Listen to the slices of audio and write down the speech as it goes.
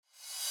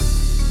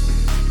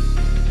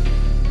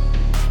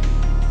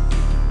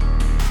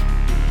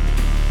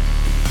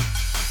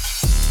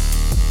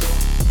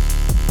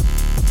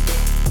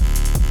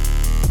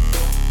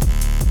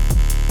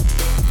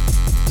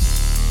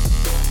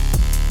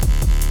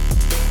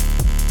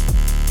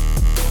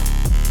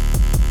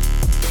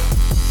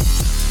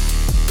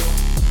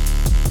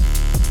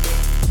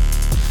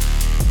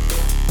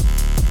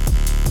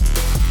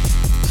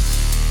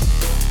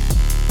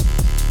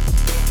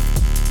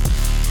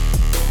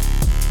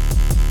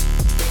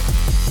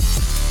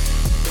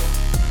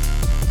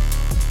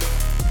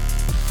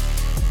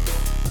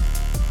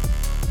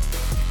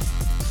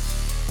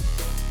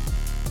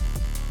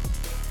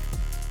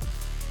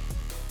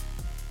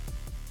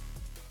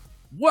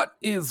What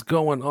is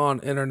going on,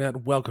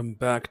 Internet? Welcome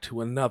back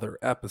to another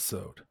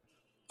episode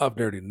of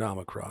Nerdy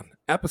Nomicron.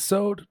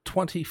 Episode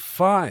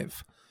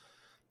 25.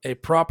 A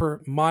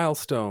proper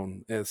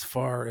milestone as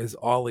far as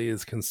Ollie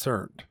is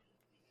concerned.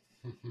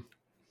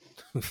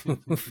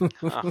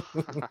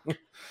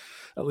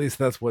 At least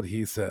that's what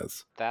he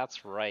says.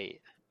 That's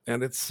right.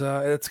 And it's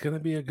going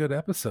to be a good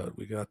episode.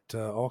 We got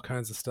all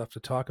kinds of stuff to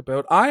talk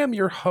about. I am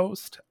your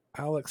host,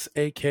 Alex,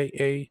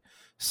 a.k.a.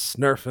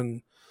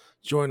 Snurfin.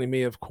 Joining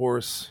me, of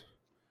course,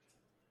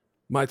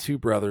 my two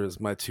brothers,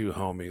 my two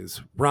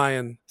homies,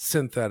 Ryan,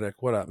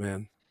 Synthetic. What up,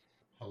 man?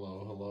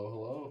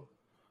 Hello.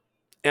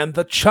 And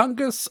the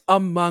Chungus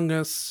among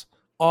us,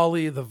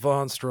 Ollie the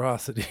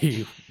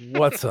Vonstrosity.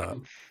 What's up?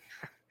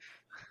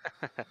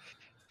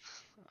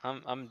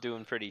 I'm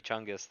doing pretty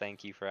chungus.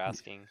 Thank you for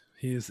asking.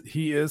 He is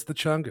the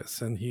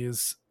Chungus, and he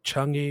is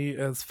chungy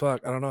as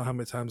fuck. I don't know how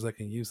many times I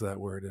can use that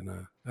word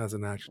as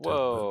an adjective.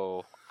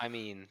 Whoa! I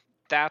mean,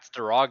 that's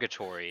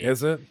derogatory.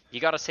 Is it? You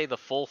got to say the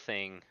full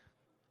thing.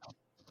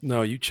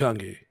 No, you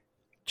chungy.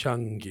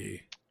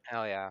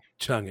 Hell yeah.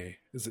 Chungy.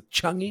 Is it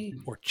chungy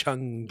or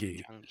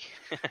chungy?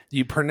 Chungy. Do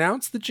you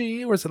pronounce the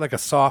G, or is it like a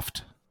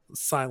soft,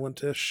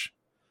 silentish?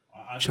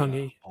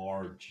 Chungy.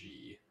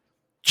 RG.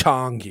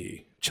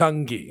 Chungy.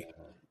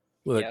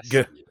 With Yes. a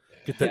G.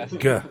 Get that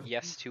G.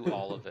 Yes to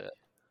all of it.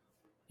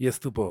 Yes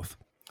to both.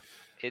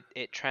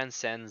 It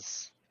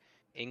transcends.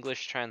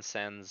 English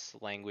transcends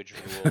language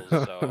rules,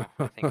 so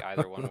I think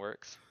either one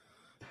works.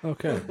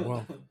 Okay,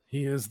 well,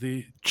 he is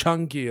the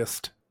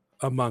chungiest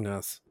among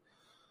us.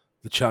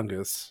 The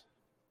Chungus.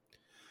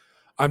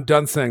 I'm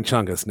done saying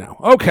Chungus now.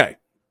 Okay.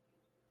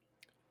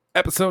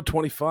 Episode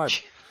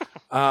 25.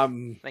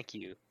 Thank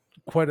you.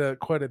 Quite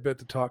a bit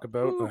to talk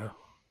about.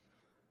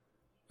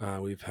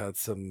 We've had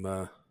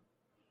some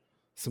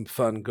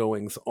fun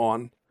goings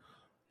on.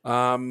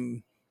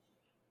 And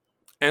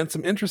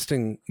some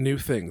interesting new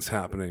things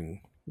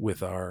happening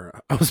with I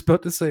was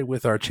about to say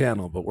with our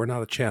channel, but we're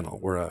not a channel.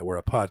 We're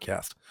a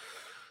podcast.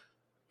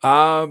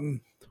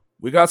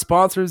 We got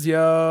sponsors,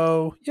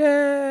 yo.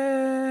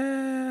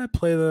 Yeah.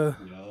 Play the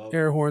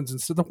air horns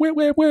instead of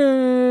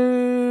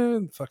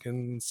the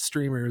fucking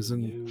streamers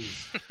and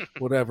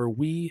whatever.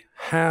 We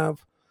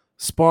have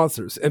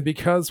sponsors. And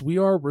because we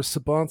are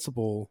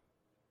responsible,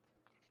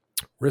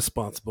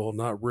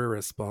 not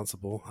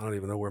responsible. I don't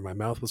even know where my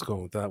mouth was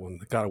going with that one.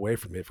 It got away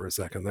from me for a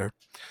second there.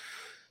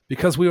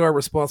 Because we are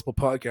responsible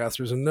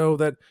podcasters and know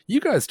that you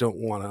guys don't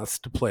want us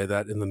to play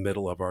that in the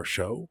middle of our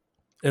show.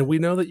 And we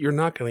know that you're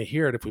not going to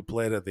hear it if we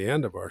play it at the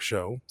end of our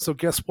show. So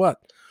guess what?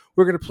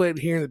 We're going to play it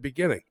here in the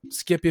beginning.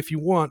 Skip if you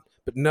want,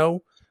 but no,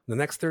 in the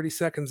next 30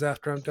 seconds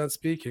after I'm done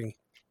speaking,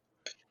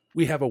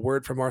 we have a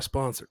word from our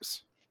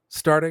sponsors.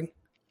 Starting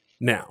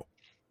now.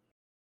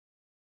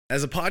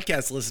 As a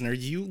podcast listener,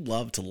 you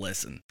love to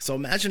listen. So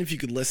imagine if you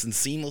could listen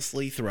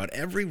seamlessly throughout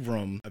every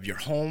room of your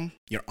home,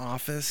 your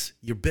office,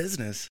 your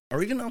business,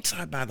 or even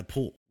outside by the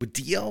pool. With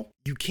Dio,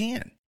 you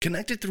can.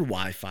 Connected through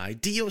Wi-Fi,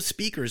 Dio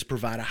speakers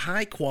provide a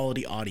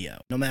high-quality audio.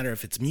 No matter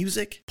if it's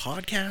music,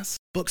 podcasts,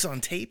 books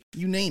on tape,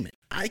 you name it.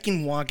 I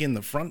can walk in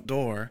the front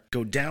door,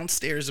 go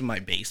downstairs in my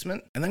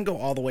basement, and then go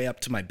all the way up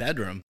to my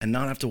bedroom and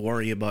not have to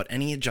worry about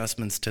any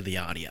adjustments to the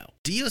audio.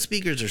 Dio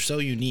speakers are so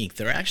unique,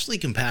 they're actually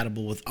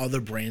compatible with other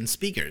brand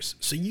speakers.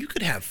 So you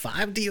could have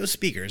 5 Dio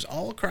speakers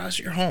all across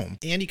your home,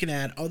 and you can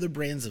add other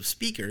brands of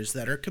speakers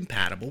that are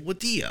compatible with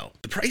Dio.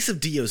 The price of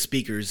Dio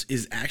speakers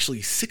is actually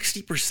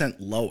 60%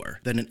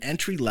 lower than an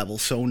entry-level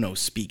Sonos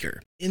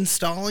speaker.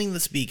 Installing the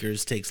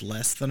speakers takes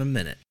less than a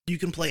minute. You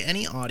can play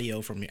any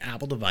audio from your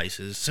Apple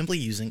devices simply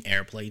using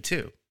AirPlay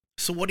 2.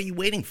 So what are you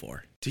waiting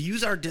for? To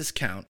use our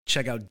discount,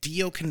 check out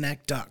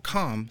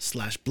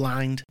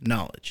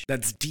dioconnect.com/blindknowledge.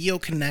 That's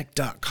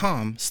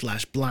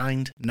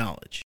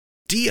dioconnect.com/blindknowledge.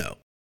 Dio,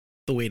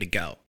 the way to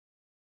go.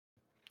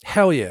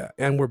 Hell yeah,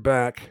 and we're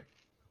back.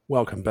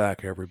 Welcome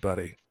back,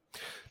 everybody.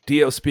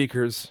 Dio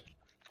speakers,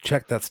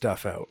 check that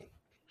stuff out.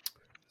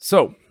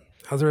 So,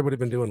 how's everybody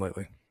been doing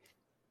lately?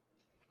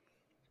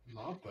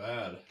 Not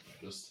bad.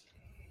 Just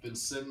been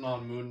sitting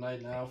on Moon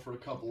Knight now for a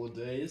couple of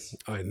days.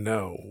 I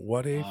know.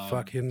 What a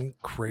fucking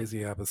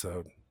crazy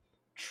episode.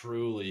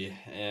 Truly.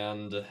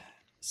 And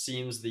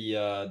seems the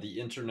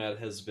internet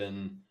has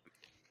been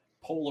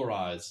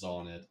polarized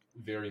on it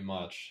very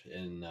much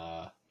in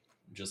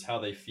just how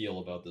they feel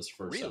about this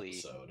first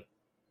episode.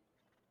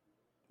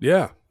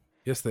 Yeah.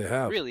 Yes, they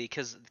have. Really,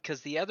 because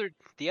the other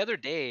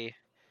day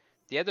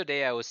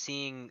I was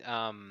seeing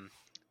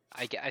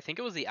I think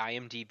it was the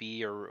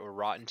IMDb or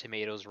Rotten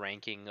Tomatoes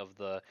ranking of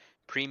the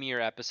premiere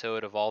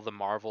episode of all the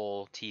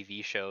Marvel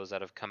TV shows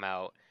that have come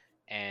out,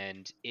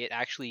 and it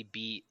actually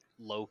beat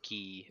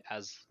Loki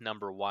as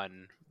number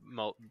 1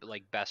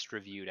 best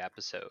reviewed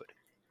episode.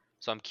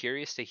 So I'm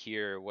curious to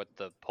hear what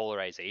the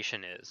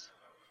polarization is.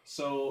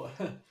 So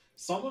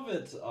some of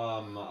it,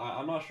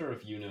 I'm not sure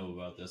if you know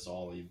about this,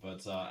 Ollie,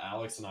 but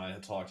Alex and I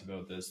had talked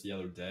about this the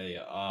other day.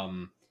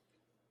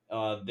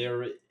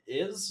 There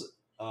is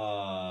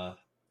a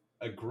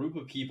group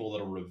of people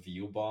that are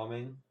review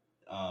bombing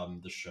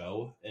the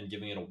show and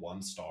giving it a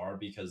 1 star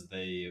because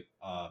they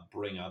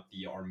bring up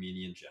the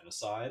Armenian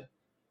genocide.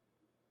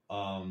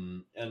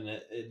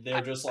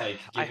 They're just like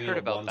I giving it heard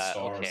a about one that.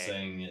 star, Okay.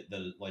 saying that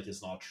it, like,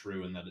 it's not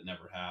true and that it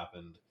never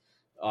happened.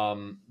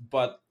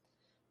 But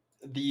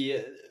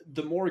the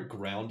more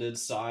grounded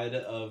side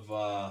of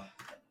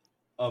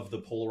the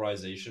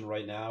polarization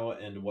right now,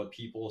 and what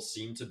people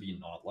seem to be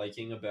not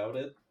liking about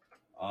it,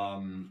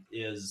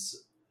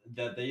 is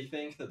that they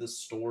think that the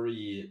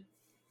story,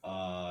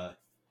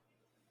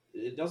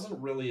 it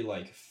doesn't really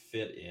like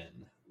fit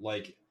in,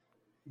 like,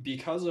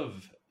 because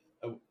of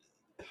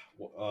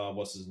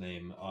what's his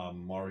name,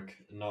 Mark,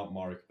 not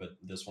Mark, but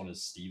this one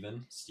is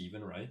Steven,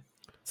 right?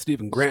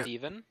 Stephen Grant.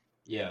 Steven?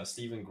 Yeah,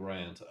 Stephen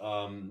Grant.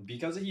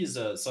 Because he's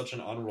such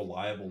an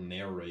unreliable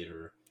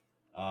narrator,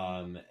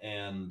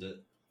 and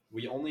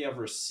we only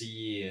ever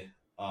see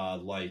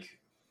like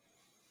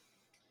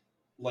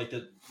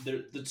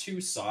the two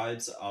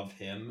sides of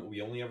him.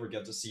 We only ever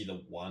get to see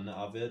the one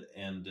of it,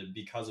 and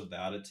because of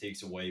that, it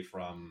takes away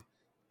from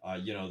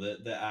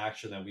the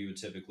action that we would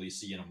typically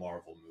see in a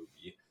Marvel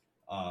movie.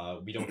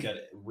 We don't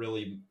get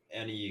really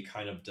any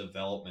kind of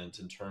development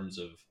in terms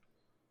of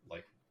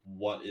like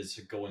what is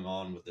going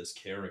on with this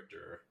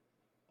character,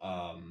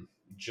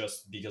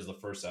 just because the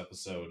first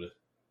episode,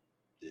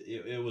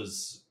 it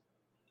was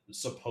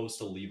supposed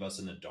to leave us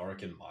in the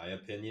dark, in my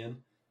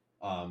opinion.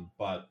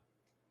 But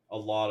a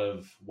lot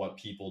of what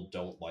people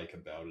don't like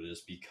about it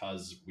is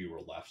because we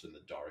were left in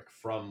the dark,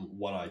 from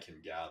what I can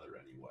gather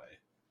anyway.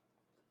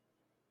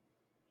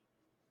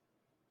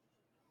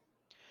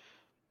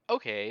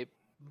 Okay,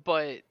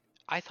 but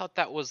I thought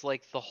that was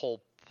like the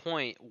whole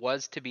point,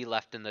 was to be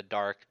left in the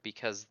dark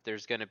because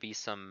there's going to be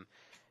some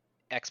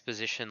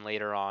exposition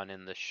later on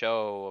in the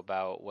show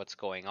about what's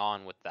going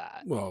on with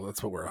that. Well,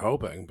 that's what we're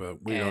hoping,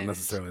 but we don't And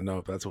necessarily know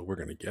if that's what we're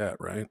going to get,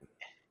 right?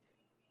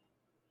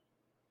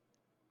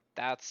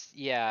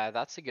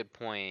 that's a good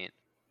point.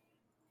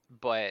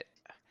 But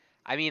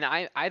I mean,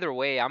 either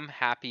way, I'm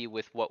happy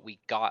with what we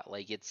got.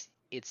 Like it's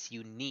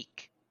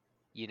unique,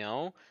 you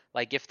know?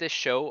 Like if this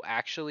show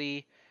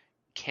actually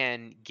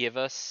can give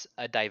us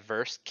a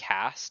diverse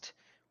cast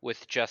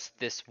with just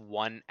this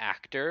one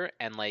actor,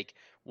 and like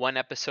one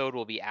episode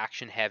will be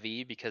action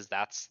heavy because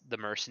that's the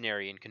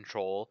mercenary in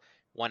control.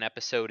 One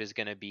episode is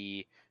going to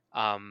be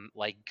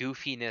like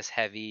goofiness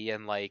heavy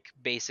and like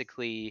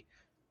basically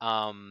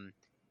um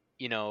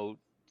you know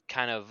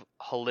kind of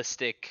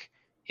holistic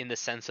in the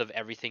sense of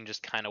everything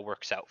just kind of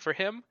works out for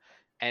him.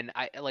 And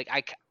I like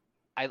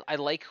I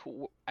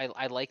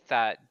like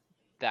that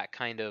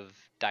kind of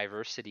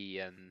diversity,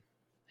 and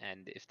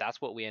if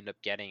that's what we end up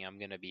getting, I'm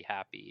gonna be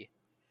happy.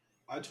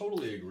 I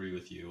totally agree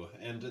with you,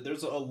 and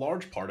there's a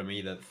large part of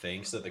me that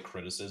thinks that the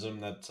criticism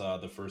that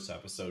the first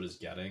episode is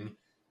getting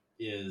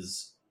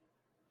is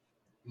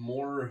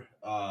more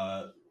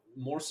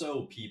more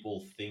so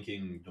people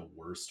thinking the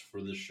worst for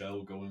the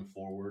show going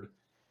forward,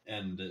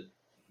 and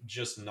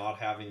just not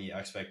having the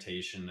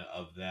expectation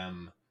of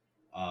them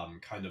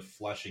kind of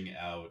fleshing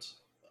out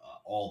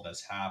all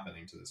that's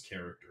happening to this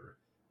character.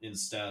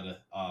 Instead,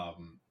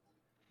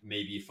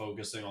 maybe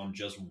focusing on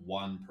just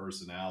one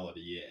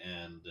personality,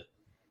 and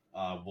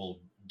we'll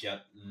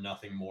get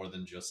nothing more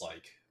than just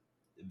like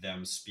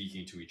them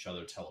speaking to each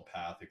other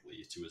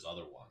telepathically to his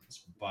other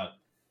ones. But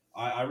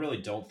I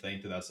really don't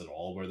think that that's at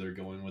all where they're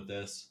going with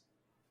this.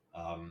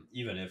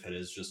 Even if it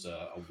is just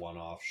a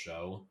one-off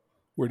show,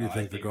 Where do you I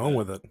think they're think going that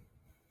with it?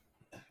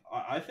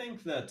 I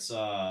think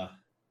that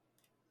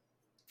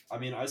I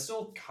mean, I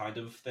still kind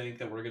of think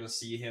that we're gonna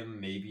see him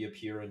maybe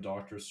appear in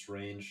Doctor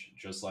Strange,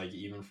 just like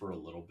even for a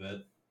little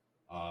bit.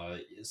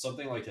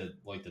 Something like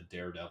the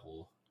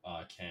Daredevil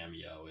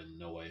cameo in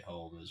No Way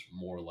Home is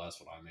more or less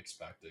what I'm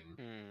expecting.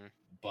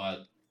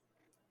 But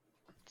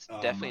It's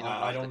definitely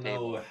not I off the don't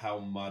know table. how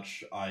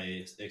much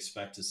I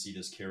expect to see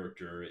this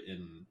character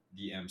in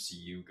the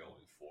MCU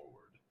going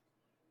forward.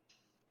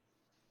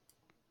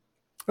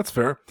 That's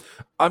fair.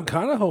 I'm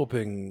kind of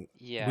hoping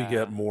we Yeah.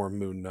 get more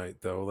Moon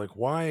Knight though. Like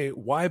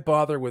why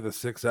bother with a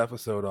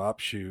 6-episode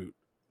offshoot?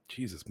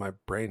 Jesus,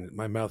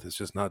 my mouth is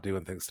just not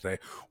doing things today.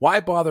 Why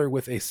bother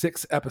with a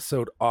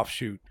 6-episode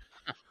offshoot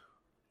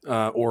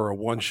or a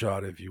one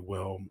shot, if you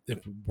will, if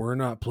we're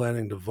not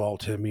planning to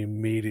vault him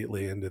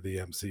immediately into the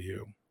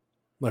MCU?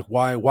 Like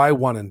why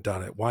one and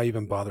done it? Why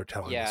even bother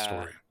telling the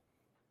story?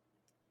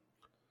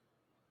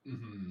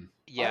 Mm-hmm.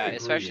 Yeah,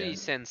 especially and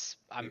since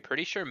I'm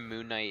pretty sure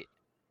Moon Knight.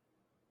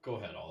 Go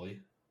ahead,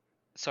 Ollie.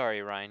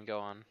 Sorry, Ryan, go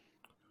on.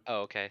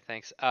 Oh, okay,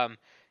 thanks.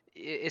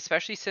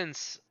 Especially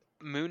since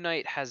Moon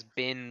Knight has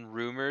been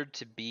rumored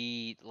to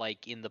be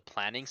like in the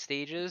planning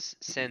stages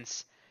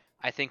since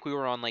I think we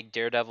were on like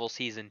Daredevil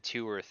season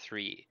 2 or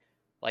 3.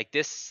 Like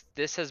this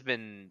has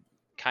been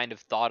kind of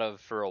thought of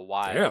for a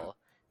while.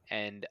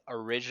 And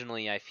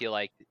originally I feel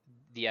like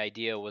the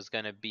idea was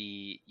going to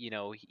be,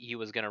 he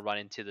was going to run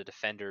into the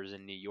Defenders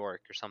in New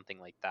York or something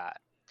like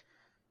that.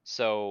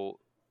 So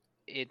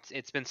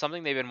it's been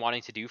something they've been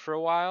wanting to do for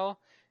a while,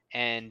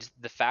 and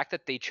the fact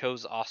that they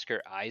chose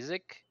Oscar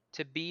Isaac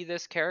to be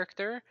this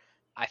character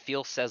I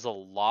feel says a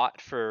lot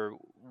for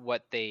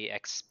what they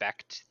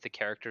expect the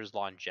character's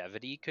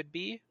longevity could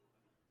be.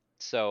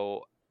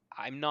 So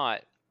I'm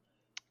not,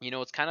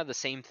 it's kind of the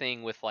same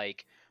thing with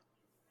like,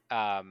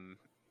 I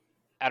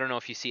don't know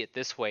if you see it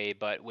this way,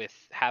 but with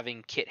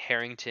having Kit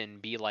Harington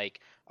be like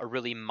a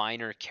really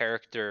minor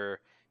character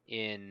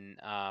in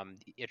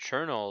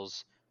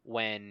Eternals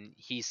when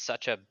he's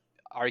such a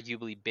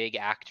arguably big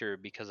actor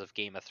because of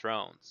Game of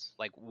Thrones.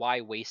 Like,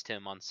 why waste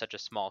him on such a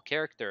small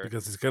character?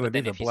 Because he's going to But be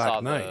then the if you Black saw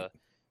Knight.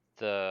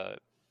 the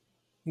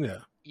Yeah.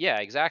 yeah,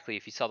 exactly.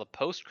 If you saw the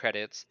post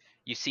credits,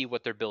 you see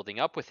what they're building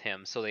up with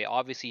him. So they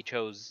obviously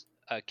chose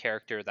a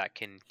character that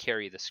can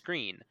carry the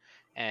screen.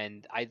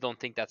 And I don't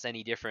think that's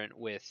any different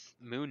with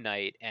Moon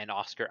Knight and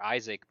Oscar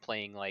Isaac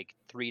playing like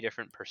three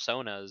different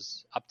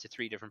personas, up to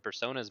three different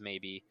personas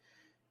maybe.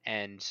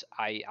 And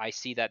I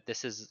see that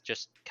this is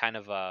just kind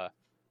of a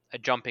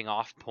jumping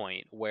off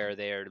point where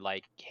they're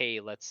like, hey,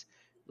 let's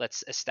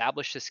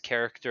establish this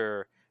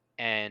character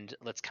and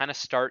let's kind of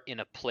start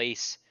in a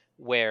place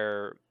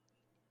where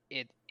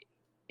it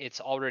it's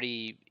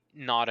already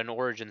not an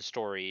origin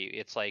story.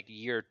 It's like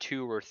year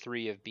 2 or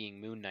 3 of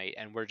being Moon Knight,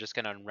 and we're just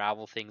gonna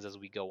unravel things as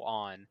we go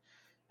on.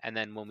 And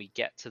then when we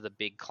get to the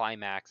big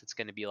climax, it's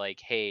gonna be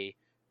like, hey,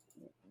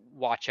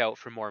 watch out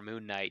for more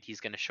Moon Knight. He's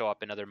gonna show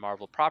up in other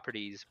Marvel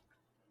properties.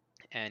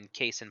 And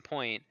case in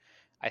point,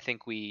 I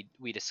think we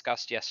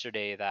discussed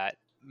yesterday that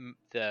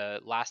the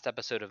last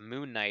episode of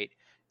Moon Knight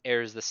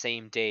airs the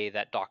same day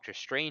that Doctor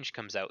Strange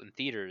comes out in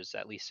theaters,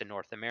 at least in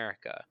North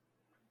America.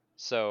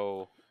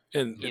 So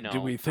And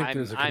do we think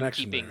there's a I'm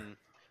connection keeping.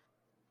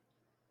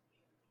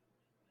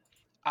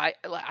 there?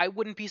 I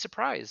wouldn't be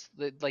surprised.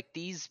 Like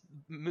these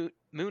Moon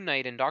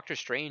Knight and Doctor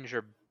Strange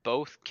are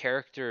both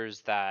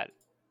characters that,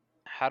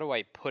 how do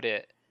I put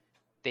it?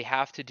 They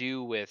have to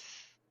do with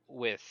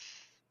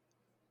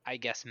I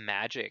guess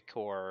magic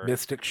or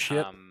Mystic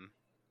shit?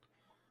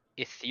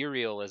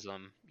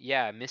 etherealism.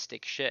 Yeah,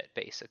 mystic shit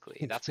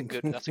basically. That's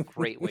a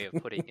great way of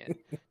putting it.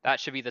 That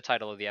should be the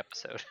title of the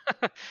episode.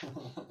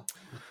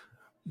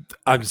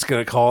 I'm just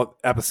going to call it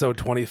episode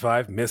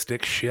 25,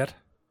 Mystic Shit.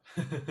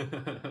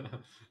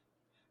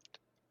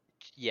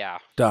 Yeah.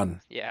 Done.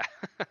 Yeah.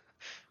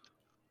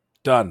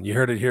 Done. You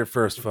heard it here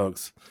first,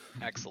 folks.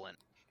 Excellent.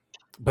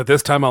 But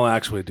this time I'll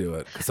actually do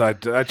it, because I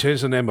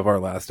changed the name of our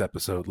last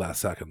episode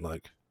last second.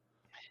 Like,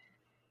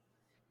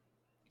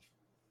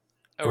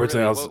 Oh,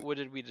 originally really? I was- What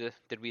did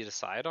we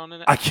decide on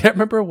it? I can't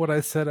remember what I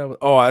said.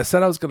 I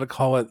said I was going to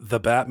call it The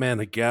Batman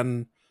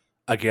Again.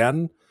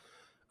 And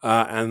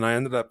I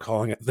ended up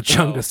calling it The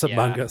Chungus yeah.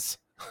 Among Us.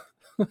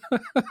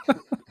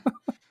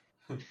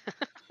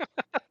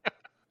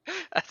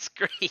 That's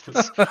great.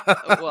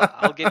 Well,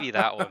 I'll give you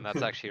that one.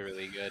 That's actually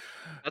really good.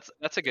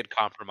 That's a good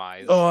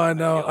compromise. Oh, I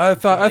know. feel I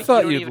thought Like, you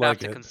don't you'd even like have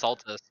to it.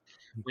 consult us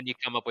when you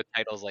come up with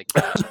titles like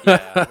that.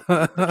 Yeah,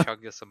 the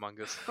Chungus Among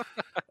Us.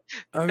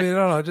 I mean, I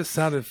don't know. It just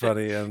sounded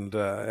funny. And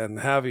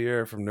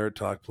Javier from Nerd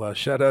Talk Plus.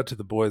 Shout out to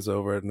the boys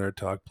over at Nerd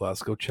Talk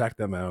Plus. Go check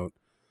them out.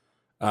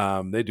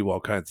 They do all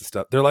kinds of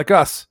stuff. They're like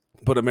us,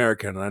 but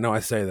American. And I know I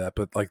say that,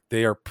 but like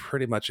they are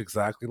pretty much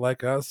exactly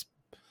like us,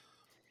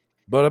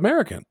 but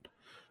American.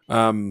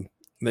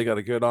 They got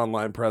a good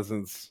online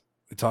presence.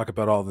 They talk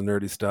about all the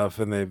nerdy stuff,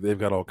 and they've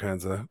got all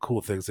kinds of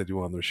cool things they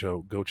do on their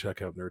show. Go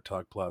check out Nerd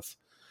Talk Plus.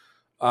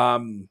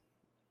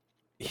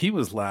 He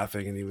was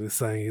laughing and he was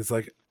saying, he's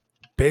like,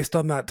 based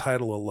on that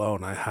title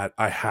alone,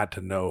 I had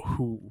to know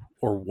who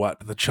or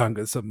what the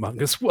Chungus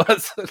Among Us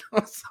was. And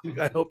I was like,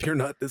 I hope you're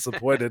not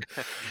disappointed,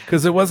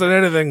 because it wasn't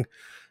anything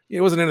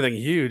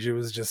huge. It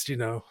was just,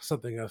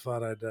 something I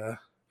thought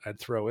I'd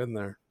throw in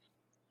there.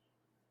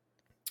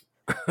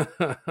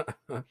 No,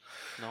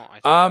 I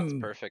think that's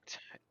perfect.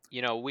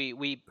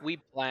 We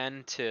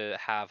plan to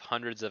have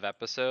hundreds of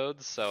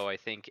episodes, so I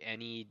think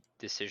any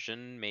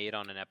decision made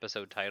on an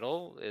episode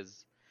title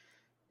is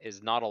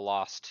not a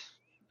lost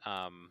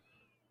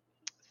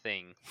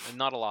thing,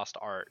 not a lost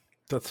art.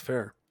 That's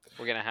fair.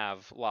 We're gonna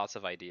have lots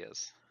of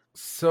ideas.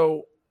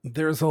 So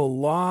there's a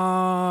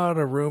lot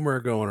of rumor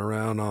going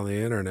around on the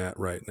internet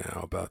right now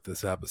about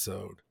this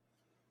episode.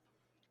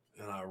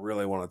 And I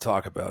really want to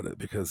talk about it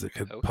because it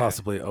could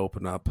possibly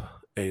open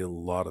up a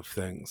lot of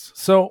things.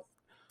 So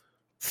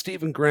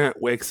Stephen Grant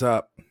wakes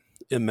up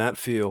in that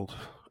field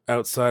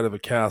outside of a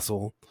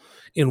castle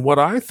in what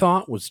I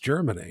thought was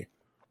Germany.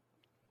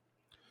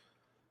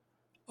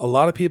 A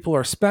lot of people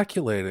are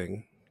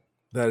speculating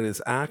that it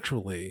is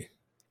actually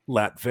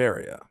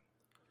Latveria.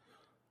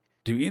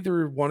 Do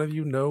either one of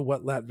you know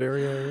what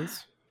Latveria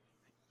is?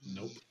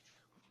 Nope.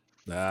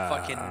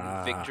 Fucking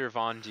Victor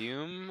Von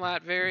Doom,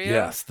 Latveria?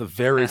 Yes, the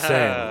very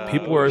same.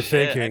 People are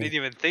thinking. I didn't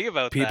even think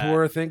about that. People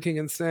are thinking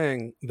and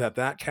saying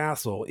that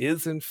castle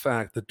is in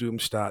fact the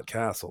Doomstadt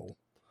Castle.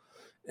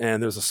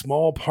 And there's a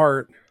small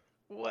part.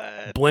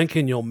 What? Blink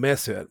and you'll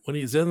miss it. When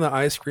he's in the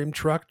ice cream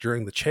truck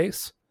during the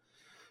chase,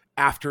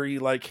 after he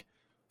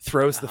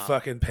throws the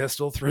fucking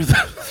pistol through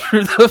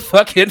the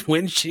fucking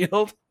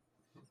windshield,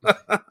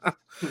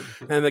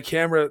 and the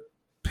camera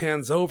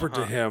pans over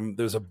to Uh-huh. him.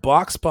 There's a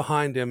box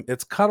behind him.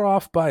 It's cut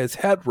off by his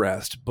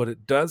headrest, but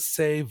it does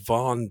say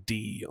Von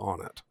D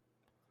on it.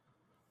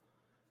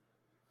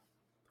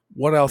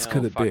 What else No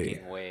could it be?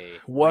 fucking way.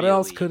 What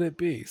else Really? could it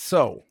be?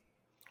 So,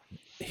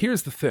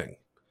 here's the thing.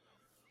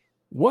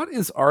 What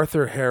is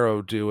Arthur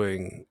Harrow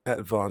doing at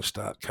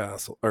Vonstadt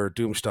Castle or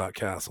Doomstadt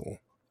Castle?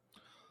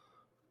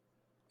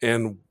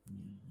 And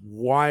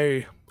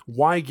why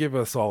give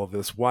us all of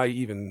this? Why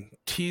even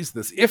tease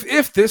this?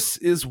 If this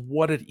is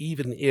what it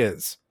even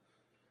is,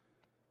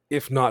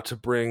 if not to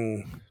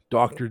bring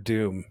Doctor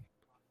Doom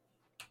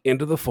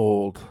into the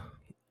fold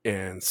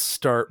and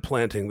start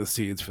planting the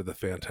seeds for the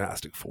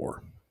Fantastic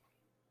Four.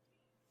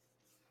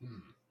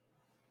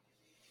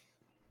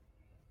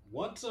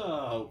 What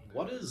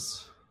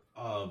is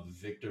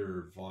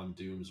Victor Von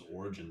Doom's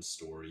origin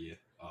story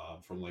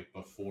from like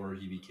before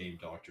he became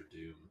Doctor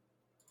Doom?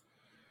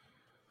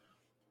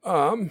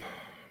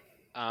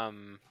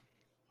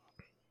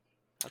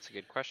 That's a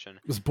good question.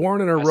 Was born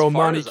in a As far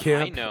Romani as I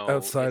camp know,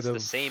 outside it's the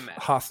of same-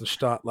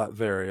 Hassenstadt,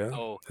 Latveria.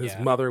 Oh, His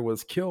yeah. mother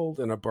was killed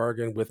in a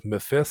bargain with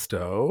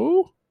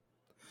Mephisto.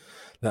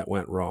 That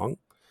went wrong.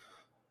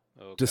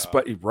 Oh,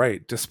 Despite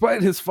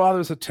his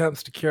father's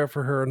attempts to care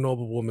for her, a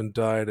noble woman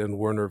died, and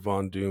Werner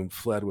von Doom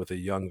fled with a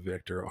young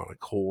Victor on a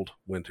cold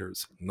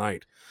winter's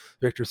night.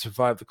 Victor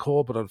survived the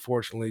cold, but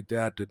unfortunately,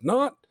 Dad did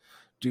not.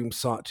 Doom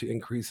sought to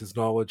increase his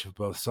knowledge of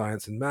both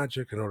science and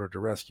magic in order to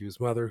rescue his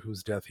mother,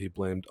 whose death he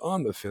blamed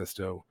on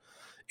Mephisto.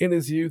 In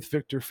his youth,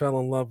 Victor fell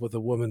in love with a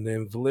woman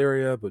named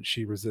Valeria, but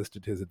she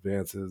resisted his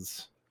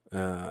advances,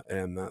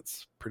 and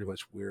that's pretty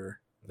much where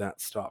that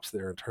stops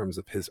there in terms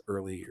of his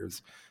early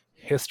years'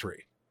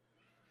 history.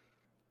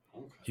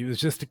 Okay. He was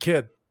just a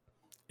kid,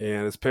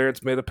 and his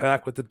parents made a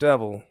pact with the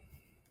devil,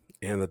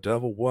 and the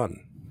devil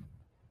won.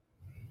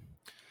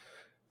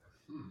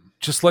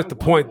 Just like I to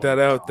wonder point what that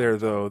we're out there,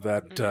 talking though,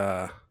 about.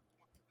 that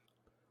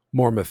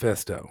more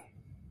Mephisto.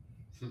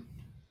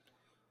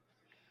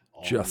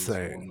 Just Always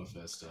saying. more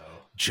Mephisto.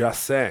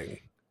 Just saying.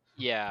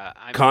 Yeah,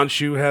 I mean,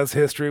 Khonshu has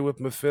history with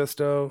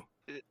Mephisto.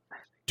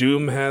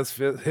 Doom has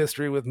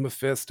history with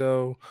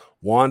Mephisto.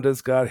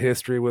 Wanda's got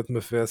history with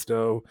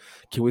Mephisto.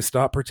 Can we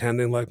stop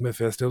pretending like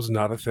Mephisto's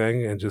not a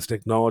thing and just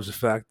acknowledge the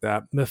fact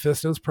that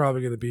Mephisto's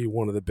probably going to be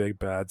one of the big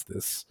bads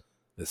this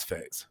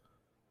phase?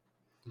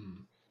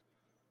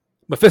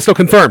 Mephisto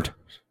confirmed.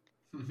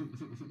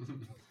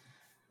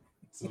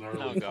 It's an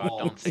early oh god, call.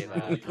 don't say It's an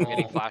that. early I'm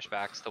getting call.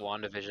 flashbacks to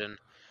WandaVision.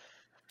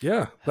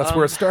 Yeah, that's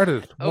where it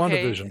started. Okay,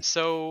 WandaVision.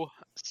 so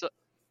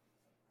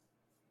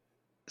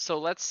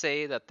let's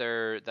say that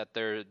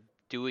they're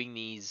doing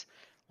these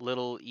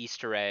little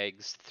Easter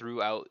eggs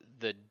throughout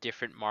the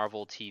different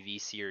Marvel TV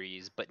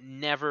series, but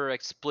never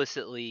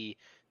explicitly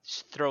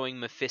throwing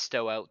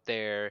Mephisto out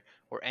there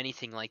or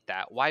anything like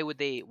that. Why would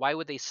they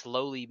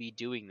slowly be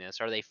doing this?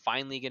 Are they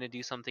finally going to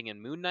do something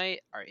in Moon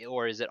Knight,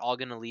 or is it all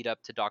going to lead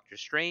up to Doctor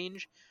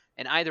Strange?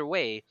 And either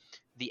way,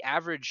 the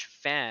average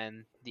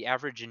fan, the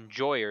average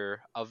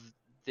enjoyer of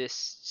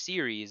this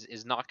series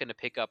is not going to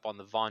pick up on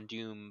the Von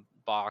Doom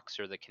box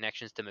or the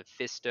connections to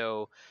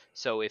Mephisto.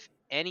 So if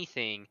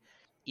anything,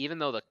 even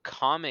though the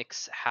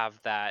comics have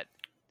that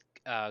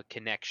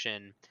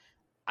connection,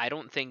 I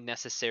don't think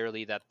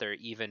necessarily that they're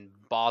even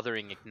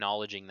bothering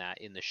acknowledging that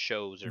in the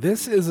shows. Or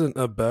This movies. isn't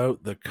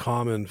about the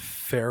common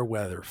fair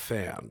weather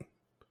fan.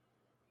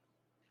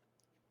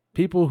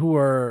 People who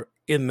are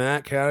in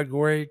that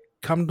category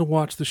come to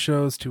watch the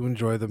shows to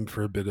enjoy them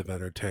for a bit of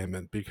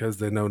entertainment because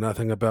they know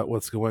nothing about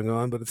what's going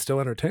on, but it's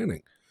still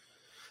entertaining.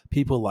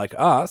 People like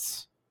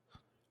us,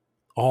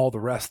 all the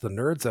rest of the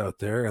nerds out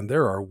there, and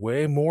there are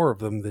way more of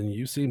them than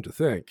you seem to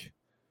think,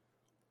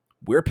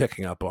 we're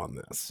picking up on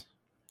this.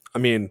 I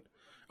mean,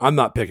 I'm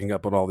not picking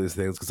up on all these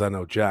things because I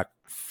know jack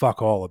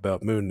fuck all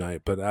about Moon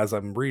Knight, but as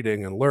I'm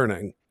reading and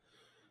learning,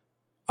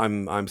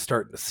 I'm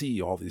starting to see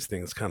all these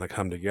things kind of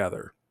come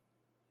together.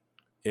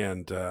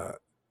 And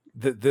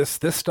this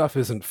stuff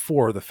isn't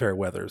for the fair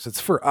weathers. It's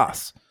for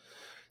us.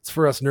 It's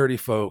for us nerdy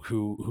folk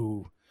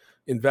who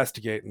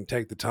investigate and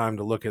take the time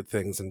to look at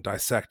things and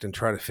dissect and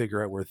try to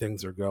figure out where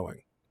things are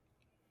going.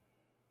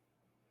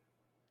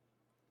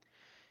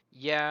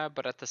 Yeah,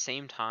 but at the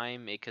same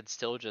time, it could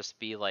still just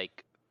be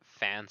like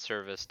fan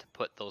service to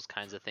put those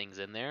kinds of things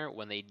in there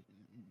when they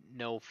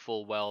know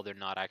full well they're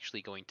not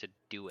actually going to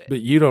do it.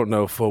 But you don't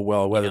know full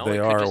well whether know, they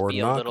it could are just or be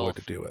a not little going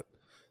to do it.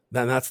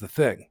 Then that's the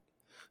thing.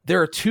 There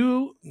are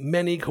too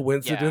many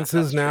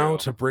coincidences that's now true.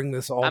 to bring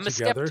this all I'm a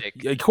together.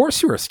 skeptic. Of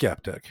course you're a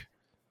skeptic.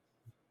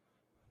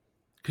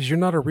 Because you're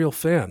not a real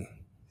fan.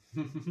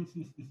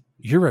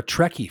 You're a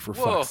Trekkie, for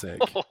Whoa. fuck's sake.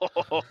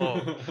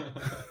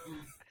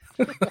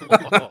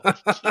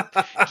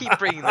 keep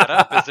bringing that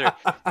up. Is there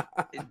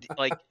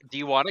like, do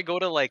you want to go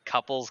to like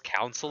couples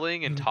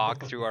counseling and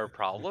talk through our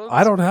problems?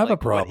 I don't have a Like, what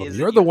problem. is it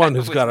You're the you one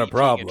have who's with got a me being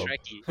problem.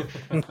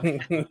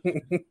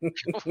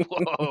 Trekkie?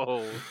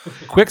 Whoa.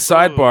 Quick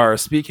sidebar,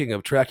 speaking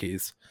of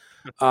Trekkies.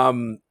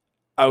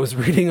 I was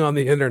reading on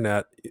the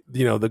internet,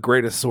 the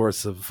greatest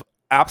source of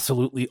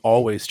absolutely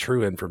always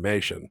true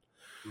information,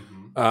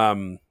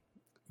 Mhm.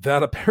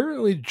 that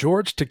apparently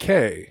George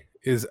Takei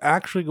is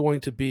actually going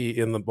to be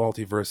in the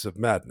Multiverse of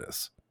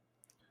Madness.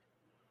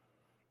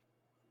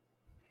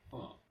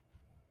 Huh.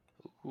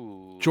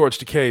 Ooh. George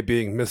Takei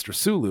being Mr.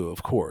 Sulu,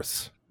 of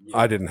course. Yeah.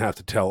 I didn't have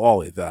to tell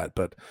Ollie that,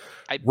 but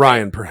I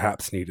Ryan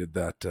perhaps needed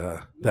that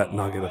No,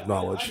 nugget of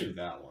knowledge. I knew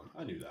that one.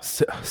 I knew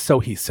that. So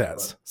he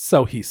says.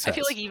 So he says. I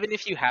feel like even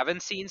if you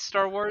haven't seen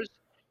Star Wars,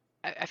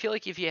 I feel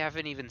like if you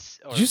haven't even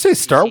Did you say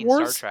Star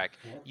Wars? Star Trek,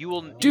 you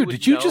will. Dude, would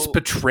did you know... just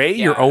betray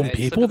Yeah, your own it slipped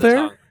people of the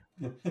there?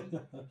 tongue.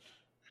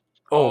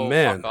 Oh, Oh,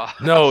 man. fuck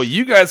off. No,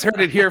 you guys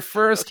heard it here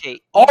first. Okay, even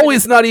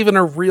Always not even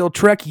a real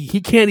Trekkie. He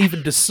can't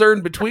even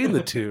discern between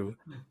the two.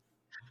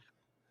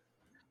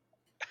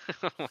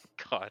 Oh my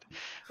god.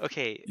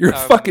 Okay. You're a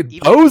fucking even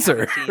if you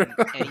poser.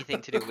 haven't seen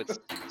anything to do with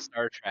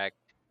Star Trek.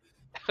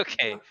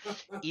 Okay.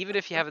 Even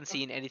if you haven't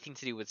seen anything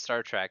to do with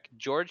Star Trek,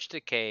 George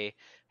Takei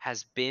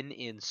has been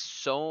in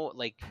so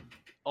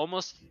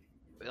almost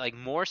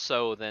more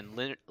so than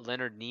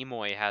Leonard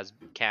Nimoy has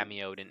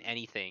cameoed in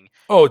anything.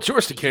 Oh,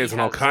 George He Takei's in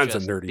all has kinds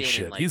of just nerdy been in,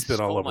 shit. like, He's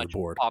been all so over the much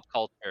board. Pop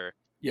culture.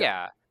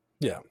 Yeah.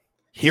 Yeah.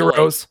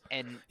 Heroes.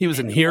 And He was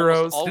in and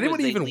Heroes. almost Did always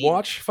anybody they even lean-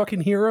 watch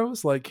fucking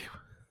Heroes? Like,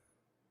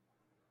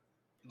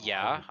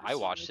 Yeah, I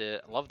watched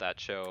it. I love that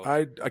show.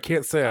 I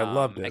can't say I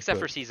loved it, except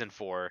but, for season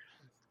 4.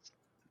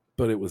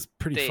 but it was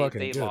pretty They fucking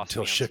they good lost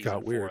until me on shit season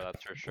got 4, weird.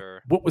 that's for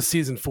sure. What was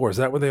season 4? Is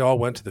that where they all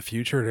went to the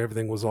future and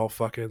everything was all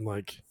fucking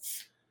like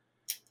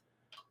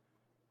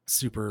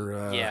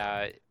super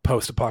Yeah,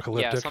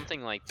 post-apocalyptic? yeah,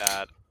 something like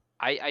that.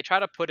 I try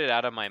to put it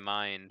out of my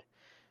mind.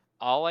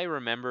 All I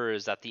remember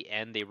is at the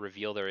end they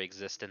reveal their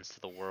existence to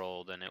the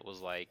world, and it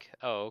was like,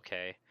 oh,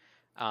 okay.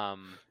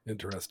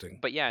 Interesting.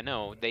 But yeah,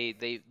 no,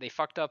 they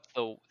fucked up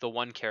the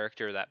one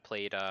character that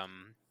played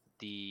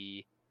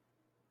the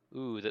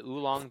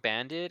Oolong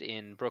Bandit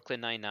in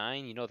Brooklyn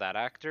Nine-Nine. You know that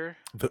actor?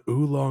 The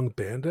Oolong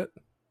Bandit?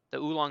 The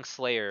Oolong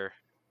Slayer.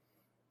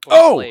 Or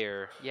Oh!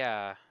 Slayer,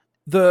 yeah.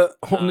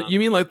 You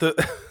mean like the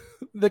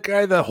the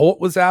guy that Holt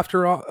was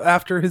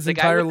after his The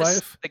guy entire with the s-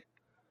 life?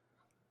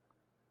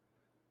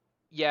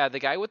 Yeah, the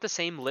guy with the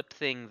same lip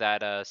thing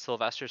that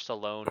Sylvester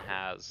Stallone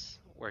has,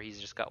 where he's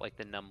just got like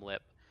the numb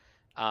lip.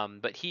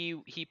 But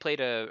he played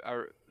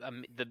the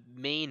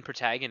main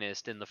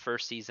protagonist in the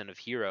first season of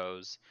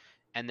Heroes,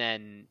 and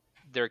then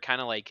they're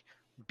kind of like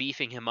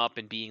beefing him up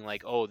and being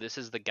like, oh, this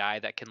is the guy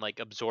that can like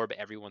absorb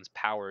everyone's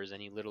powers,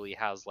 and he literally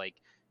has like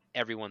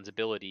everyone's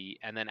ability.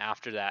 And then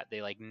after that,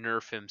 they like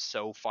nerf him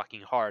so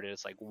fucking hard, and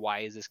it's like, why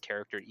is this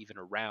character even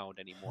around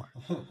anymore?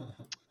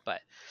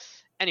 But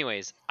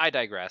anyways, I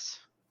digress.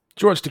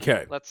 George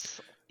Takei.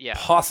 Let's go back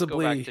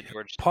possibly to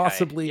George Takei.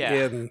 possibly Yeah.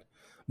 in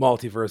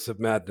Multiverse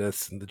of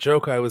Madness. And the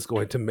joke I was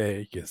going to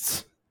make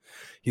is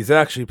he's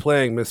actually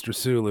playing Mr.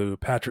 Sulu.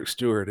 Patrick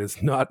Stewart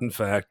is not, in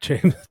fact,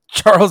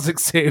 Charles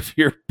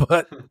Xavier,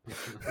 but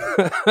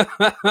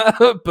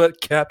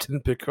but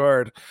Captain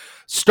Picard.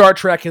 Star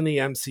Trek in the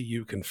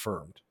MCU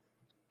confirmed.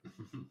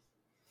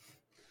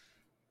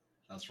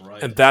 That's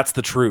right. And that's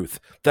the truth.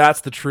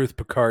 That's the truth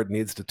Picard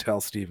needs to tell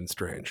Stephen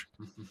Strange.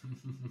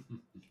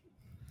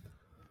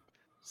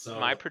 So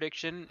My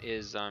prediction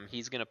is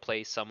he's going to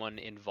play someone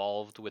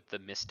involved with the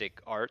mystic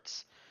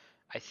arts.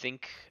 I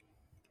think,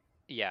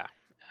 yeah,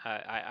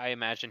 I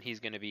imagine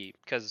he's going to be,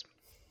 because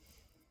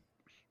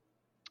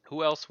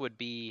who else would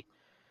be,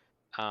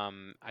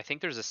 I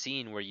think there's a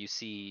scene where you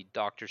see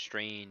Doctor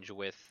Strange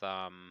with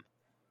a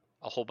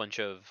whole bunch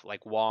of,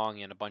 like,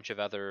 Wong and a bunch of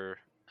other,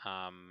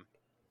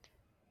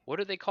 what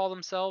do they call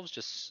themselves?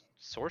 Just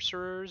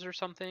sorcerers or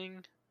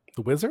something?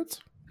 The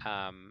Wizards?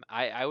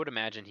 I would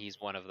imagine he's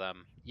one of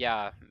them.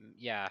 Yeah,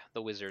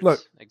 the Wizards. Look,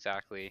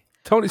 exactly.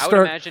 Tony I would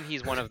Stark. imagine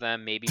he's one of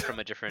them, maybe from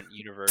a different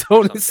universe. or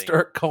Tony something.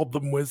 Stark called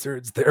them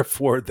wizards,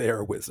 therefore they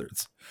are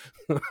wizards.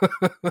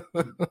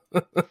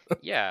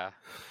 Yeah,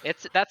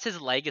 that's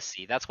his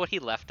legacy. That's what he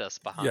left us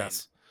behind.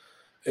 Yes,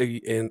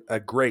 a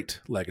great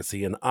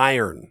legacy, an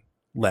iron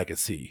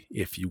legacy,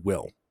 if you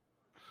will.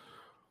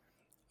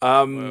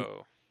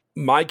 Whoa.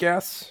 My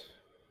guess,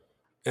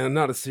 and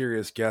not a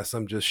serious guess,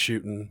 I'm just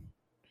shooting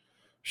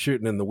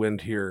in the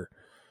wind here.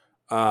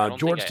 I don't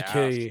George think I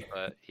Takei, asked,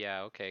 but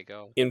yeah, okay,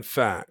 go. in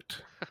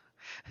fact,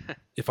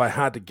 if I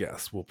had to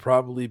guess, will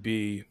probably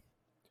be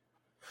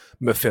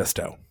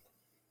Mephisto.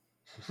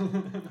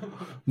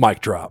 Mic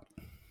drop.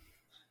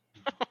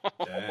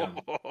 Damn.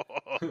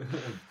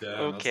 Damn,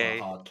 Okay,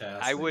 that's a hot casting.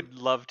 I would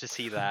love to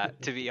see that.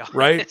 To be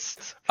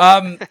honest,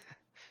 Right?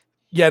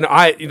 Yeah,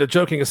 no,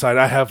 joking aside,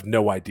 I have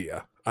no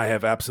idea. I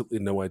have absolutely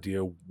no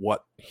idea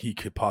what he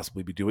could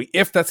possibly be doing,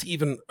 if that's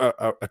even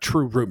a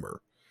true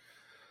rumor.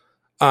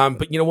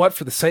 But you know what?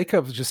 For the sake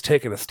of just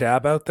taking a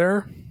stab out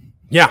there,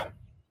 yeah,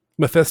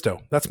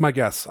 Mephisto. That's my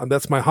guess.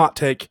 That's my hot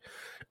take.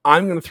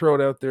 I'm going to throw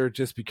it out there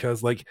just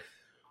because, like,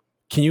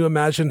 can you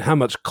imagine how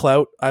much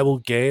clout I will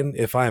gain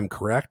if I am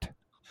correct?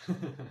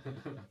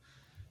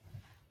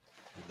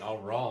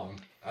 Not wrong.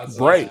 That's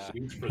Right. a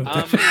huge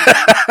prediction.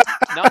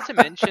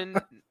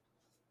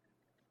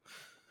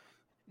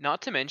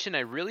 not to mention, I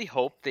really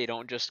hope they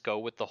don't just go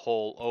with the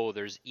whole, oh,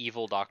 there's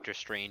evil Doctor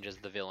Strange as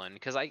the villain,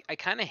 because I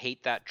kind of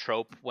hate that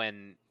trope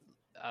when,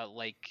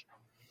 like,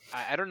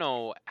 I don't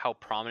know how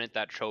prominent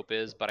that trope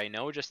is, but I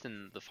know just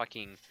in the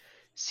fucking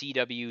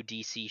CW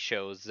DC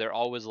shows, they're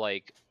always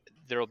like,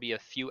 there'll be a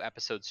few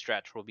episode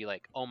stretch where we'll be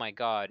like, oh my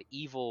god,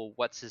 evil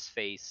what's his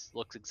face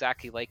looks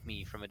exactly like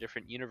me from a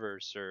different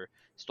universe, or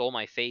stole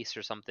my face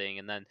or something,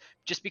 and then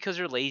just because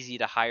they're lazy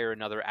to hire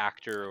another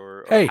actor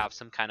or Hey. have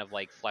some kind of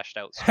like fleshed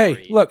out Hey,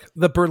 story. look,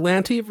 the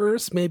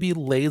Berlanti-verse may be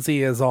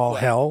lazy as all What?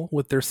 hell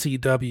with their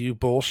CW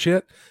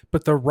bullshit,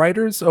 but the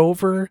writers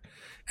over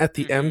at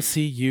the Mhm.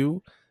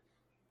 MCU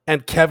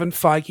and Kevin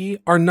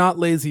Feige are not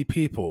lazy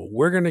people.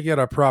 We're going to get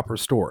a proper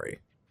story.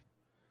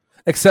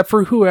 Except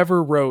for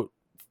whoever wrote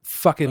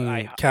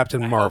fucking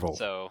Captain I hope Marvel.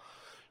 so.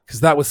 Because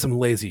that was some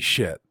lazy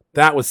shit.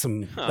 That was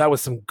some Huh. that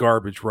was some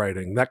garbage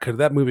writing.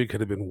 That movie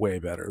could have been way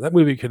better. That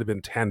movie could have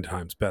been 10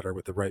 times better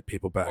with the right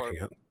people backing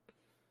it.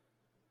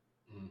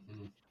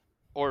 Mhm.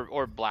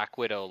 Or Black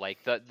Widow.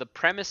 Like the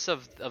premise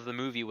of the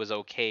movie was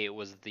okay. It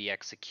was the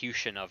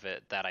execution of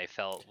it that I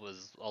felt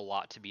was a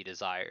lot to be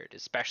desired,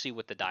 especially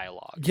with the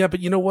dialogue. Yeah, but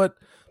you know what?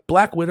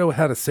 Black Widow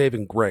had a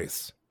saving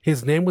grace.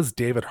 His name was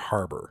David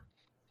Harbour.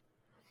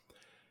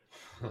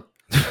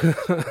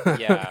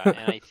 Yeah,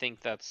 and I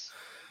think that's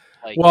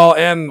like well,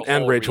 and the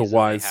whole Rachel reason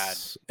they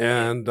Weisz, had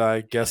and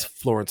I guess it.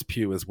 Florence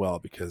Pugh as well,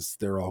 because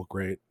they're all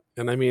great.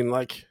 And I mean,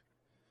 like,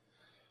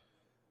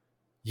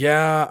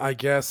 yeah, I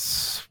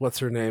guess what's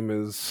her name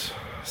is.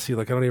 See,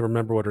 like, I don't even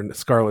remember what her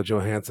Scarlett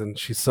Johansson.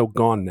 She's so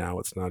gone now.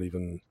 It's not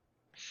even.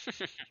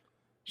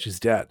 She's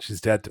dead.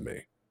 She's dead to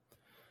me.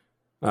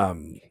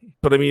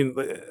 But I mean,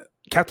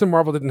 Captain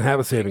Marvel didn't have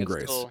a saving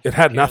grace. It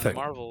had nothing.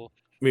 Marvel.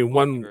 I mean,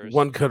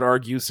 one could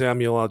argue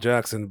Samuel L.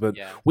 Jackson, but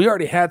Yeah. we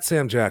already had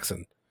Sam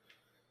Jackson.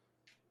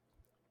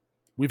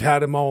 We've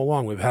had him all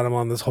along. We've had him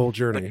on this whole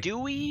journey. But do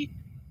we?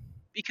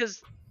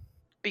 Because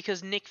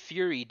Nick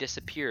Fury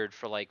disappeared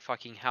for like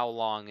fucking how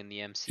long in the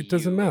MCU? It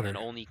doesn't matter. And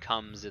only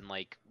comes in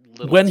like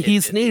little when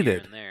he's tidbits here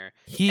needed. and there.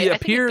 He I think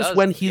it appears does,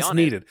 when to be he's honest.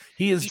 needed.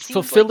 He is He seems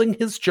fulfilling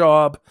his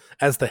job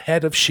as the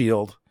head of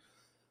S.H.I.E.L.D.,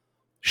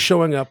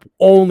 showing up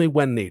only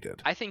when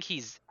needed. I think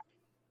he's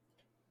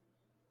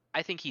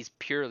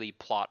purely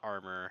plot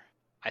armor.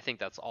 I think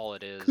that's all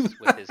it is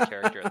with his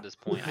character at this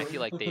point. I feel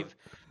like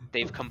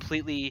they've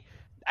completely.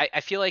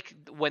 I feel like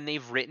when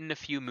they've written a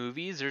few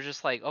movies, they're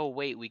just like, oh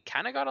wait, we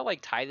kind of gotta like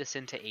tie this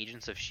into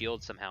Agents of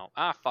S.H.I.E.L.D. somehow.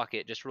 Fuck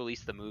it, just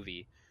release the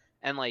movie.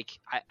 And like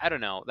I don't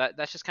know,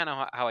 that's just kind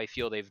of how I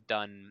feel they've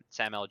done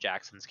Sam L.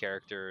 Jackson's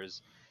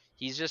characters.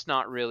 He's just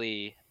not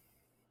really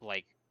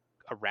like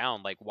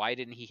around. Like, why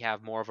didn't he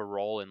have more of a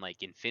role in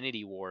like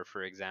Infinity War,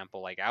 for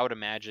example? Like, I would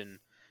imagine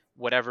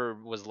whatever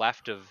was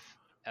left of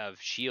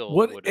S.H.I.E.L.D.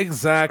 What would have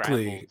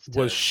exactly scrambled to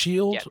was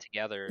S.H.I.E.L.D. get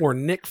together. or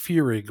Nick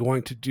Fury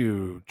going to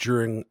do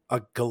during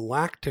a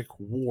galactic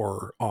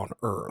war on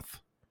Earth?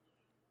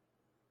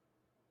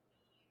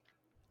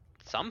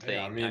 Something.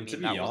 Yeah, I mean, to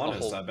be that was honest,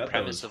 the whole I bet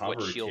premise those of what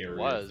hover S.H.I.E.L.D. carrier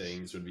was.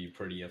 things would be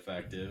pretty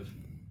effective.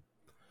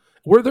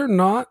 Were there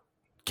not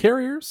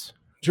carriers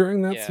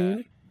during that Yeah.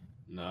 scene?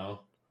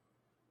 No.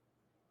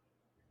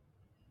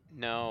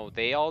 No,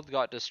 they all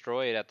got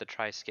destroyed at the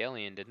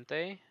Triskelion, didn't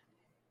they?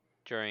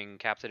 During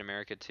Captain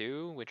America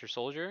 2, Winter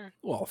Soldier?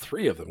 Well,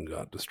 3 of them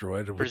got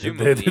destroyed.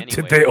 Presumably,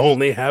 Did they anyways.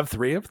 only have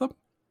 3 of them?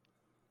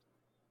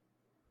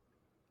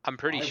 I'm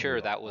pretty I sure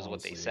would that was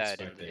what they honestly said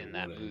expect they in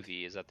that wouldn't.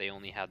 movie, is that they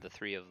only had the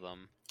 3 of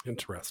them.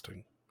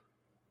 Interesting.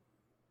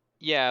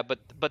 Yeah, but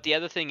the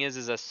other thing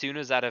is as soon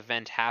as that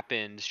event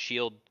happened,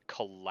 S.H.I.E.L.D.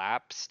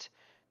 collapsed.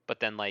 But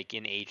then, like,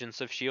 in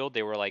Agents of S.H.I.E.L.D.,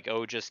 they were like,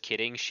 oh, just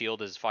kidding,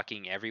 S.H.I.E.L.D. is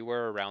fucking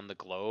everywhere around the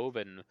globe,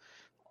 and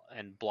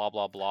blah,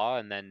 blah, blah.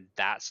 And then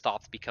that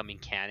stopped becoming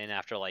canon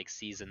after, like,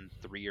 season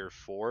 3 or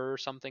 4 or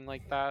something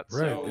like that.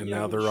 Right, So, and yeah,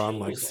 now but they're on, S.H.I.E.L.D.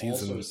 like, was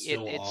season also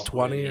still it's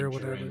 20 or operating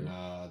whatever.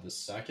 during the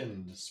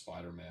second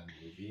Spider-Man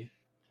movie.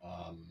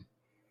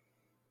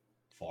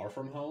 Far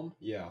From Home?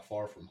 Yeah,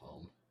 Far From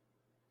Home.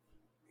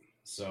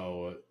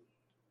 So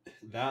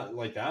that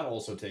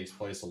also takes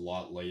place a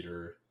lot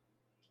later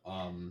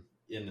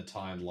in the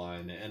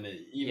timeline, and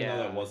even though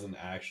that Yeah. wasn't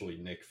actually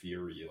Nick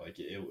Fury, like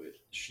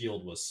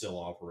S.H.I.E.L.D. was still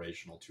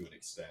operational to an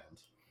extent.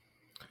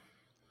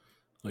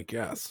 I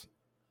guess.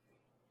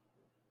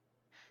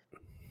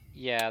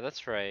 yeah,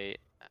 that's right.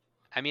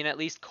 I mean, at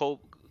least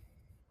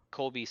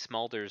Colby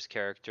Smulders'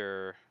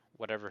 character,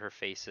 whatever her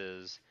face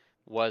is,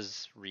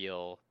 was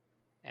real,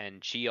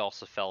 and she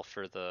also fell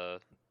for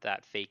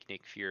that fake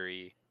Nick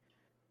Fury.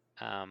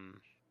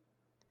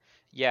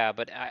 Yeah,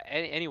 but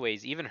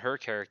anyways, even her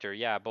character,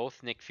 yeah,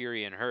 both Nick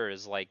Fury and her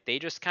is like they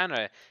just kind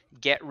of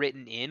get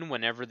written in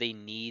whenever they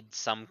need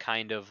some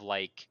kind of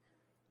like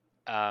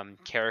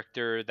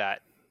character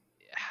that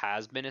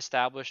has been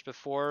established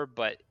before,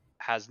 but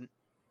has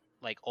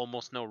like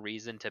almost no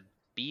reason to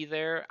be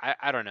there.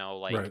 I don't know,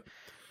 like. Right.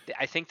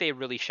 I think they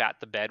really shat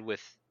the bed with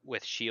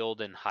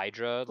S.H.I.E.L.D. and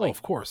Hydra, Oh, like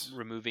of course.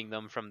 removing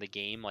them from the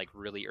game like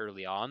really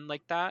early on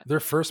like that. Their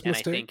first And I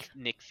mistake? think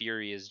Nick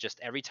Fury is just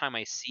every time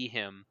I see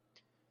him,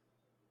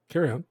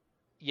 Carry on.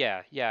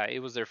 yeah, it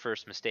was their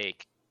first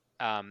mistake.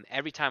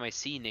 Every time I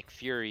see Nick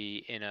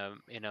Fury in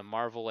a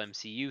Marvel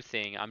MCU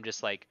thing, I'm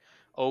just like,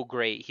 oh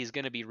great, he's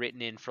going to be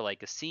written in for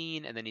like a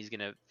scene and then he's going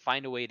to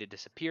find a way to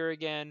disappear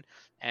again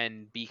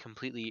and be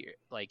completely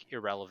like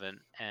irrelevant.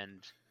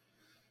 And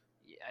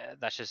yeah,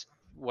 that's just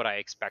what I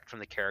expect from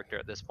the character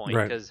at this point,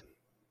 Right. because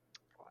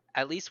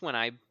at least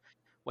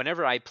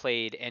whenever I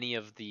played any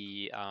of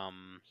the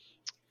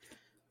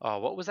oh,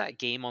 what was that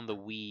game on the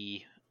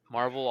Wii?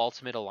 Marvel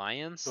Ultimate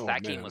Alliance. Oh,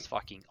 That game man. was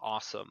fucking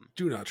awesome.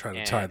 Do not try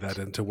to tie And that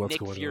into what's Nick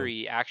going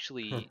Fury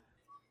actually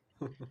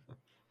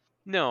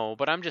No,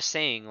 but I'm just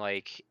saying,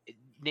 like,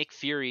 Nick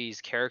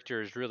Fury's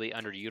character is really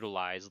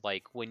underutilized.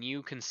 Like, when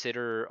you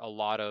consider a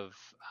lot of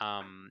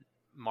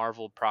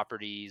Marvel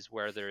properties,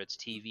 whether it's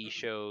TV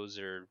shows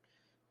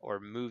or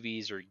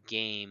movies or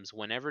games,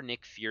 whenever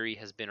Nick Fury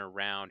has been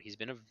around, he's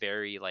been a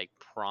very like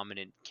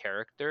prominent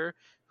character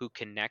who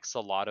connects a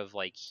lot of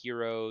like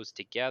heroes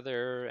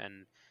together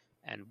and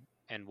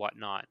and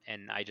whatnot.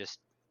 And I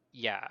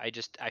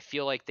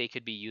feel like they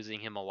could be using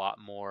him a lot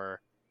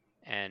more,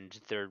 and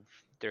they're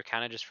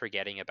kind of just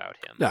forgetting about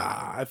him. on.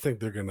 Nah, I think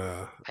they're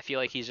gonna. I feel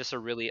like he's just a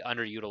really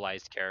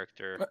underutilized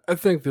character. I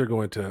think they're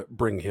going to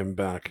bring him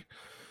back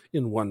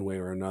in one way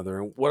or another.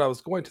 And what I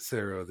was going to say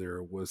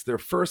earlier was their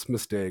first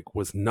mistake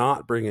was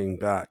not bringing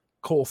back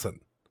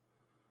Coulson.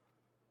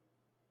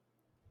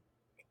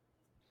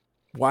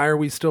 Why are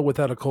we still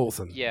without a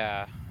Coulson?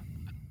 Yeah.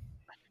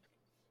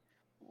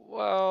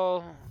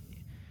 Well,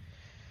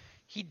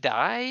 he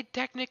died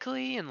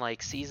technically in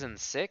like season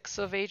 6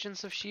 of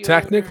Agents of Shield.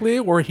 Technically,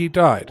 or he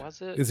died?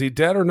 Was it? Is he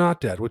dead or not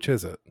dead? Which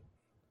is it?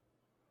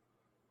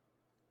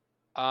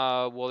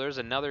 Well, there's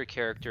another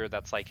character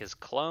that's like his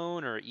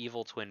clone or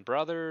evil twin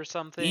brother or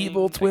something.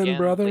 Evil twin Again,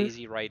 brother?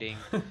 Lazy writing.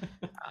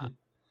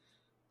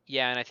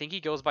 Yeah, and I think he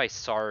goes by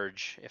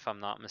Sarge, if I'm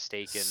not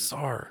mistaken.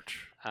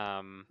 Sarge.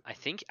 I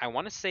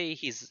want to say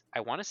he's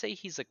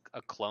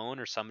a clone,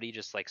 or somebody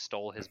just like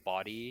stole his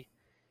body.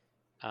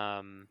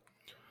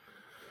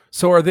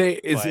 So are they?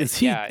 But Is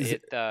he? yeah, is,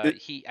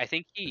 I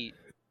think he.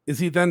 is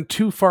he then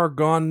too far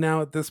gone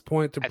now at this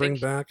point to I bring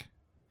think- back?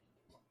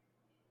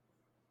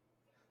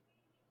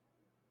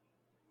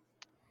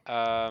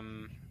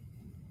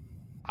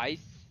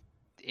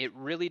 It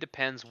really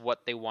depends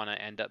what they want to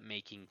end up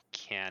making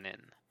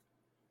canon.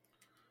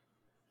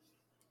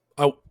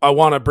 I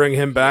want to bring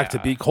him back to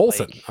Yeah, be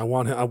Coulson. like- I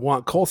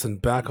want Coulson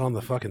back on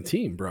the fucking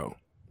team, bro.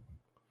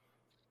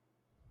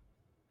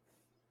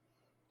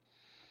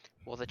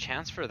 Well, the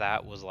chance for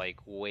that was like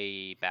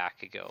way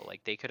back ago.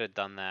 Like they could have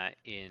done that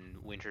in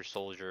Winter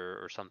Soldier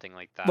or something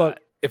like that. Look,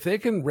 if they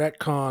can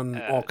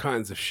retcon all Uh,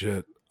 kinds of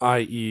shit,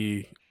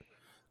 i.e.,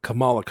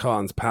 Kamala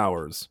Khan's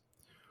powers,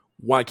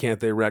 why can't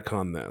they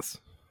retcon this?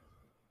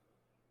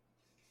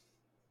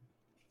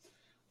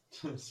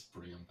 Just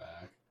bring him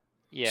back.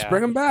 yeah, Just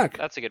bring him back.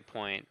 that's a good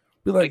point.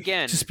 Be like,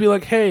 again, just be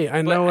like, hey,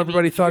 I know I mean,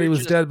 everybody thought he you're was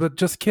just- dead, but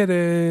just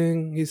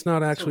kidding. He's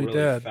not It's actually a really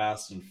dead.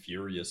 Fast and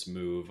Furious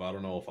move. I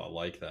don't know if I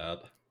like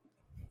that.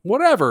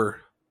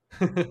 Whatever.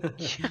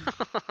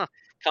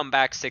 Come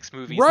back 6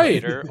 movies Right.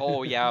 later.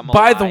 Oh yeah, I'm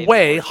By the alive.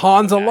 way, Of course, I'm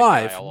Han's the bad guy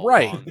alive. all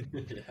Right.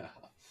 along.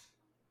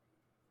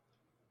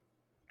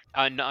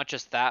 Yeah. Not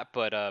just that,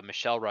 but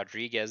Michelle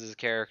Rodriguez's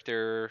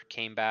character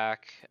came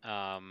back.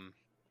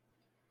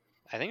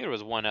 I think there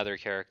was one other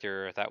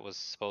character that was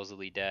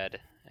supposedly dead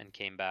and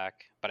came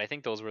back, but I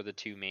think those were the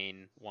 2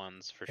 main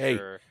ones for Hey,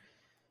 sure.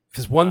 If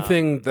there's one Um,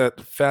 thing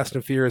that Fast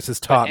and Furious has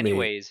taught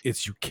anyways- me,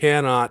 it's you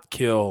cannot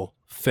kill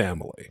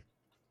family.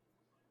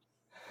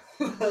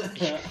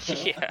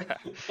 Yeah.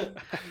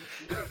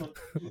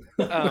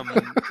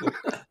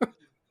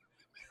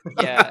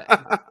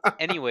 Yeah.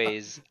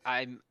 Anyways,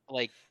 I'm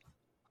like,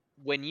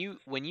 when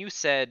you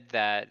said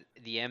that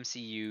the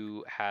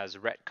MCU has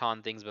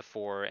retconned things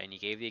before, and you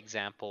gave the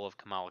example of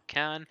Kamala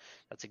Khan,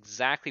 that's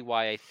exactly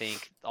why I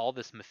think all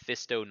this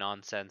Mephisto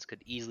nonsense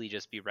could easily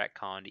just be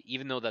retconned.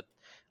 Even though that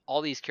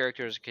all these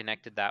characters are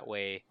connected that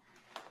way,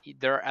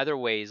 there are other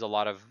ways a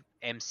lot of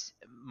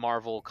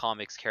Marvel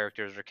Comics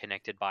characters are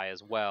connected by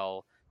as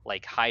well,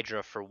 like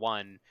Hydra for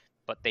one,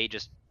 but they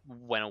just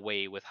went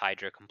away with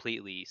Hydra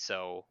completely.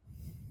 So,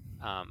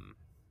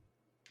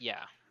 yeah,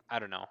 I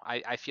don't know.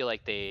 I feel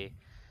like they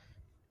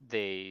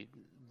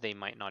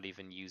might not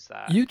even use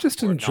that. You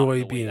just or not in enjoy the way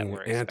that being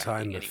we're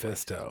expecting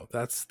anti-Mephisto.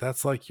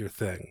 That's like your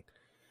thing.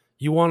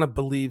 You want to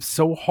believe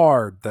so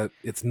hard that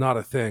it's not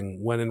a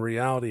thing, when in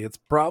reality it's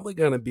probably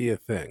going to be a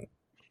thing.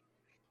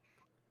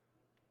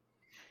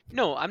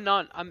 No, I'm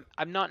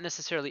not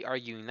necessarily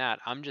arguing that.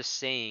 I'm just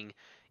saying,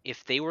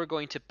 if they were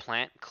going to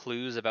plant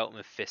clues about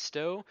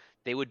Mephisto,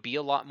 they would be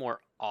a lot more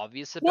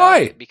obvious about Why?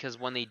 it, because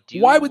when they do,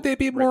 Why would they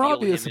be more reveal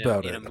obvious him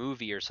about in it? a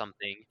movie or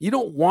something? You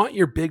don't want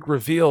your big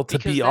reveal to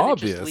Because be then it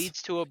obvious. just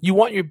leads to a You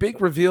want your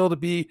big reveal to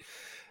be,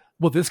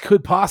 well, this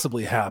could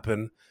possibly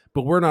happen,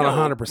 but we're not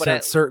No, 100%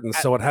 but certain,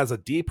 so it has a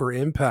deeper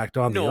impact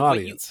on the no,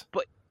 audience.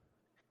 but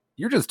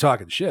You're just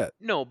talking shit.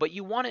 no, but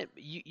you want it.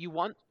 You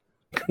want.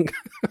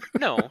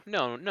 No.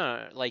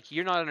 Like,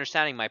 you're not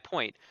understanding my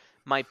point.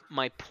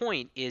 My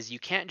point is, you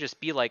can't just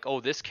be like, oh,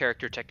 this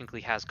character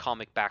technically has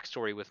comic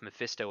backstory with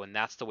Mephisto, and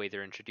that's the way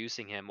they're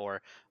introducing him.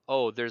 Or,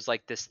 oh, there's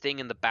like this thing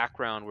in the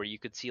background where you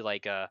could see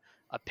like a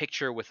a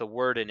picture with a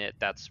word in it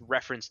that's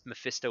referenced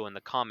Mephisto in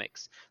the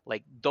comics.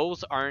 Like,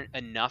 those aren't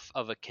enough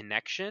of a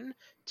connection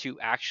to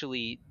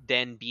actually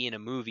then be in a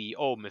movie.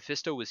 Oh,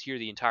 Mephisto was here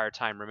the entire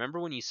time. Remember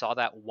when you saw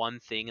that one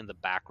thing in the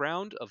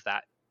background of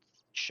that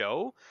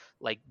show?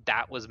 Like,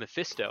 that was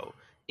Mephisto.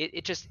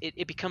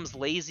 It becomes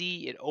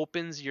lazy. It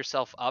opens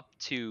yourself up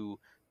to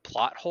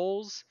plot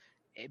holes,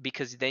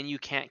 because then you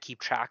can't keep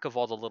track of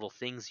all the little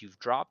things you've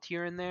dropped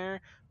here and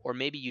there, or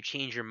maybe you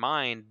change your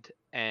mind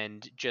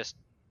and just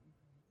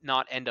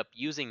not end up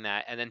using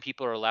that, and then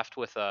people are left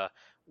with a,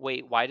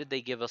 wait, why did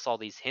they give us all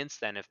these hints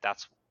then if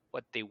that's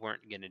what they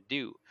weren't going to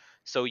do?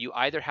 So you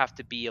either have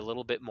to be a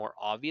little bit more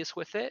obvious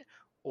with it,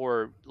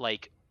 or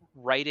like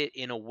write it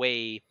in a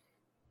way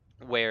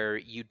where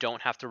you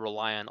don't have to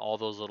rely on all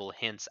those little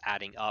hints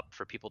adding up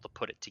for people to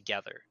put it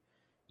together.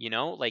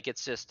 Like,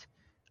 it's just,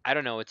 I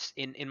don't know, it's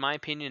in my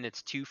opinion,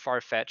 it's too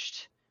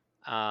far-fetched.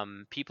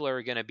 People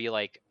are going to be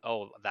like,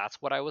 oh,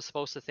 that's what I was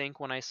supposed to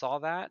think when I saw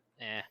that.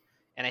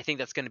 And I think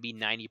that's going to be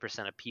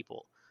 90% of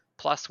people.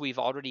 Plus, we've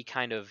already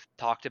kind of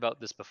talked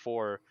about this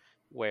before,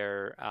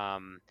 where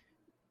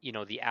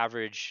the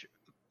average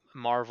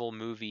Marvel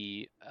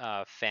movie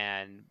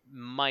fan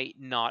might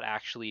not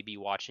actually be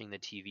watching the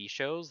TV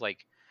shows.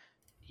 Like,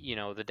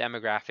 the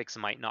demographics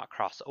might not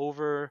cross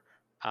over,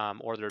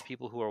 or there are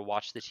people who are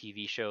watch the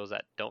TV shows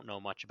that don't know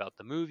much about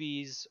the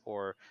movies,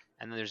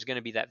 and then there's going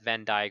to be that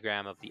Venn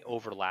diagram of the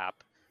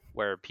overlap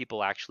where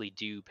people actually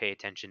do pay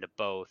attention to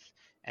both,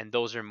 and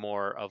those are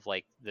more of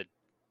like the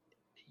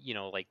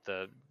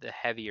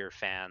heavier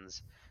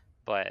fans.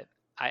 But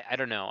I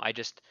don't know.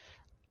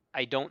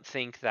 I don't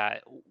think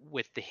that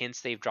with the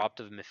hints they've dropped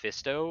of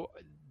Mephisto,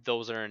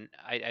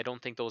 I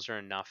don't think those are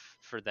enough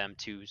for them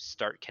to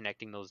start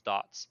connecting those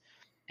dots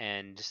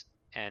and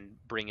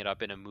bring it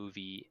up in a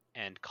movie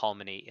and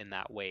culminate in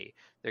that way.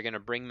 They're going to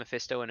bring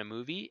Mephisto in a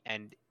movie,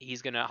 and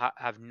he's going to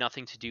have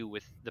nothing to do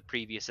with the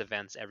previous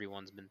events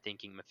everyone's been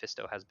thinking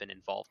Mephisto has been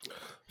involved with.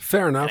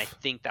 Fair enough. And I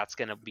think that's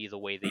going to be the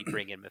way they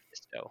bring in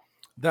Mephisto.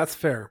 That's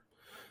fair.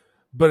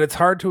 But it's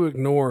hard to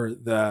ignore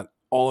that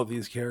all of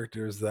these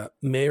characters that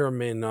may or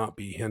may not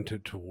be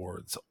hinted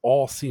towards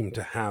all seem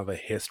to have a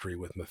history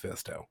with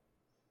Mephisto.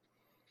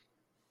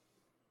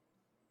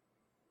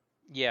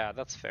 Yeah,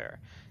 that's fair.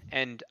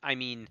 And I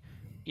mean,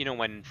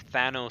 when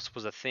Thanos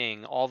was a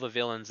thing, all the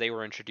villains they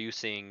were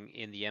introducing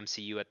in the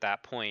MCU at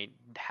that point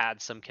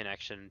had some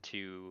connection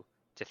to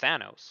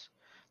Thanos.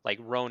 Like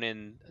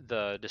Ronan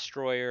the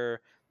Destroyer,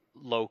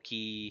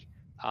 Loki,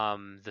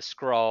 the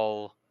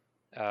Skrull,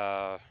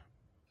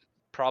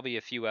 probably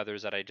a few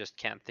others that I just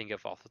can't think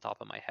of off the top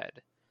of my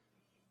head.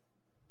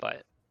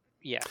 But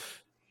yeah,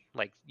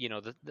 like,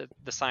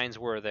 the signs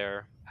were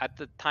there at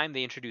the time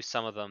they introduced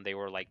some of them. They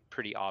were like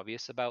pretty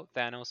obvious about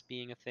Thanos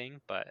being a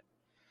thing, but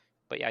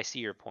yeah, I see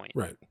your point.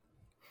 Right.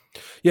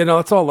 Yeah, no,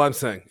 that's all I'm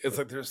saying. It's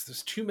like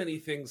there's too many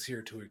things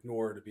here to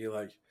ignore to be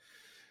like,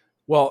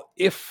 well,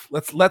 if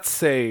let's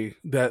say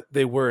that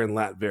they were in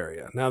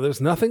Latveria. Now, there's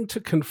nothing to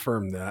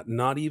confirm that,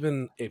 not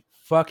even a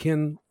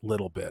fucking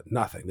little bit.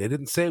 Nothing. They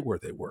didn't say where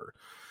they were.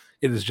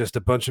 It is just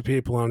a bunch of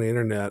people on the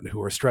internet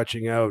who are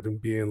stretching out and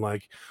being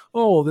like,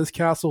 oh, this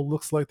castle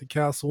looks like the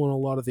castle in a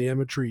lot of the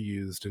imagery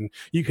used. And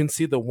you can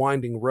see the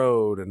winding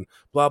road and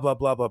blah, blah,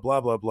 blah, blah, blah,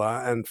 blah,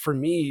 blah. And for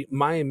me,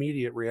 my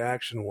immediate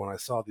reaction when I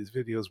saw these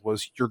videos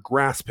was, you're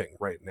grasping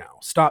right now.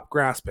 Stop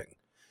grasping.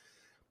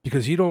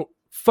 Because you don't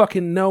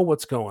fucking know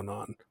what's going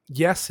on.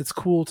 Yes, it's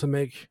cool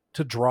to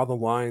draw the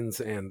lines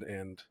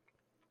and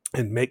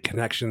make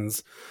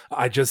connections.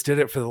 I just did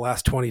it for the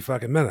last 20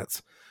 fucking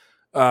minutes.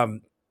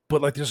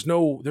 But like, there's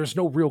no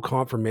real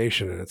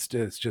confirmation, and it's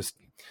just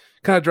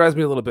kind of drives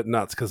me a little bit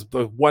nuts, because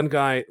the one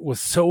guy was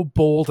so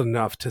bold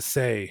enough to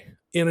say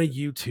in a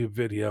YouTube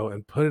video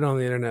and put it on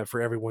the internet for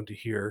everyone to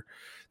hear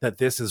that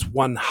this is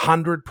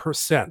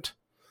 100%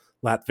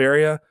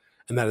 Latveria,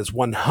 and that is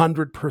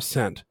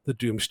 100% the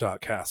Doomstadt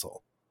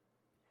Castle.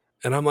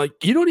 And I'm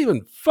like, you don't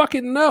even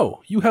fucking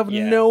know. You have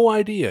no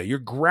idea. You're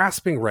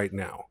grasping right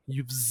now.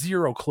 You've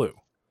zero clue.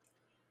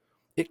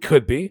 It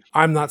could be.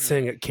 I'm not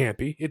saying it can't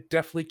be. It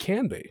definitely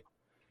can be.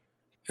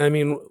 I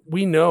mean,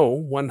 we know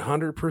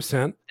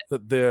 100%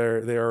 that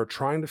they are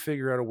trying to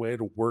figure out a way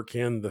to work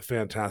in the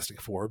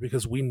Fantastic Four,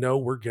 because we know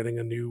we're getting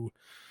a new,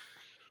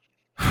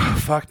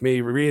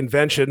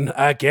 reinvention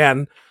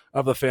again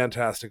of the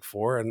Fantastic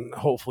Four. And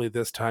hopefully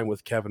this time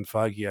with Kevin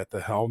Feige at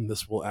the helm,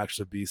 this will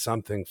actually be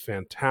something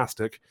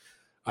fantastic.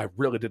 I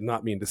really did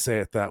not mean to say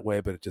it that way,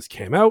 but it just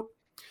came out.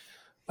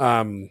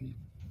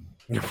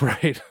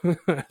 Right.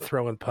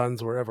 Throwing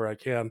puns wherever I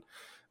can.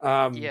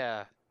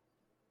 Yeah.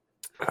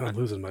 I'm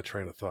losing my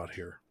train of thought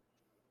here.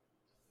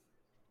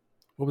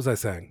 What was I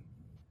saying?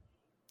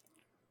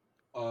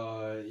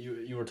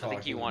 You were talking. I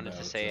think you wanted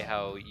to say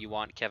how you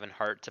want Kevin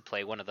Hart to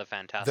play one of the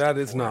Fantastic That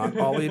is Four. not.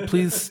 Ollie,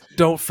 please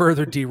don't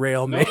further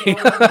derail me. No,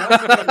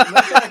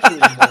 that's actually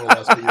more or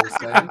less what you were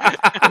saying.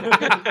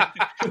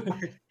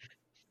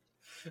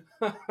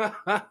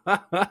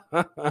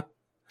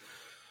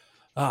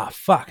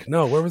 Fuck.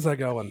 No, where was I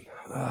going?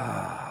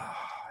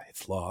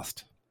 It's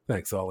lost.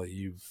 Thanks,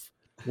 Ollie.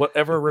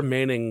 Whatever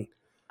remaining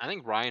I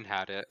think Ryan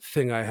had it,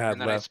 thing I had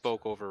and then I left.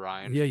 spoke over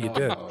Ryan. Yeah, you Oh,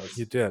 did. no, it's-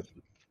 You did.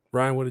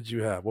 Ryan, what did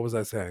you have? What was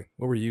I saying?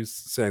 What were you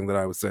saying that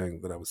I was saying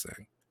that I was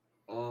saying?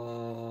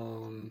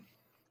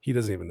 He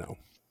doesn't even know.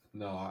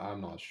 No, I'm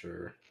not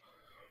sure.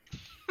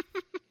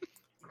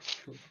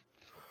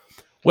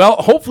 Well,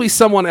 hopefully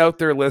someone out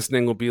there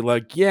listening will be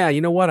like, yeah,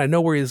 you know what? I know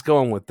where he's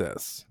going with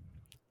this.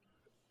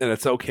 And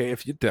it's okay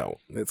if you don't.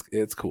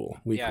 It's cool.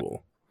 We Yeah.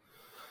 cool.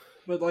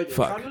 But like,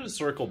 Fuck. kind of to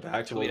circle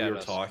back to what Tweet we at were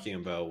us. talking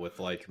about with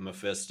like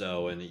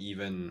Mephisto and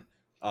even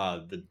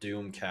the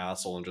Doom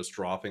Castle and just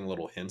dropping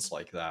little hints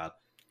like that.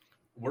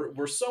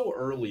 We're so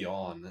early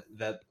on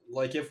that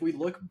like if we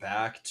look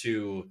back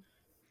to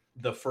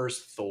the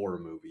first Thor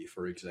movie,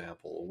 for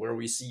example, where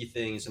we see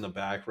things in the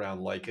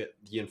background like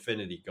the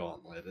Infinity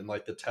Gauntlet and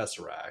like the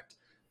Tesseract,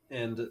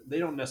 and they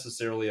don't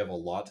necessarily have a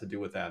lot to do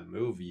with that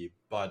movie,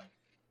 but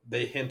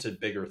they hinted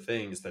bigger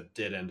things that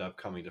did end up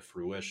coming to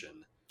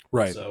fruition.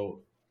 Right.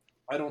 So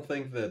I don't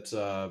think that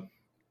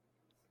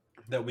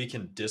that we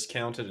can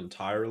discount it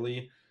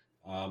entirely.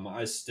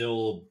 I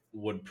still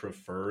would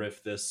prefer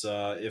if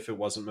it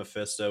wasn't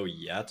Mephisto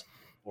yet,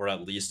 or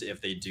at least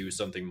if they do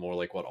something more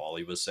like what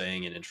Ollie was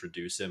saying and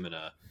introduce him in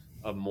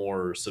a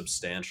more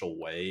substantial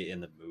way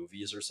in the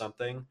movies or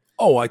something.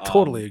 Oh, I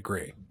totally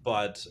agree.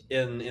 But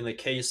in the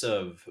case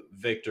of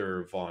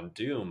Victor Von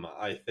Doom,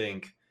 I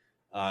think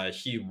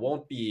he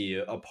won't be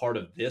a part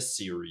of this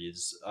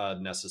series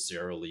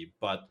necessarily,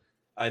 but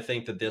I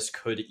think that this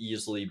could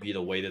easily be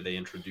the way that they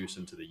introduce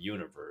him to the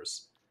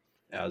universe,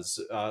 as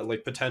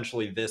like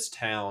potentially this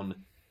town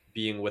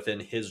being within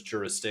his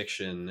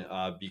jurisdiction,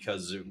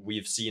 because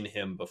we've seen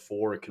him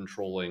before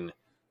controlling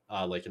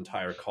like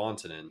entire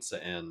continents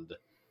and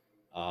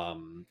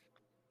um,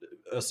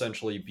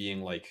 essentially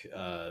being like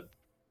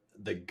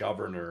the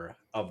governor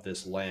of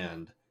this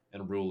land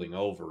and ruling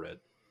over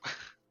it.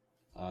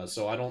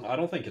 So I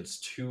don't think it's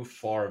too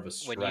far of a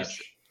When you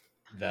stretch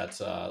that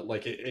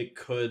like it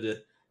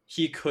could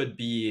he could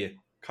be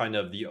kind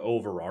of the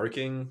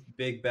overarching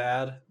big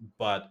bad,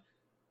 but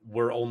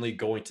we're only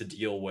going to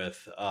deal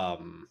with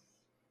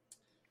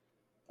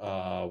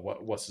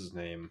what's his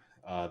name,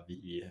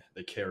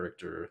 the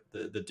character,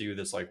 the dude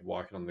that's like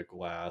walking on the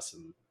glass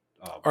and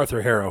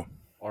Arthur Harrow.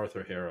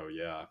 Arthur Harrow,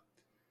 yeah.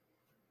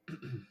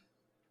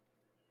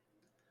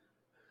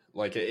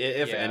 Like,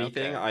 if Yeah,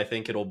 anything, okay. I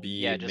think it'll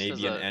be Yeah, just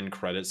maybe as an a- end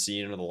credit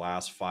scene in the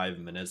last 5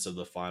 minutes of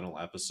the final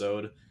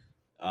episode.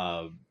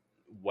 Uh,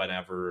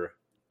 Whenever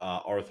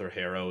Arthur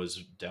Harrow is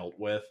dealt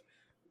with,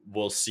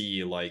 we'll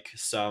see like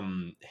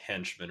some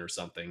henchman or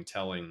something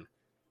telling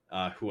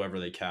whoever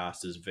they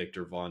cast as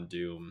Victor Von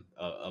Doom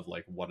of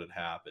like what had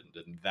happened,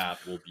 and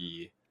that will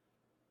be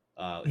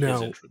his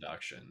Now,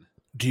 introduction.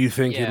 do you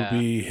think it'll Yeah.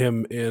 be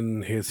him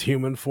in his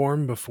human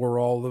form before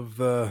all of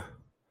the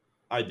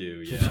I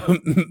do, yeah.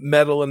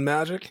 metal and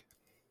magic?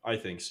 I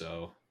think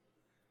so.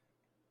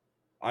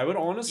 I would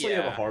honestly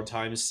have a Yeah. hard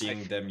time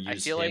seeing them I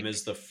use feel him like-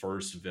 as the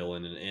first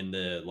villain in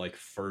the like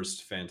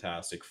first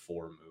Fantastic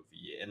Four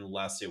movie,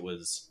 unless it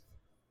was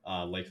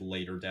like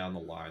later down the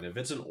line. If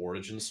it's an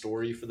origin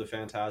story for the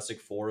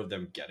Fantastic Four of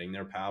them getting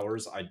their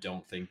powers, I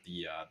don't think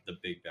the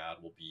big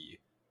bad will be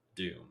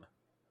Doom.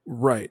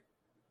 Right.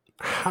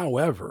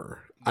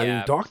 However, I mean,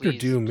 Yeah, Doctor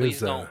please- Doom please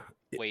is don't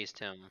waste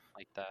him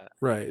like that.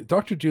 right.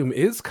 Doctor Doom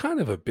is kind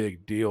of a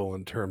big deal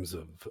in terms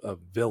of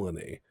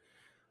villainy.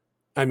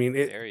 I mean,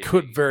 it Very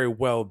could big. very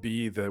well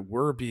be that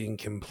we're being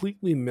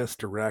completely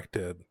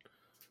misdirected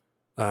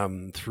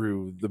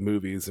through the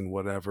movies and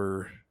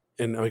whatever.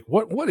 And like,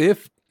 what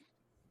if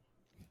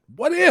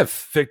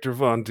Victor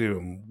Von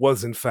Doom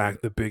was in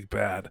fact the big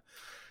bad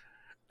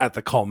at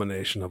the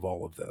culmination of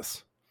all of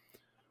this?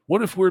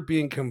 What if we're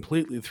being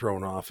completely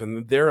thrown off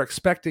and they're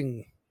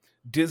expecting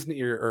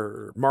Disney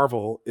or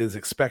Marvel is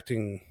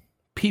expecting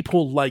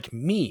people like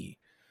me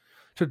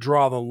to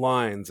draw the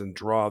lines and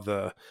draw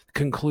the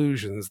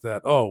conclusions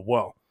that, oh,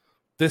 well,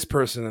 this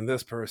person and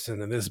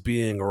this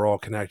being are all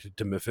connected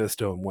to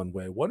Mephisto in one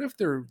way. What if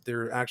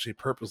they're actually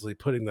purposely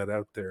putting that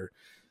out there,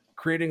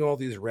 creating all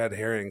these red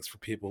herrings for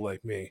people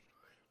like me,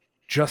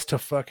 just to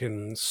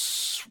fucking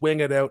swing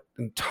it out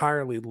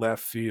entirely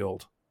left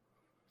field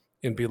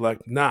and be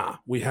like, nah,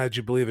 we had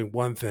you believing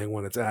one thing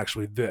when it's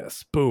actually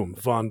this. Boom,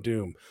 Von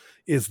Doom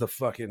is the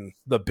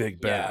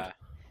big bad. Yeah.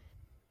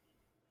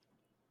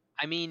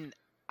 I mean,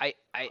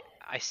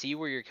 I see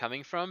where you're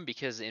coming from,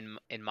 because in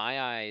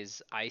my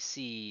eyes, I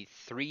see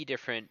three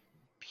different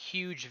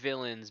huge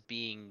villains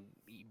being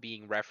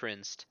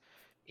referenced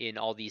in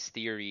all these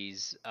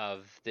theories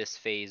of this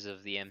phase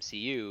of the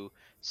MCU.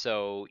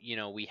 So,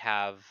 we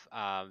have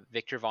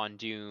Victor Von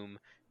Doom,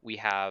 we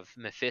have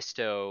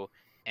Mephisto,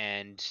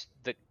 and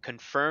the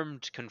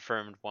confirmed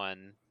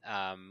one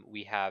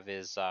we have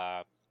is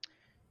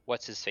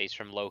what's his face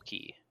from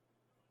Loki.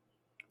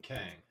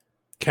 Kang.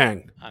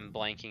 I'm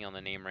blanking on the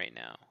name right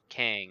now.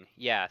 Kang.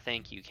 Yeah,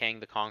 thank you. Kang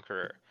the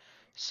Conqueror.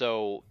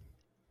 So,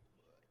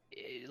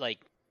 like,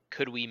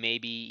 could we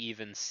maybe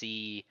even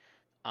see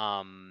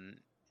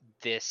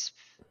this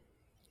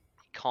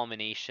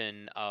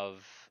culmination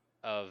of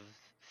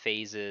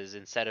phases,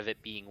 instead of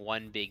it being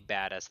one big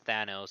bad as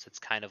Thanos, it's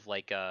kind of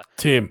like a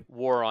Team.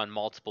 war on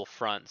multiple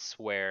fronts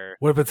where,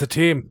 What if it's a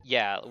team?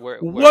 yeah, where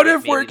What like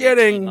if we're maybe they team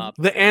getting up.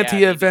 the Yeah, maybe they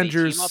team up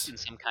anti-Avengers in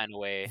some kind of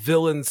way.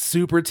 villain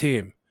super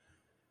team?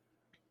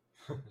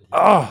 Yeah,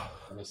 Oh,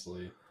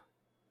 honestly.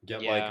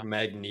 Get Yeah. like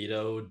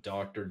Magneto,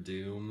 Doctor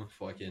Doom,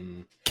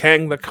 fucking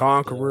Kang the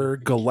Conqueror,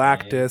 Kang.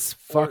 Galactus,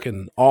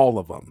 fucking all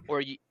of them.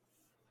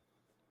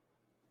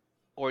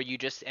 Or you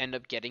just end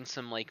up getting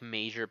some like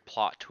major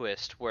plot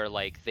twist where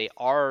like they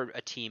are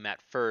a team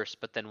at first,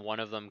 but then one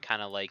of them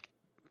kind of like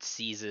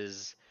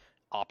seizes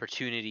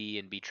opportunity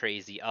and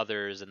betrays the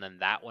others, and then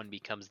that one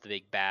becomes the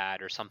big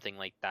bad or something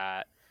like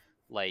that.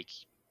 Like,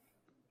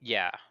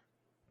 yeah,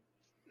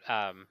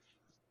 um,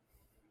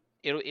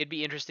 it'd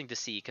be interesting to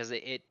see, because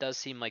it does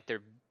seem like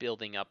they're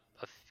building up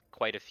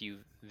quite a few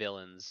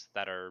villains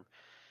that are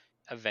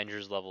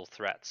Avengers level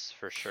threats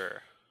for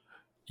sure.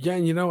 Yeah,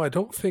 and I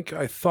don't think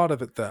I thought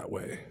of it that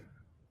way.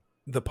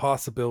 The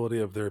possibility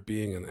of there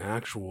being an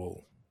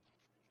actual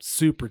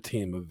super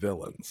team of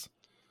villains.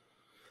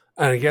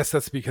 And I guess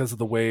that's because of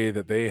the way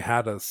that they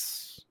had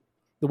us,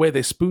 the way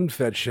they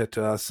spoon-fed shit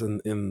to us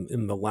in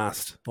the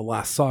last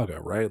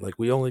saga, right? Like,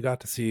 we only got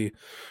to see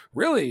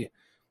really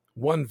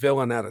one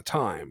villain at a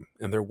time,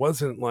 and there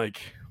wasn't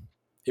like,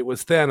 it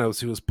was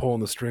Thanos who was pulling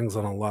the strings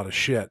on a lot of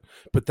shit,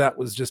 but that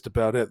was just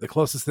about it. The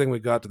closest thing we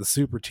got to the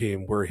super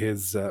team were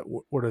his,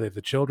 what are they,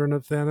 the children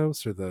of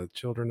Thanos, or the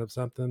children of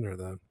something, or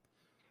the...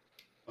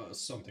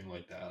 something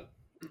like that.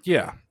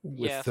 Yeah,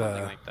 Yeah,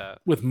 something like that.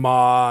 with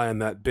Ma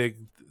and that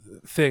big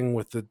thing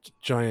with the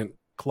giant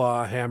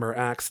claw hammer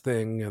axe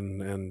thing,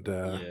 and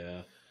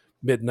Yeah.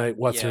 Midnight,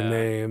 what's her Yeah.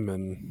 name,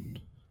 and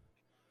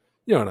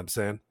you know what I'm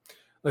saying?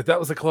 Like, that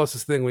was the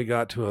closest thing we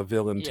got to a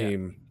villain Yeah.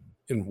 team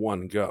in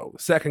one go.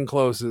 Second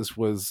closest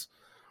was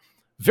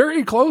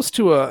very close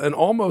to an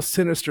almost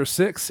Sinister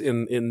Six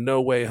in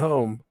No Way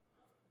Home,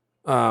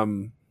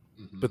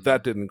 but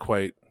that didn't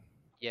quite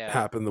Yeah.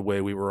 happen the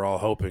way we were all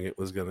hoping it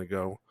was going to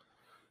go.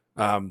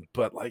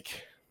 But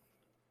like,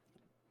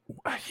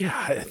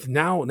 yeah,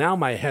 now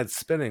my head's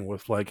spinning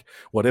with like,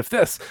 what if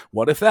this?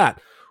 What if that?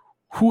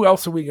 Who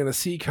else are we going to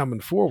see coming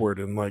forward?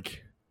 And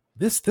like,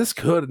 this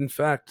could, in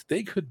fact,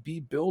 they could be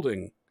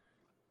building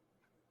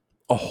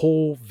a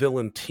whole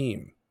villain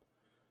team,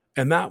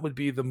 and that would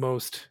be the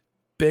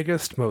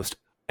biggest, most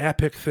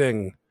epic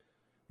thing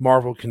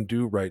Marvel can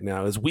do right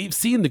now. Is we've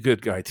seen the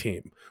good guy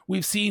team,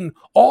 we've seen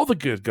all the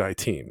good guy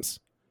teams.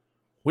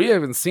 We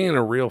haven't seen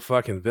a real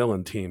fucking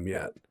villain team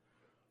yet.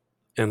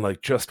 And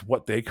like, just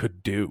what they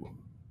could do.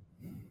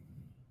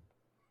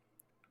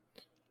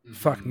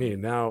 Fuck me.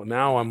 Now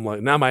I'm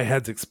like, now my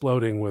head's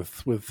exploding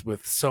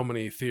with so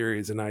many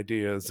theories and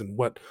ideas, and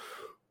what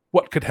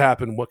could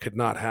happen, what could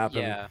not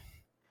happen. Yeah.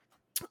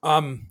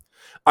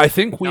 I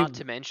think we... Not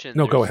to mention,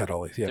 No, go ahead,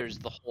 Ollie. Yeah. there's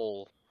the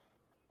whole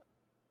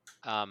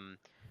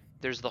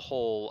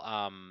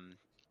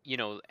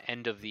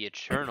end of the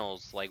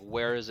Eternals. Like,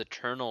 where is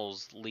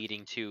Eternals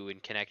leading to in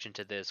connection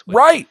to this? With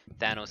Right.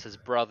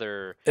 Thanos'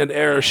 brother And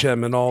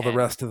Arishem and all the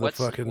rest of the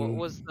fucking... What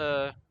was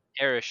the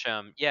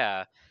Arishem?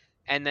 Yeah.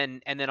 And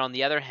then on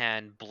the other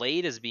hand,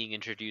 Blade is being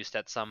introduced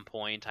at some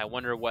point. I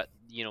wonder what,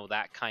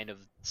 that kind of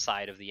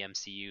side of the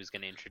MCU is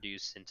going to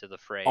introduce into the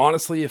fray.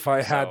 Honestly, if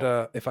I had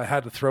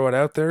to throw it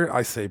out there,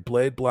 I say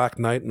Blade, Black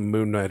Knight, and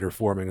Moon Knight are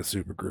forming a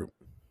supergroup.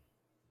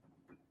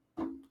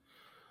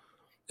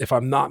 If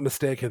I'm not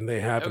mistaken,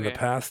 they have in the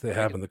past, they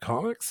have in the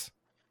comics.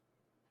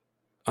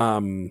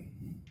 And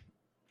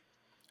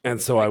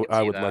so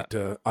I would like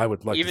to even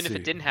to if see.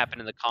 it didn't happen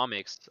in the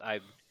comics,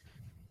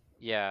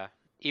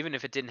 even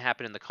if it didn't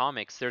happen in the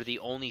comics, they're the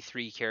only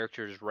three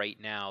characters right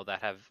now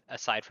that have,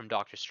 aside from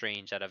Doctor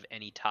Strange, that have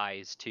any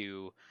ties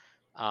to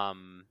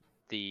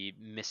the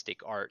mystic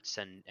arts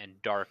and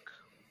dark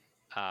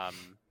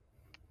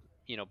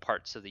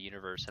parts of the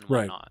universe and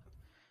whatnot. Right.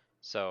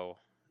 So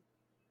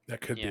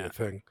that could be a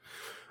thing.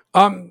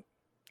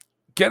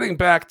 Getting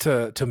back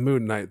to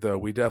Moon Knight, though,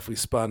 we definitely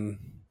spun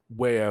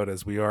way out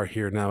as we are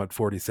here now at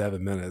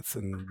 47 minutes,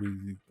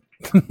 and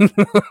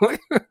we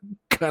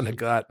kind of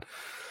got...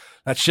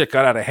 That shit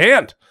got out of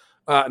hand.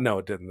 No,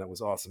 it didn't. That was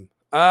awesome.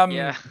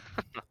 Yeah.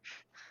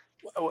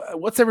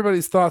 What's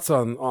everybody's thoughts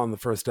on the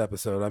first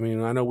episode? I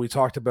mean, I know we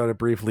talked about it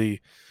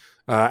briefly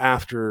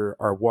after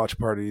our watch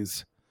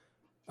parties,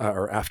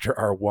 or after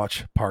our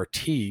watch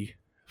party.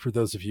 For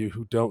those of you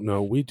who don't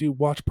know, we do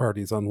watch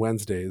parties on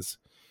Wednesdays.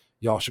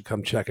 Y'all should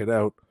come check it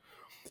out.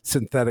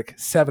 Synthetic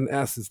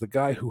 7S is the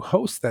guy who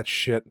hosts that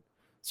shit,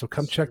 so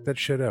come check that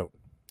shit out.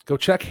 Go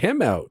check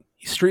him out.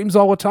 He streams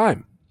all the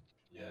time.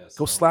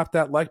 Go slap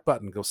that like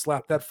button. Go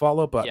slap that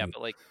follow button. Yeah, but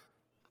like,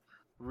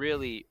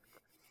 really,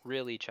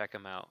 really check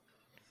him out.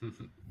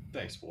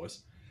 Thanks,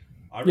 boys.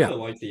 I really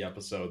liked the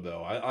episode,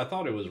 though. I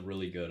thought it was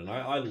really good, and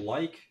I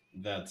like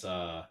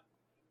that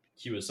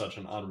he was such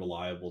an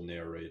unreliable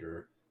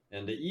narrator.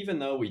 And even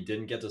though we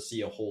didn't get to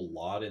see a whole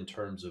lot in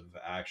terms of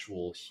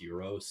actual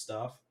hero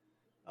stuff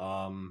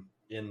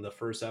in the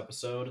first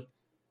episode,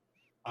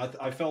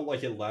 I felt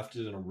like it left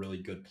it in a really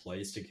good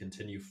place to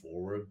continue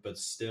forward, but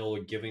still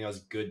giving us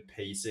good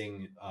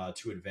pacing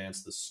to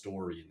advance the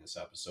story in this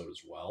episode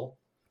as well.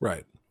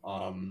 Right.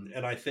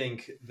 And I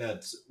think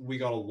that we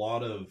got a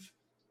lot of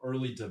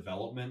early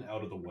development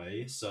out of the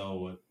way,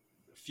 so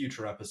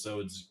future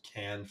episodes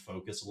can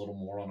focus a little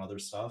more on other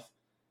stuff.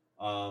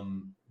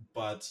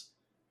 But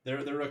there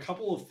are a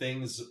couple of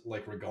things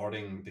like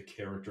regarding the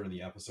character in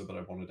the episode that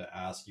I wanted to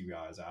ask you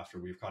guys after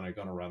we've kind of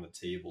gone around the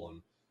table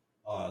and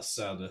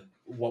said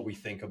what we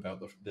think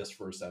about this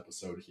first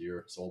episode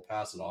here. So I'll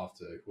pass it off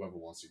to whoever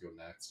wants to go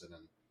next, and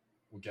then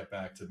we'll get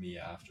back to me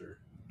after.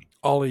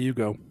 Ollie, you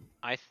go.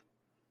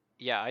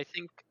 Yeah, I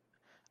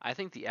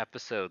think the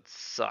episode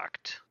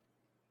sucked.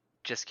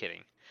 Just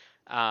kidding.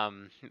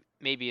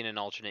 Maybe in an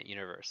alternate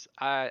universe.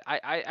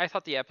 I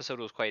thought the episode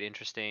was quite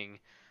interesting.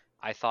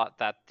 I thought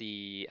that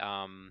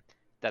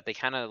that they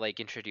kind of like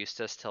introduced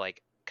us to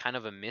like kind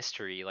of a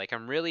mystery. Like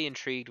I'm really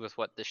intrigued with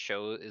what the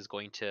show is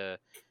going to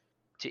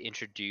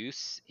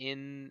introduce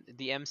in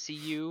the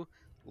MCU.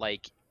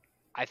 Like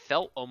I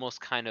felt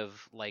almost kind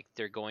of like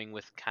they're going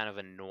with kind of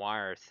a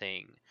noir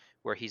thing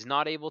where he's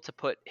not able to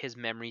put his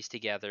memories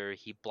together.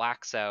 He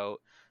blacks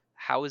out.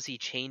 How is he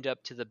chained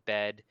up to the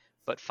bed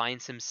but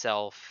finds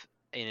himself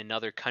in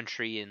another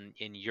country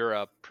in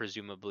Europe,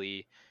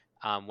 presumably,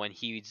 when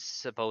he's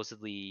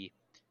supposedly,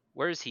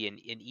 where is he, in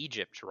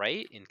Egypt,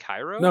 right? In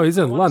Cairo? No, he's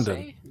I in wanna London.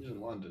 say? He's in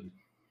London.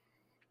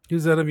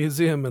 He's at a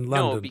museum in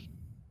No, London.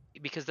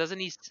 because doesn't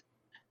he?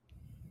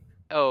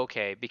 Oh,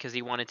 okay. Because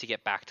he wanted to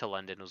get back to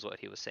London, was what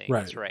he was saying.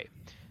 Right. That's right.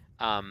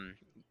 Um,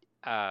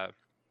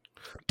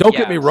 Don't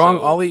get me wrong,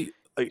 so, Ollie.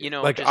 you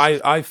know, like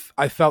just-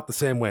 I felt the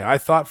same way. I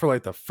thought for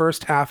like the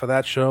first half of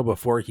that show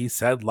before he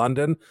said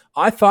London,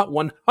 I thought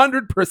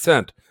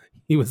 100%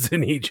 he was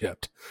in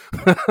Egypt.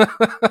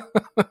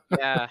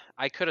 yeah,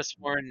 I could have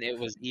sworn it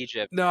was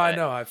Egypt. No, I but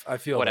know. I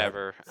feel that.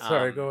 whatever.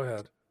 Sorry, go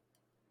ahead.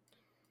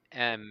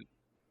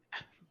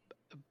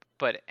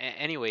 But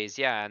anyways,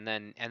 yeah, and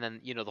then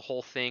you know the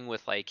whole thing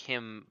with like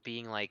him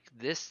being like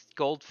this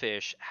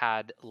goldfish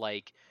had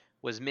like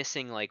was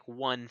missing like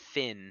one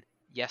fin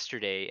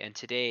yesterday, and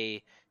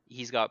today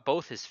he's got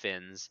both his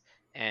fins,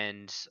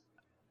 and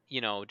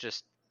you know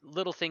just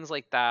little things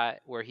like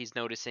that where he's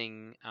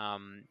noticing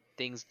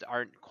things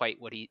aren't quite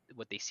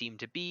what they seem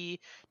to be,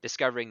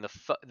 discovering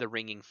the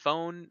ringing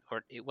phone,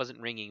 or it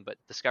wasn't ringing, but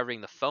discovering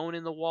the phone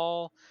in the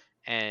wall,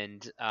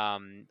 and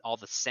all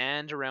the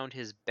sand around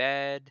his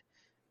bed,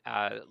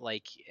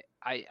 like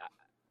I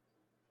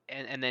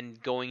and then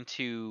going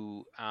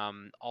to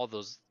all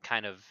those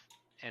kind of,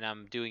 and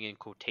I'm doing in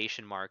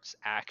quotation marks,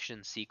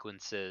 action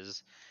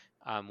sequences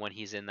when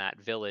he's in that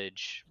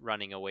village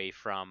running away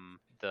from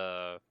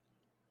the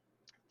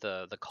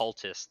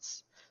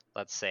cultists,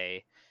 let's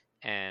say.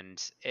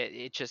 And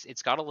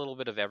it's got a little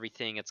bit of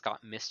everything. It's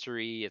got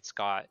mystery, it's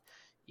got,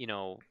 you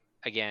know,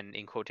 again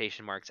in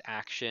quotation marks,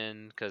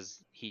 action,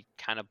 because he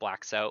kind of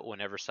blacks out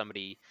whenever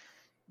somebody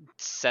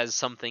says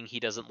something he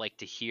doesn't like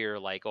to hear,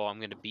 like, oh, I'm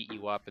going to beat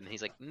you up, and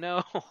he's like,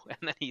 no, and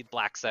then he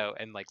blacks out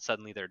and like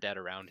suddenly they're dead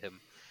around him.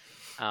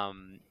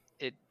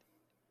 It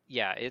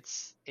Yeah,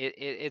 it's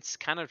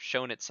kind of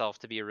shown itself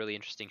to be a really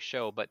interesting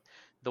show, but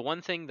the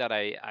one thing that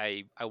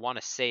I want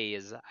to say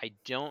is I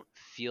don't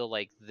feel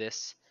like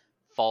this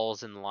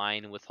falls in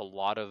line with a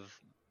lot of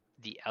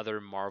the other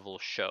Marvel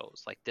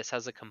shows. Like this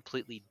has a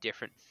completely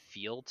different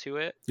feel to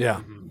it. Yeah.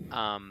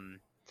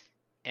 Um,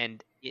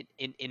 and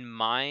in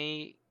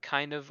my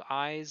kind of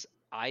eyes,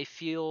 I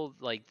feel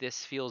like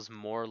this feels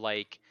more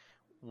like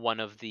one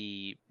of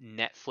the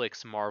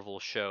Netflix Marvel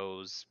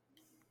shows,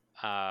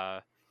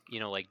 you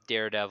know, like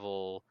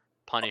Daredevil,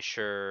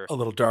 Punisher, A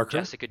little darker.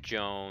 Jessica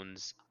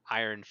Jones,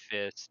 Iron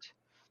Fist.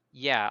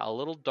 Yeah, a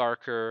little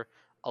darker,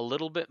 a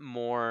little bit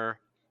more,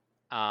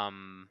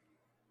 um,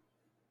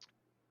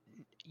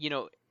 you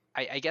know,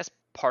 I guess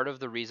part of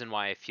the reason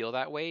why I feel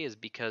that way is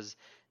because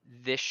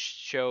this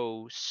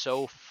show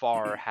so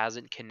far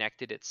hasn't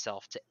connected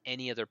itself to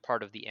any other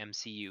part of the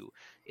MCU.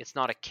 It's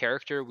not a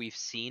character we've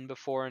seen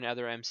before in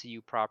other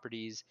MCU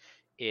properties.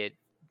 It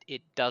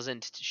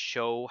doesn't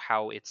show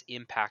how it's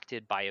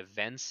impacted by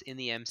events in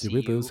the MCU. Did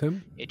we lose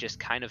him? It just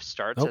kind of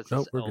starts as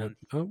its we're own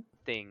good.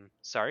 thing.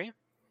 Sorry?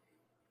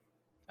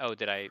 Oh,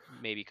 did I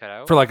maybe cut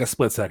out? For like a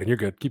split second. You're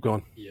good. Keep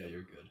going. Yeah,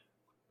 you're good.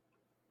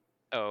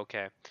 Oh,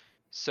 okay.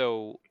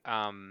 So,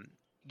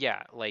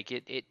 yeah, like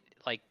it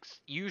like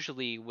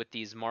usually with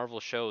these Marvel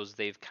shows,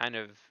 they've kind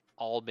of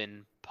all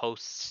been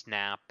post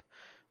snap,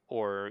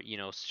 or you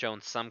know,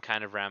 shown some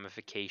kind of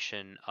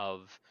ramification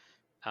of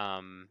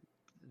um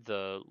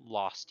the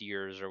lost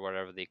years or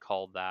whatever they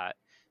called that,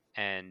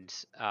 and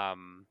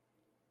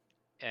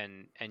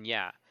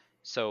yeah,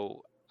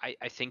 so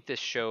I think this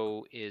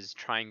show is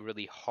trying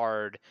really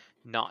hard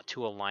not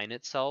to align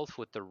itself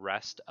with the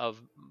rest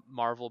of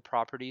Marvel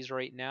properties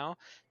right now,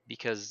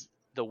 because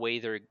the way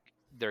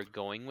they're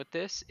going with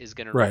this is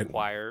going to Right.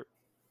 require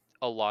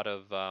a lot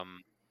of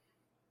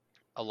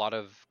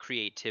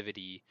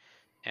creativity,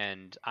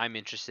 and I'm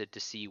interested to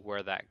see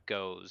where that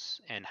goes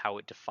and how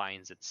it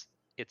defines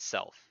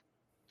itself.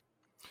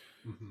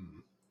 Mm-hmm.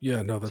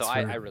 Yeah, no, that's So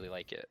fair. I really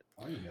like it.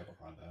 I can get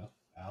behind that.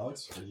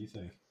 Alex, what do you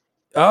think?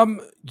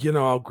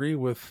 I'll agree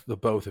with the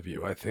both of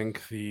you. I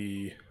think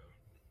the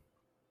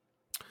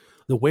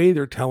way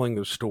they're telling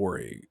the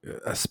story,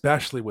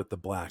 especially with the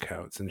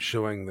blackouts and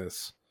showing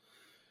this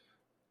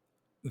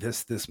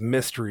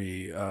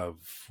mystery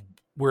of,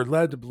 we're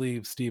led to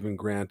believe Stephen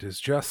Grant is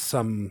just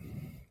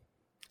some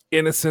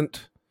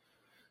innocent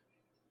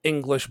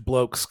English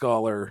bloke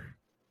scholar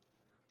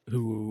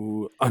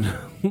who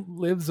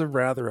lives a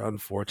rather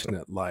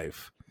unfortunate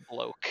life,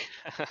 Bloke.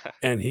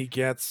 and he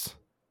gets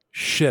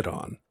shit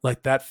on,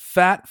 like that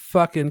fat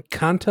fucking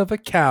cunt of a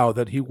cow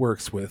that he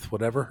works with,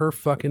 whatever her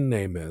fucking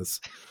name is,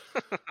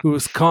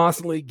 who's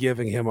constantly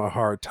giving him a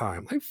hard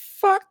time. Like,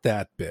 fuck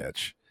that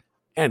bitch.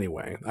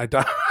 Anyway, I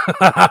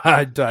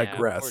Yeah,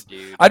 digress. poor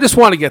dude. I just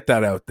want to get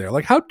that out there.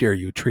 Like, how dare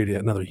you treat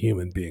another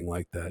human being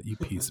like that, you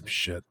piece of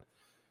shit.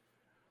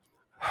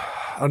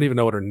 I don't even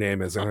know what her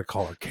name is. I'm gonna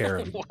call her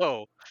Karen.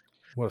 Whoa.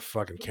 What a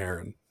fucking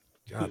Karen.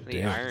 God The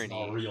damn. irony. It's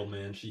not real,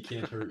 man. She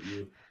can't hurt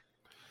you.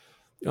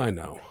 I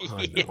know.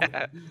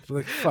 Yeah.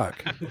 Like,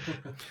 fuck.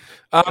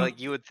 Like,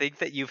 you would think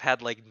that you've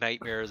had like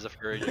nightmares of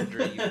her in your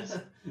dreams.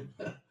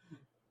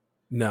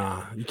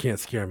 Nah, you can't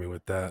scare me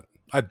with that.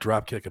 I'd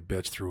drop kick a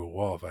bitch through a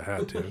wall if I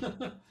had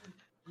to.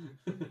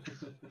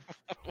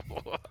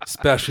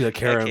 Especially a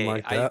Karen Okay,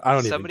 like that. I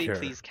don't somebody even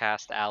care. please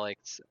cast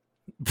Alex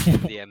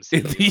in the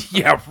MCU.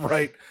 Yeah,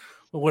 right.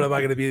 Well, what am I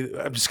going to be?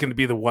 I'm just going to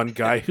be the one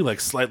guy who like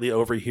slightly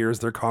overhears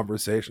their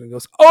conversation and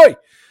goes, "Oi,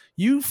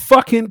 you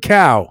fucking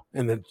cow,"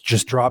 and then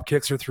just drop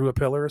kicks her through a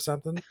pillar or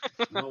something.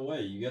 No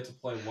way. You get to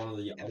play one of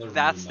the other.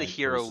 That's Moon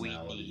the Knight we need.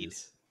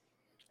 personalities.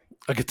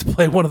 I get to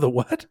play one of the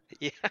what?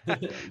 Yeah.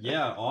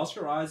 Yeah,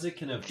 Oscar Isaac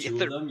can have The two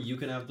other- of them. You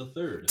can have the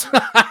third.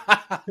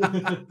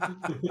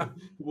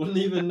 Wouldn't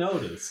even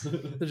notice.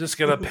 They're just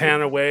gonna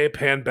pan away,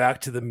 pan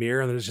back to the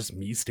mirror, and there's just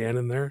me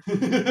standing there.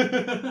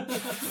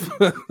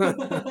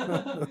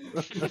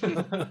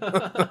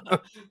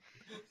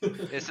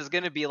 This is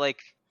gonna be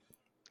like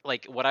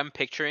what I'm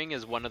picturing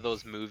is one of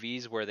those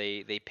movies where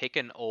they pick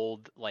an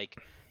old like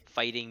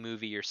fighting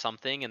movie or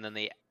something, and then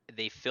they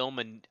film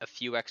a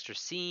few extra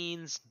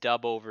scenes,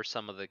 dub over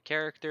some of the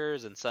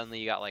characters, and suddenly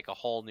you got like a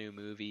whole new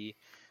movie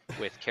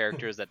with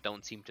characters that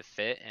don't seem to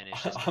fit, and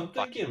it's just I'm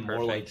fucking thinking perfect.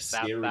 more like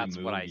Scary That's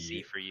what I Movie.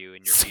 see for you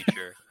in your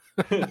future.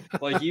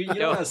 Like you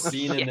know that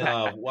scene in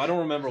Yeah. I don't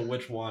remember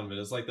which one, but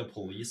it's like the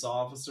police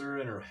officer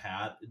and her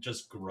hat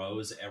just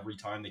grows every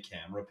time the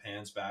camera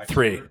pans back. to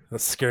 3. her.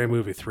 That's Scary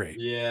Movie 3.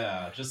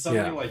 Yeah, just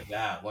something Yeah. like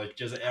that. Like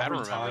just don't every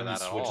remember time he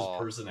that at switches all.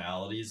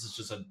 personalities, it's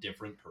just a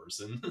different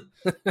person.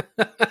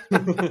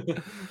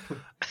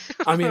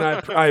 I mean,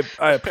 I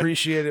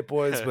appreciate it,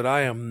 boys, but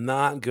I am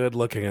not good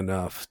looking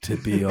enough to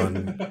be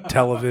on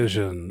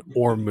television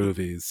or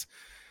movies.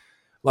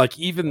 Like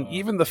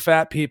even the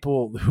fat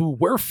people who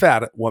were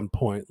fat at one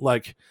point,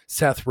 like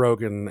Seth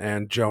Rogen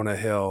and Jonah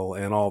Hill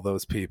and all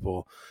those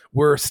people,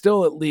 were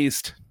still at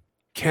least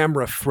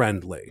camera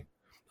friendly.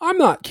 I'm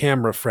not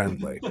camera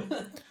friendly,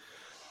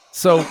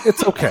 so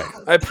it's okay.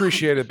 I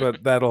appreciate it,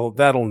 but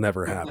that'll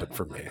never happen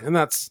for me, and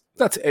that's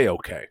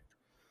a-okay.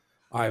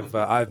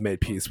 I've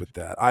made peace with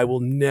that. I will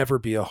never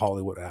be a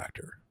Hollywood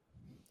actor.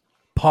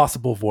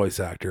 Possible voice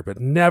actor, but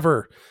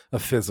never a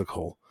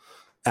physical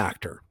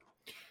actor.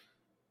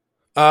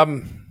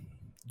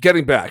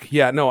 Getting back.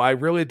 Yeah, no, I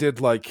really did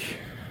like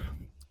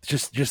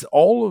just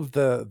all of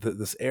the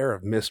this air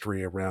of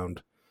mystery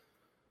around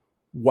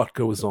what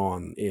goes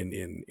on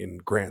in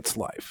Grant's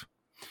life.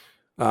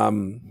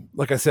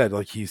 Like I said,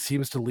 like he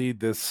seems to lead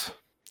this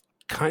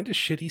kind of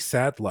shitty,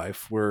 sad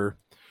life where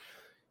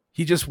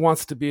he just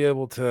wants to be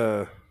able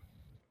to,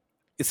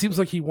 it seems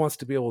like he wants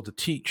to be able to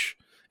teach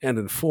and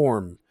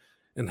inform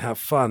and have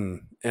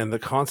fun, and the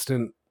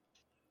constant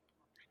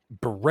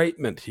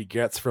beratement he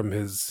gets from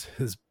his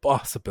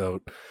boss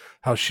about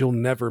how she'll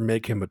never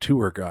make him a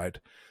tour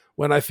guide,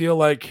 when I feel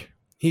like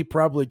he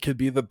probably could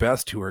be the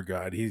best tour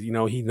guide. He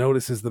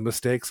notices the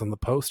mistakes on the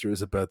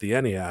posters about the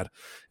Ennead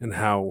and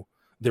how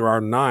there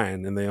are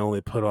 9 and they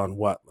only put on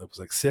what, it was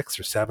like 6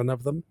 or 7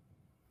 of them,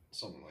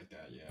 Something like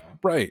that, yeah.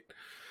 right?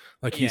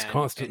 Like he's Yeah, and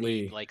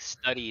constantly he, like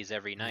studies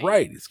every night.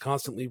 right. He's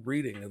constantly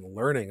reading and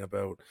learning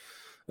about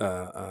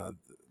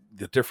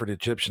the different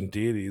Egyptian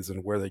deities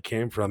and where they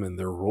came from and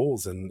their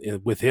roles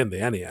within the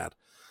Ennead.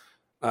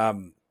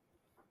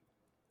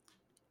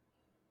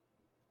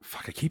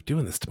 Fuck! I keep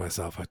doing this to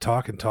myself. I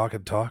talk and talk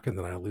and talk, and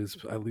then I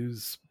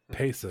lose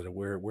pace at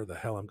where the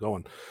hell I'm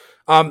going.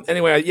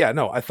 Anyway, yeah,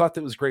 no, I thought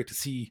that was great to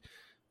see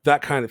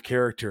that kind of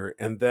character,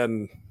 and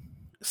then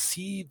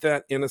see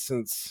that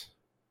innocence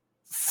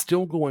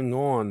still going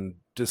on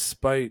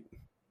despite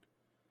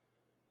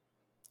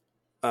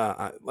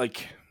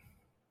like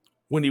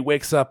when he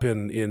wakes up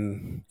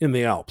in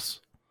the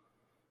Alps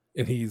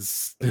and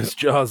his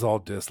jaw's all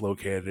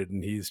dislocated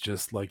and he's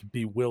just like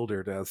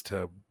bewildered as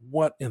to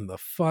what in the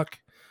fuck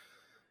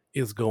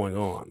is going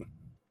on.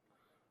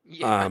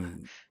 Yeah.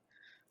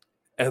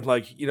 And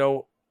like,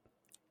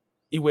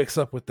 he wakes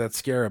up with that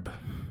scarab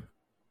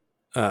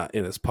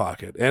in his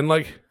pocket, and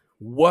like,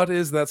 what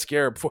is that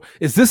scarab for?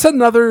 Is this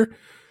another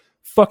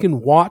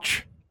fucking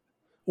watch?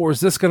 Or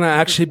is this going to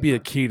actually be a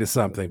key to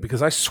something?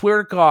 Because I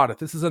swear to God, if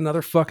this is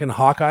another fucking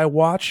Hawkeye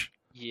watch,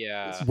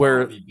 Yeah. It's Where-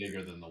 probably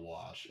bigger than the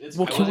watch. It's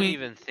Well, I can wasn't we-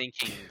 even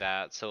thinking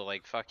that, so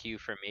like fuck you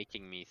for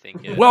making me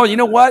think it. well, you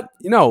know what?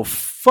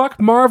 Fuck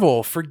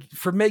Marvel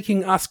for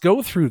making us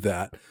go through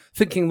that,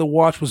 thinking the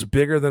watch was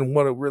bigger than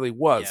what it really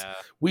was. Yeah.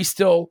 We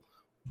still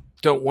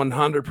don't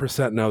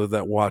 100% know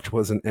that watch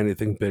wasn't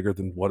anything bigger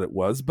than what it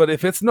was. But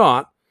if it's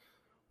not,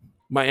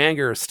 my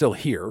anger is still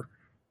here.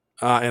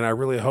 And I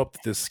really hope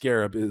that this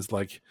scarab is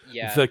like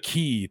Yeah. the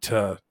key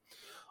to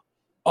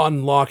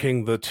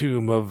unlocking the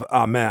tomb of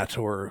Amet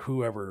or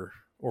whoever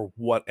or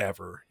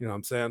whatever. You know what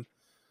I'm saying?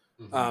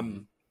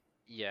 Mhm.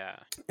 Yeah.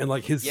 And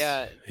like his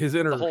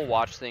inner The whole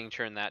watch thing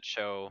turned that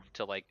show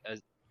to like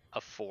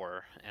a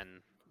 4,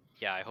 and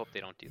yeah, I hope they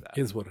don't do that.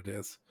 is what it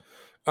is.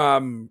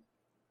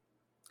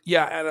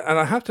 Yeah, and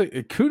I have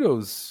to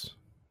kudos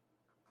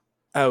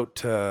out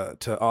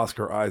to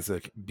Oscar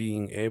Isaac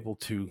being able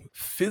to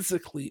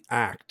physically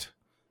act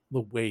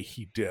the way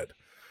he did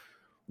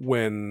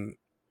when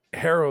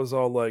Harrow's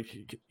all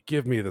like,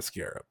 "Give me the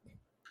scarab,"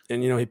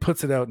 and he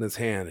puts it out in his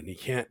hand, and he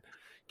can't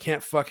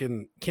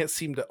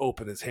seem to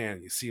open his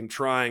hand. You see him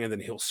trying, and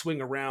then he'll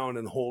swing around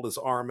and hold his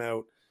arm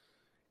out,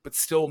 but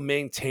still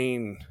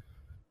maintain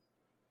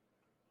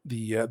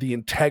the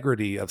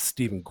integrity of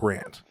Stephen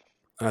Grant.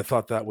 And I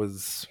thought that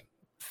was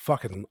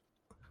fucking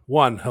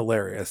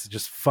hilarious,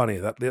 just funny.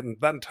 That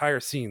entire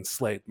scene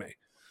slayed me.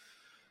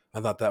 I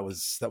thought that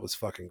was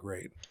fucking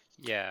great.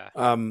 Yeah.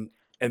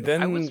 And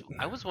then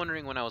I was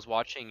wondering when I was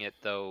watching it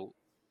though,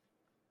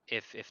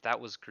 if that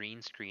was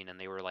green screen and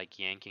they were like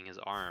yanking his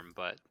arm,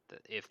 but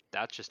if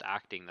that's just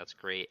acting, that's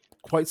great.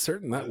 quite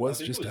certain that I was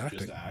think just it was acting.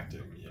 Just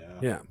acting,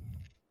 yeah.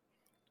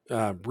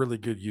 Yeah. Really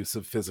good use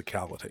of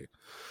physicality.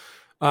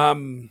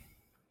 And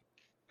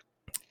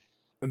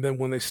then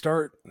when they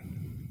start,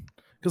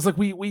 because like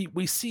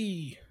we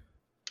see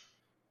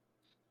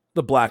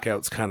the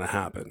blackouts kind of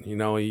happen,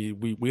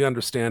 we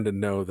understand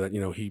and know that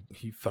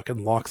he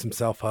fucking locks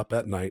himself up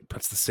at night,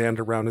 puts the sand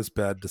around his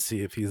bed to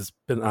see if he's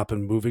been up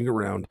and moving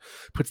around,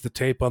 puts the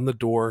tape on the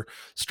door,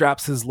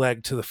 straps his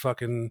leg to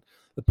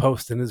the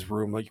post in his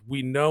room. Like,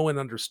 we know and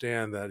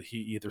understand that he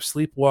either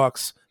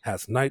sleepwalks,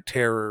 has night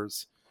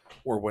terrors,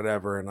 or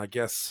whatever. And I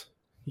guess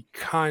he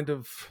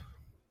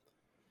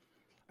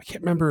I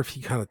can't remember if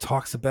he kind of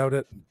talks about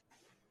it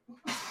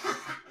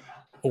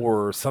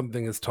or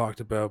something is talked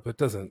about,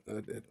 but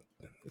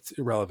it's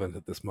irrelevant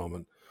at this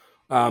moment.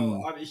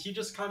 Well, I mean, he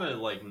just kind of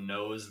like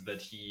knows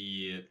that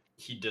he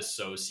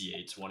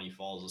dissociates when he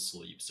falls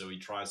asleep, so he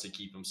tries to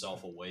keep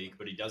himself awake,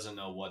 but he doesn't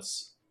know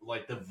what's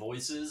like the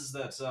voices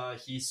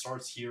that he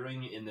starts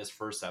hearing in this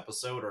first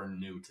episode are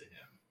new to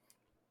him.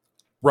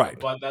 Right.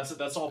 But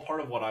that's all part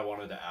of what I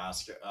wanted to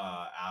ask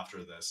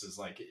after this is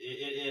like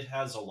it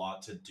has a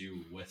lot to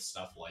do with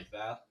stuff like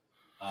that.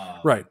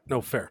 Right.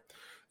 No, fair.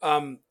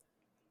 And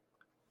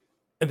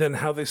then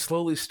how they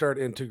slowly start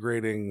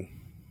integrating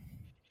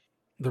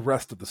the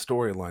rest of the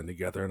storyline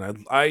together.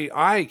 And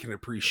I can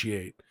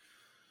appreciate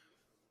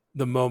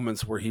the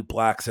moments where he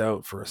blacks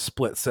out for a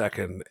split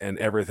second and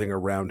everything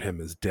around him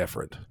is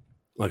different.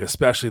 Like,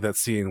 especially that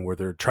scene where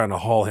they're trying to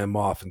haul him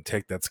off and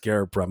take that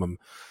scarab from him.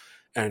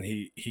 And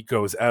he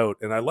goes out,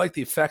 and I like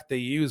the effect they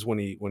use when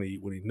he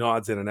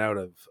nods in and out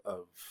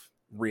of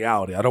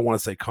reality. I don't want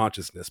to say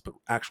consciousness, but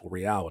actual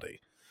reality.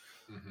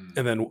 Mm-hmm.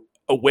 And then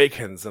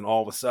awakens, and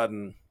all of a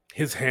sudden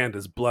his hand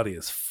is bloody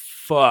as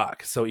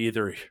fuck. So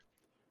either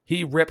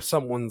he ripped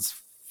someone's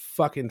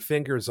fucking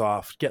fingers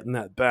off getting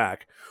that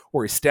back,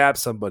 or he stabbed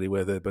somebody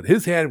with it, but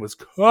his hand was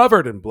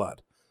covered in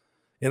blood.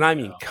 And I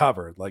mean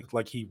covered,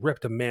 like he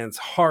ripped a man's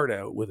heart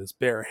out with his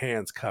bare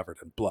hands covered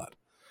in blood.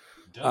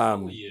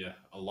 Definitely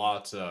a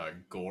lot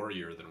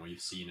gorier than we've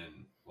seen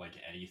in like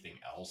anything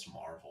else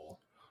Marvel.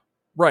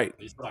 Right. At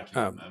least that I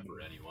can remember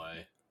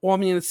anyway. Well, I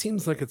mean, it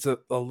seems like it's a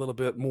little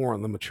bit more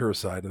on the mature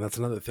side, and that's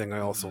another thing I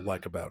also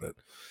like about it.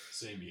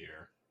 Same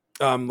here.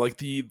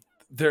 Like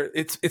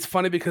it's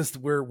funny because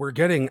we're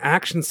getting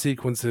action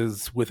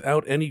sequences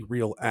without any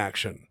real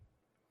action.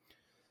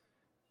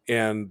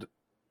 And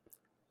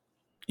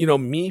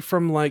me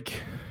from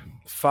like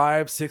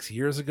 5-6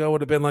 years ago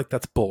would have been like,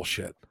 that's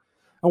bullshit.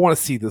 I want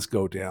to see this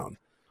go down.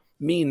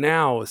 Me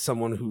now, as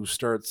someone who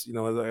starts,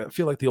 I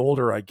feel like the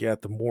older I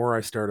get, the more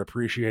I start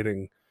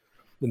appreciating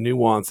the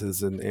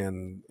nuances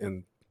and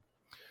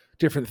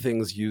different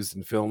things used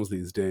in films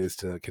these days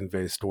to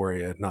convey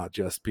story and not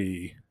just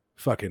be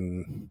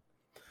fucking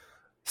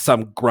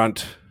some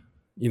grunt,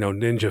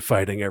 ninja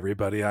fighting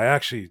everybody. I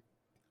actually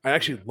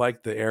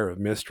like the air of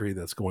mystery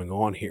that's going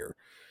on here.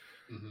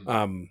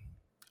 Mm-hmm.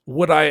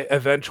 Would I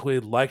eventually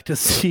like to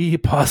see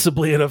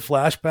possibly in a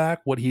flashback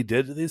what he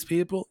did to these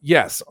people?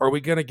 Yes. Are we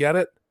going to get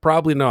it?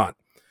 Probably not.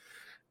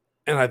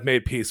 And I've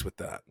made peace with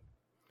that.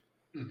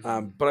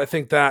 Mm-hmm. But I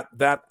think that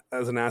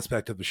as an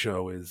aspect of the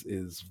show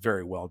is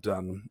very well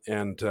done.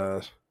 And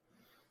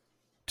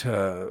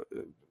to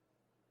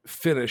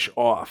finish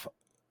off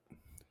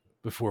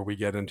before we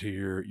get into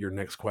your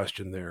next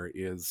question, there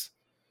is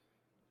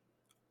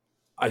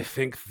I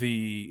think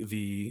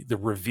the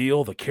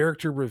reveal, the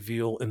character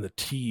reveal, and the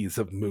tease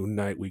of Moon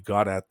Knight we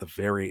got at the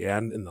very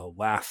end in the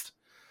last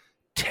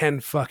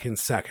 10 fucking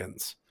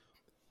seconds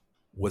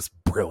was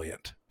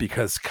brilliant,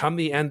 because come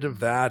the end of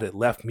that, it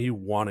left me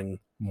wanting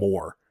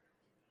more.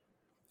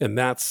 And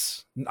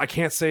I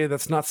can't say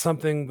that's not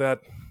something that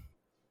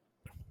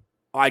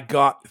I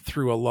got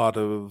through a lot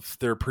of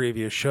their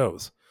previous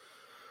shows.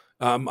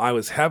 I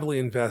was heavily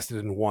invested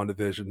in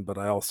WandaVision, but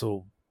I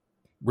also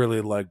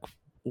really like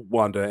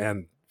Wanda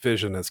and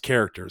Vision as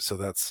characters. So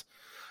that's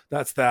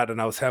that.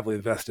 And I was heavily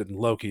invested in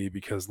Loki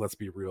because, let's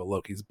be real,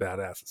 Loki's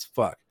badass as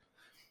fuck.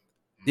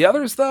 The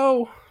others,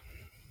 though,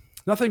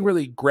 nothing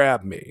really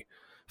grabbed me.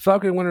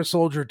 Falcon and Winter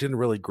Soldier didn't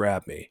really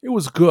grab me. It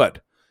was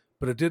good,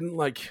 but it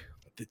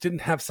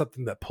didn't have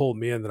something that pulled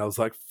me in that I was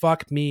like,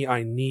 fuck me,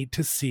 I need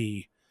to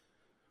see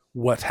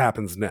what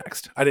happens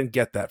next. I didn't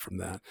get that from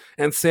that.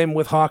 And same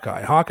with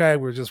Hawkeye. Hawkeye,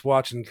 we're just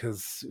watching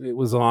because it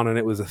was on and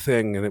it was a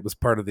thing and it was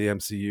part of the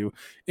MCU.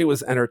 It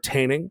was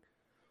entertaining,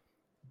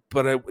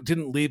 but it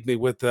didn't leave me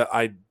with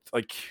I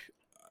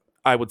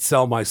would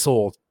sell my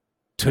soul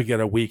to get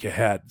a week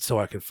ahead so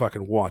I could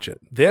fucking watch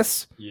it.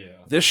 This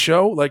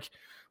show, like,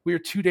 we are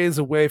 2 days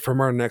away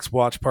from our next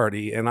watch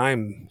party and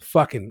I'm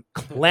fucking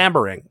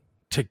clamoring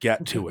to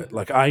get to it.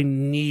 Like, I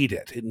need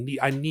it.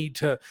 I need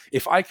to,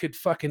 if I could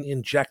fucking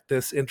inject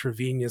this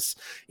intravenous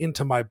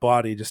into my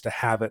body just to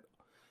have it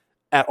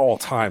at all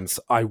times,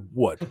 I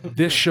would.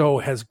 This show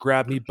has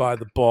grabbed me by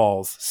the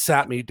balls,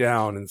 sat me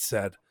down and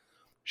said,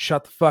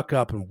 shut the fuck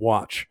up and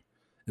watch.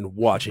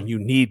 And you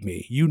need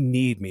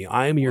me.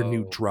 I am your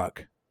new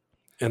drug.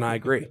 And I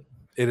agree.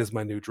 It is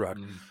my new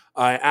drug.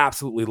 I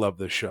absolutely love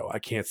this show. I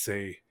can't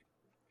say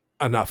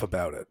enough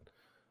about it.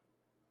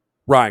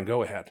 Ryan,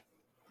 go ahead.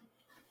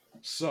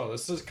 So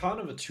this is kind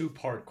of a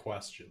two-part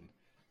question,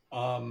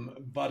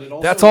 but it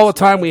also that's all the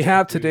time we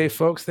have today,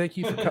 folks. Thank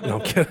you for coming. No,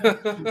 I'm kidding.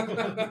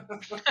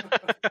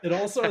 It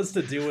also has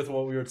to do with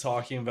what we were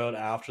talking about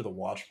after the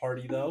watch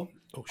party, though.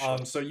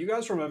 So you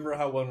guys remember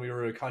how when we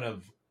were kind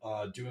of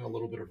doing a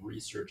little bit of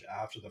research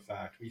after the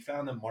fact, we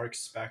found that Mark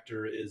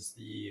Spector is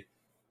the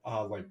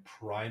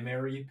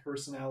primary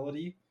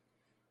personality,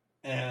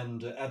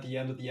 and at the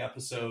end of the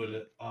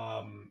episode,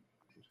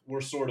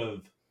 we're sort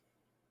of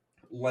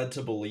led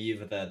to believe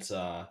that that's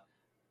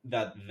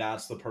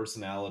the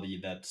personality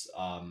that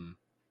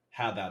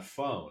had that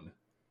phone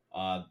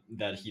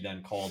that he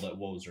then called it.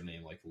 What was her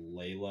name? Like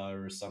Layla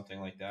or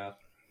something like that.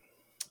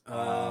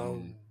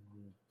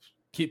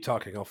 Keep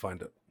talking. I'll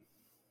find it.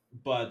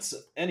 But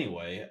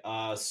anyway,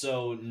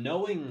 so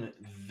knowing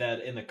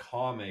that in the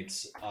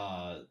comics,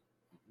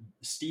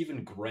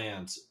 Stephen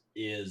Grant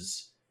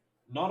is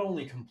not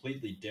only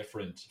completely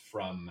different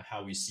from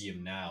how we see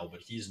him now,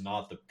 but he's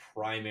not the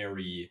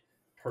primary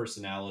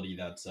personality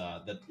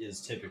that is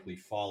typically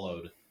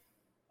followed.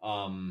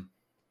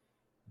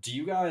 Do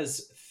you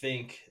guys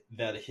think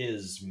that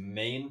his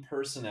main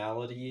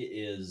personality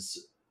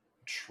is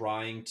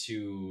trying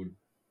to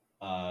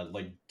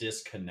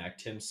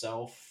disconnect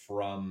himself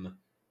from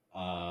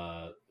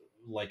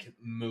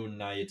Moon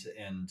Knight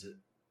and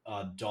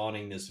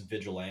donning this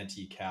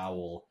vigilante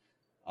cowl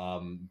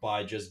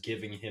by just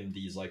giving him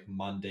these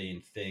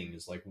mundane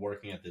things, like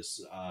working at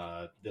this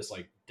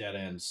dead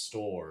end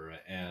store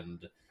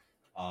and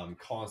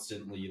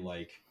constantly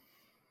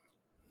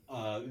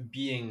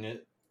being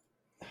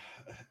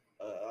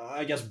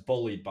I guess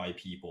bullied by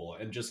people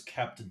and just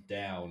kept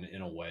down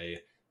in a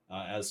way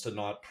as to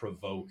not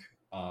provoke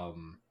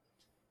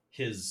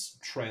his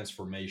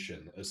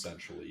transformation,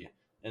 essentially.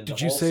 And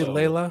did you say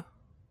Layla?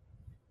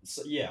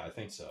 So, yeah, I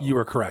think so. You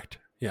were correct.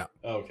 Yeah.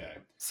 Okay.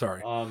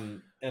 Sorry.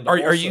 And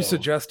are you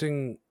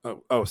suggesting?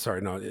 Oh,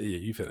 sorry. No,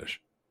 you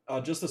finish.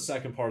 Just the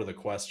second part of the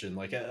question,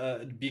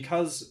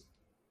 because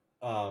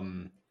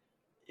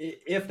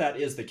if that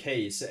is the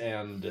case,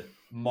 and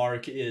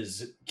Mark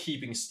is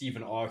keeping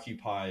Stephen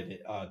occupied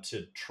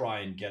to try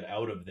and get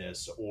out of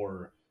this,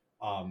 or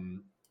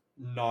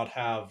not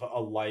have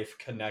a life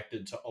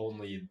connected to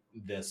only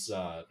this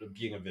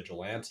being a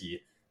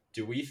vigilante,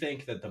 do we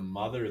think that the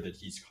mother that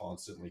he's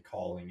constantly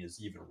calling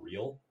is even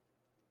real?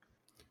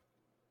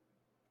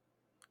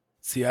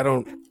 See, I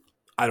don't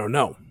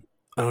know.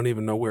 I don't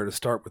even know where to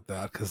start with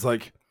that, because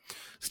Mark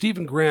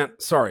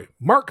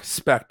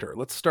Spector,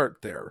 let's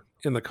start there,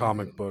 in the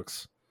comic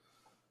books,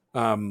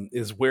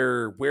 is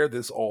where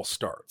this all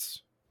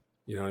starts.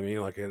 You know what I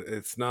mean?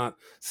 It's not,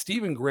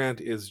 Stephen Grant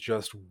is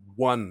just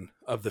one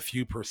of the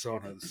few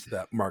personas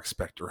that Mark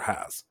Spector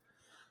has.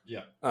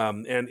 Yeah.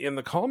 And in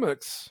the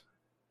comics,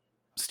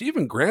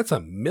 Stephen Grant's a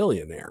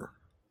millionaire.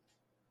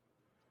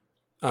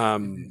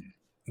 Money,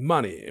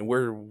 and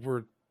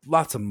we're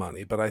lots of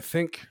money, but I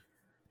think,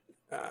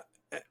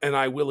 and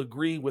I will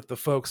agree with the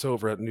folks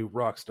over at New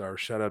Rockstars,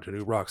 shout out to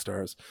New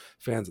Rockstars,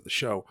 fans of the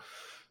show,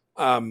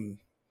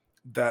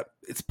 that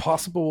it's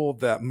possible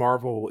that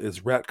Marvel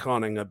is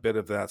retconning a bit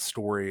of that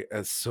story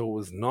as so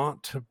as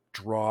not to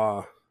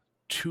draw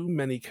too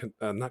many,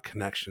 not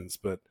connections,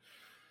 but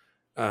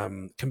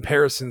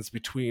comparisons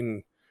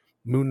between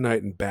Moon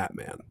Knight and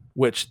Batman,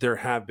 which there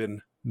have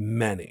been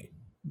many.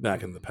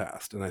 back in the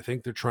past, and I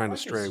think they're trying to I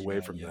can stray see away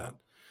that, from yeah. that.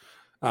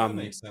 That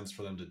makes sense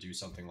for them to do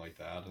something like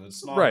that, and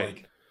it's not Right.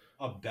 like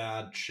a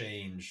bad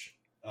change,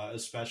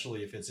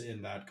 especially if it's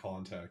in that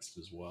context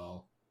as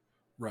well.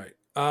 Right.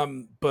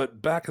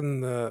 But back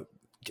to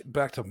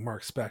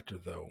Mark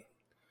Spector though.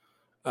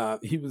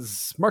 Mark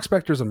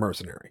Spector's a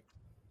mercenary.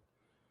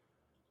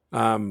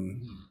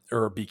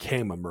 Or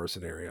became a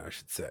mercenary, I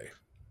should say.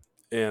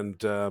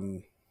 And I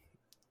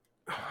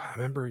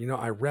remember,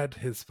 I read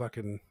his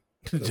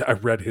I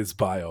read his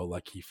bio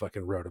like he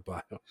fucking wrote a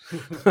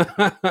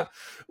bio.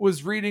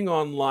 Was reading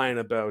online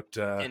about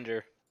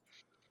Tinder.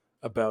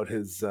 about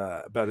his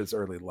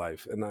early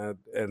life, and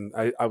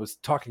I was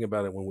talking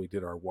about it when we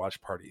did our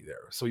watch party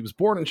there. So he was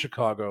born in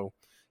Chicago.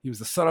 He was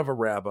the son of a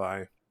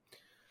rabbi,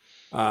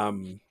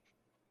 and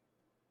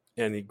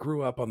he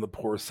grew up on the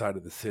poor side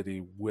of the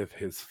city with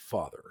his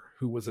father,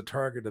 who was a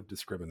target of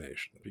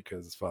discrimination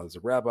because his father's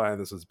a rabbi,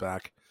 and this was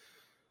back,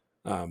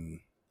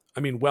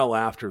 well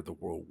after the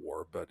World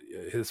War. But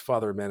his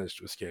father managed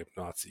to escape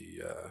Nazi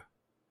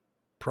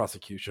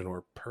prosecution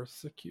or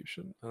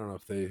persecution. I don't know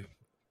if they.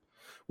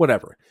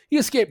 Whatever. He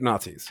escaped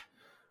Nazis.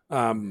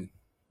 And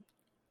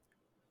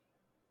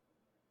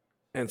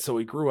so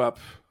he grew up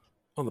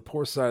on the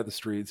poor side of the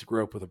streets. He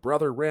grew up with a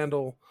brother,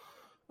 Randall.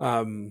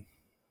 Hold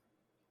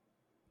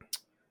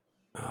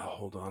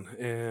on.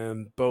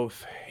 And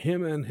both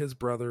him and his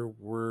brother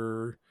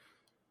were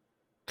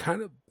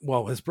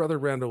his brother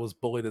Randall was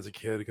bullied as a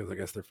kid because I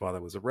guess their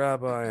father was a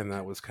rabbi, and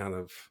that was kind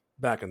of,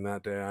 back in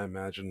that day, I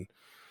imagine,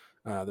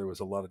 there was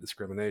a lot of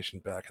discrimination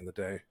back in the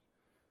day.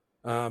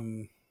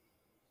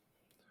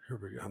 Here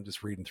we go. I'm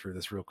just reading through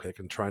this real quick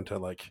and trying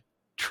to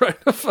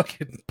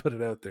fucking put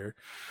it out there.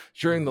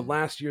 During the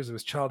last years of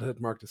his childhood,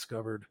 Mark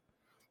discovered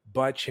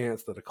by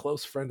chance that a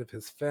close friend of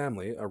his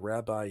family, a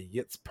Rabbi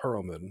Yitz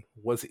Perlman,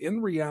 was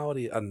in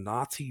reality a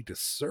Nazi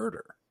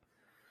deserter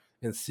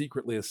and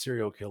secretly a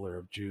serial killer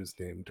of Jews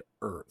named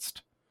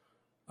Ernst.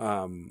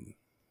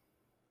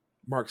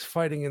 Mark's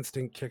fighting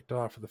instinct kicked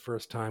off for the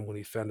first time when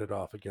he fended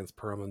off against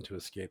Perlman to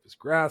escape his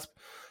grasp.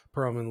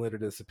 Perlman later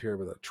disappeared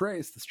without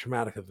trace. This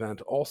traumatic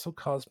event also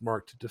caused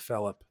Mark to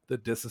develop the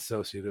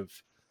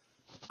dissociative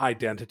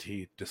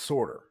identity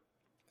disorder.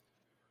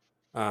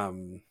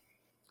 The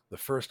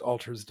first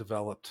alters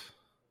developed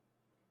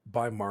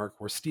by Mark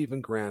were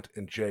Stephen Grant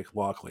and Jake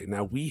Lockley.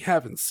 Now, we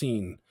haven't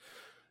seen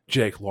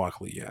Jake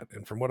Lockley yet,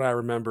 and from what I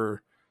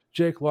remember,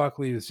 Jake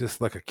Lockley is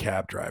just like a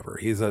cab driver.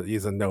 He's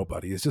a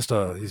nobody. He's just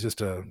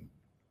a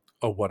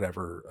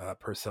whatever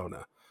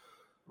persona.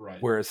 Right.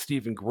 Whereas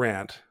Stephen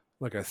Grant,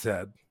 like I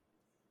said,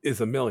 is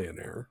a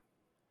millionaire,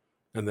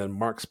 and then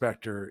Mark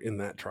Spector in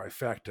that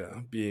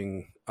trifecta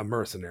being a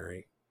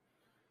mercenary.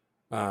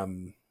 What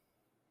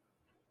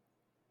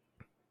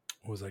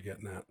was I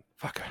getting at?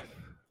 Fuck, I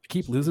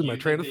keep losing my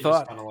train of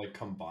thought. Kind of like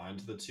combined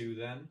the two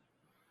then.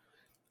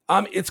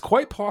 It's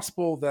quite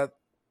possible that,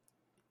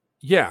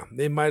 yeah,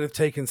 they might have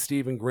taken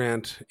Stephen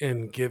Grant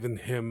and given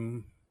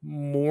him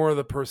more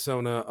the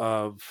persona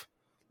of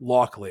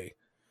Lockley.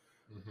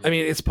 I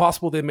mean, it's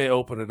possible they may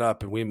open it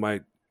up and we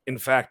might, in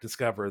fact,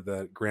 discover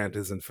that Grant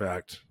is, in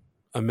fact,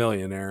 a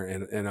millionaire.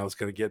 And I was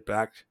going to get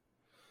back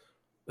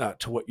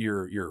to what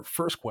your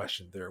first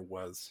question there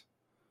was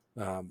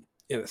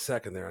in a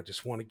second there. I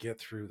just want to get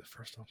through the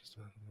first.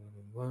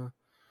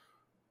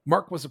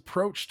 Mark was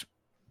approached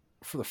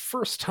for the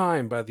first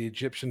time by the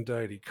Egyptian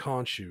deity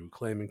Khonshu,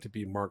 claiming to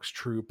be Mark's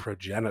true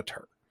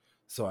progenitor.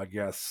 So I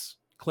guess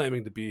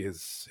claiming to be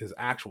his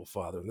actual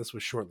father, and this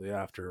was shortly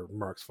after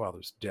Mark's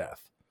father's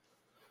death.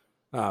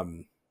 Fucking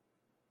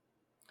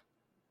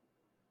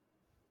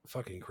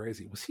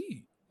crazy. Was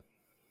he?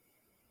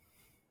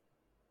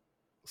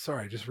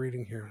 Sorry, just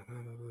reading here.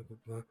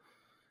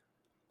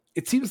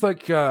 It seems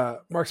like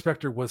Mark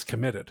Spector was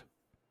committed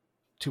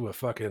to a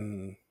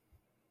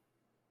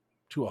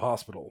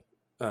hospital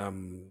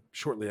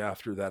shortly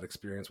after that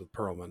experience with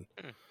Perlman,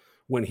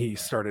 when he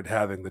started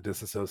having the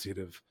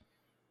dissociative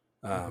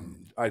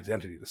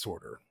identity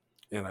disorder.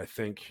 And I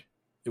think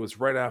it was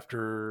right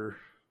after,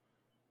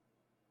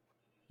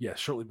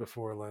 shortly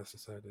before last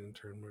decided to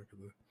intern Mark of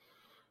the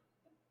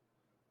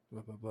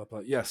blah, blah, blah, blah.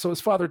 Yeah, so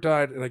his father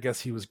died, and I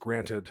guess he was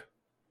granted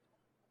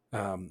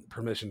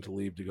permission to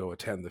leave to go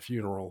attend the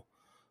funeral,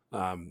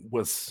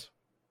 was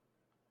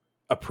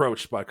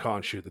approached by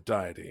Khonshu, the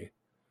deity,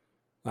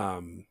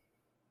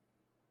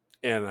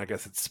 and I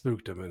guess it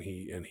spooked him, and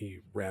he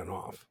ran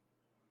off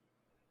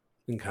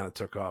and kind of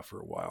took off for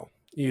a while.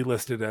 He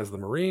enlisted as the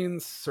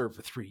Marines, served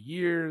for 3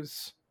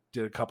 years,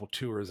 did a couple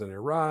tours in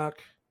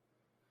Iraq.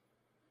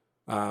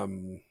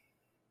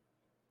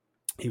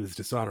 He was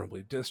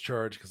dishonorably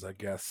discharged because I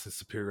guess his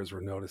superiors were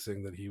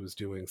noticing that he was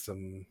doing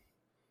some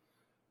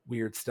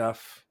weird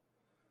stuff.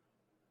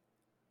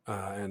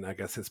 And I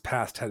guess his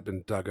past had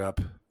been dug up,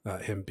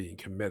 him being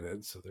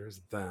committed. So there's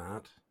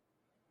that.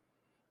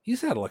 He's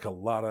had like a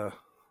lot of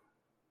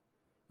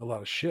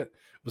shit.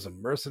 Was a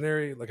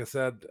mercenary, like I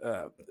said,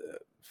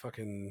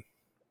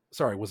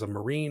 was a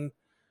Marine,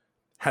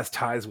 has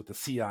ties with the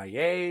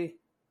CIA.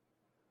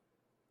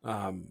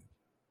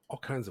 All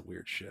kinds of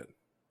weird shit.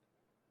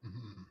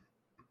 Mhm.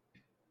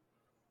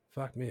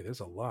 Fuck me, there's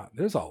a lot.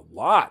 There's a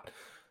lot.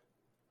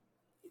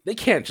 They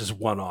can't just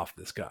one off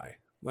this guy.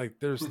 Like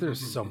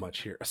there's so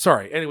much here.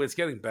 Sorry. Anyways,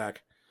 getting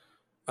back.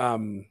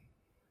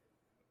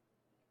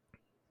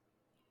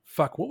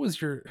 Fuck, what was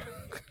your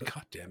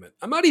God damn it.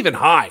 I'm not even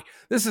high.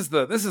 This is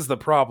the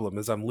problem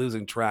is I'm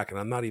losing track and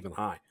I'm not even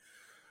high.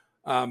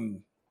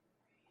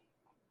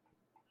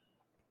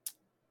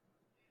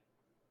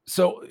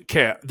 So,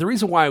 okay, the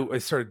reason why I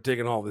started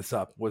digging all this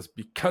up was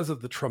because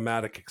of the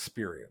traumatic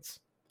experience.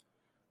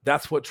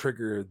 That's what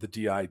triggered the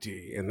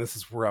DID, and this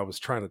is where I was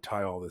trying to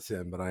tie all this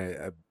in. But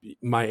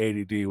my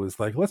ADD was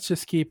like, let's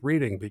just keep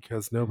reading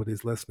because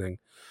nobody's listening.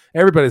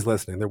 Everybody's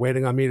listening. They're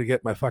waiting on me to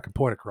get my fucking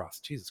point across.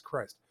 Jesus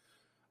Christ.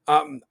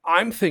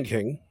 I'm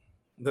thinking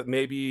that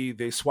maybe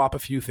they swap a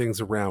few things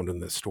around in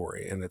this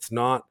story, and it's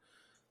not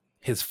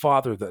his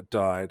father that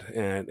died,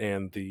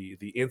 and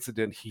the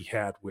incident he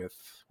had with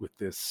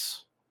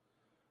this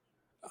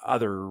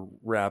other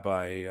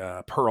Rabbi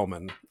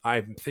Perlman.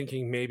 I'm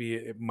thinking maybe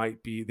it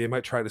might be they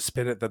might try to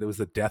spin it that it was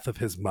the death of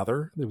his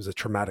mother. It was a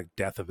traumatic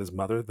death of his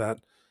mother that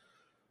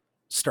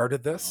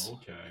started this.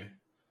 Okay.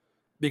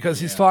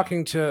 Because he's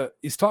talking to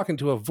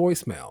a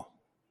voicemail,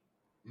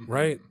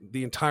 right?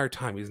 The entire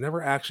time. He's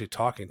never actually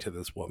talking to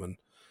this woman.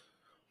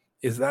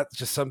 Is that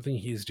just something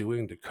he's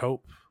doing to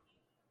cope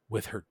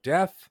with her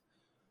death?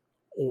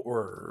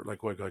 Or like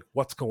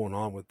what's going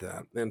on with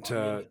that? And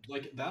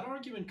like that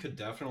argument could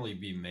definitely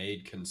be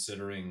made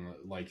considering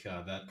like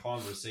that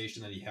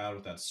conversation that he had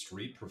with that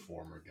street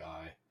performer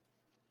guy.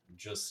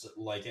 Just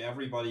like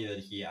everybody that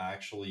he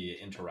actually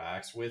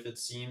interacts with, it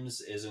seems,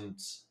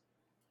 isn't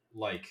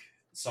like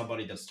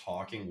somebody that's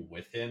talking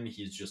with him.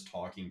 He's just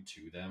talking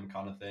to them,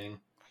 kind of thing.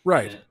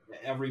 Right. And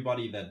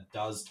everybody that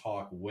does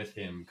talk with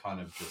him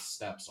kind of just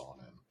steps on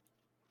him.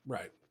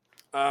 Right.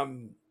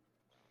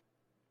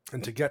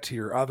 And to get to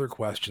your other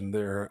question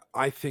there,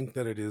 I think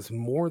that it is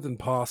more than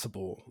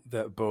possible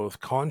that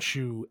both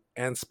Khonshu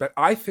and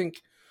I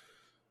think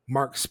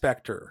Mark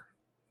Spector,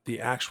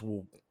 the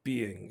actual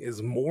being,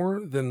 is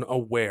more than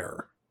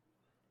aware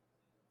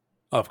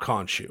of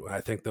Khonshu.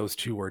 I think those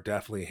two are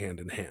definitely hand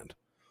in hand.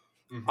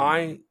 Mm-hmm.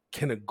 I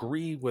can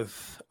agree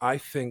with, I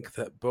think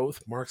that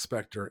both Mark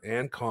Spector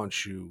and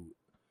Khonshu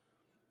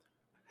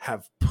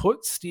have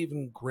put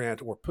Stephen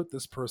Grant or put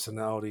this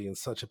personality in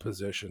such a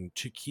position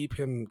to keep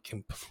him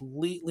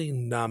completely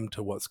numb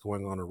to what's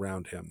going on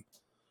around him.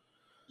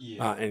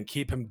 Yeah. And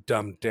keep him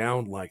dumbed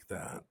down like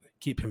that,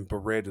 keep him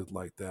berated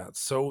like that,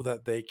 so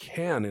that they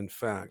can, in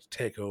fact,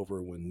 take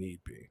over when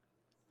need be.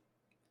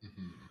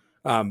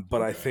 Mm-hmm.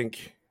 But okay. I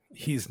think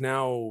he's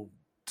now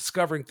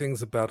discovering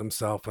things about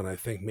himself, and I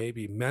think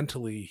maybe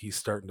mentally he's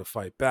starting to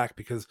fight back,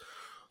 because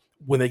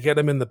when they get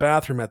him in the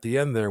bathroom at the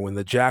end there, when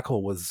the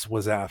jackal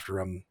was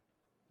after him,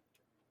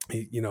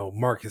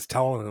 Mark is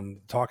telling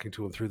him, talking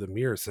to him through the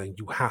mirror, saying,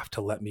 you have to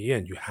let me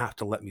in. You have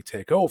to let me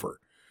take over.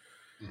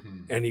 Mm-hmm.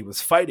 And he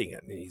was fighting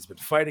it, and he's been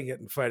fighting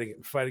it and fighting it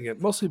and fighting it,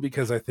 mostly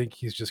because I think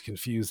he's just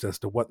confused as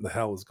to what in the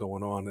hell is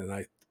going on.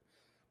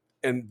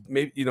 And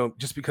maybe,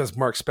 just because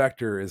Mark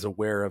Spector is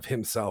aware of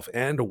himself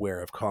and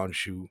aware of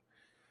Khonshu,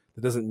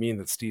 that doesn't mean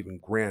that Stephen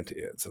Grant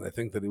is. And I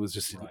think that it was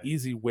just an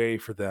easy way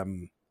for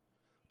them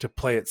to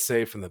play it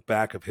safe in the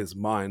back of his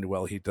mind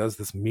while he does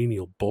this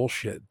menial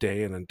bullshit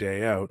day in and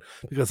day out,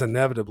 because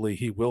inevitably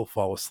he will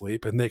fall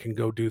asleep and they can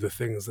go do the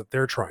things that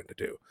they're trying to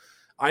do.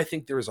 I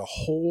think there is a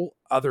whole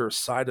other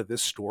side of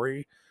this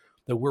story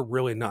that we're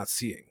really not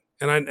seeing.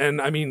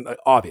 And I mean,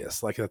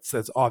 obvious, like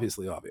that's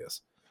obviously obvious.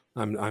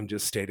 I'm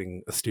just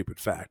stating a stupid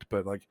fact,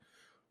 but like,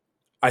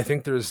 I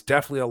think there's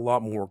definitely a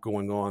lot more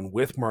going on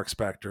with Mark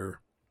Spector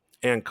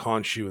and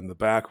Khonshu in the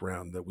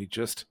background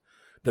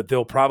that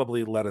they'll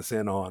probably let us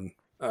in on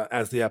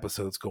as the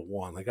episodes go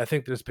on. Like, I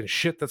think there's been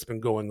shit that's been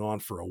going on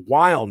for a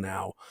while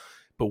now,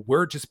 but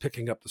we're just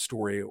picking up the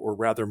story, or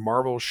rather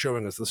Marvel's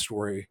showing us the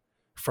story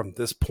from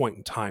this point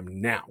in time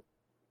now.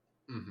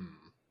 Mm-hmm.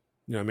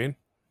 You know what I mean?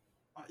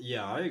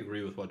 Yeah, I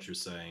agree with what you're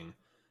saying.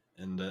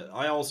 And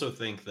I also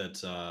think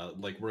that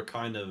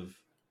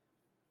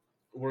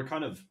we're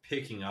kind of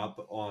picking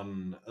up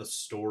on a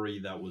story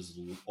that was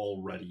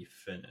already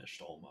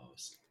finished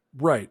almost.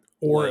 Right.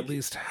 Or at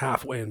least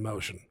halfway in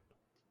motion.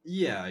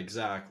 Yeah,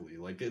 exactly.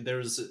 Like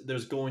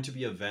there's going to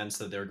be events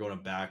that they're going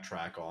to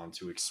backtrack on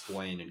to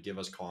explain and give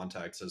us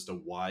context as to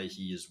why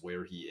he is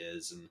where he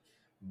is and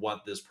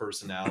what this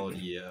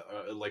personality,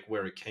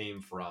 where it came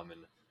from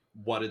and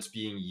what it's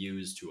being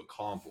used to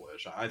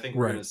accomplish. I think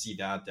we're going to see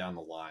that down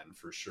the line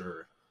for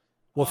sure.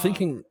 Well,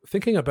 thinking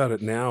about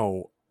it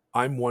now,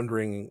 I'm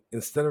wondering,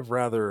 instead of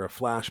rather a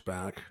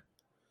flashback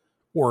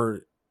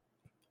or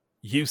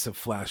use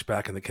of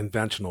flashback in the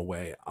conventional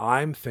way,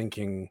 I'm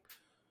thinking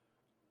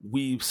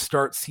we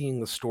start seeing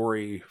the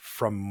story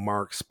from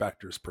Mark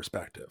Spector's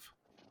perspective.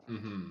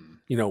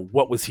 Mm-hmm.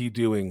 What was he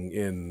doing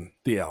in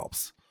the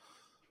Alps?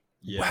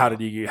 Yeah. How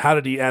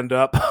did he end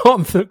up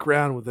on the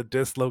ground with a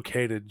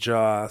dislocated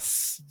jaw,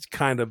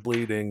 kind of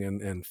bleeding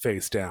and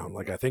face down?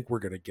 Like, I think we're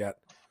going to get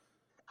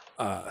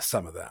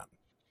some of that.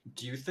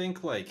 Do you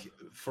think, like,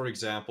 for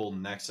example,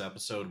 next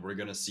episode we're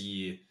gonna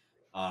see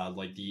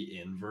like the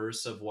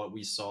inverse of what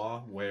we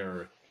saw,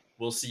 where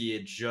we'll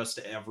see just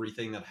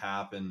everything that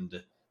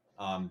happened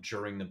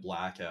during the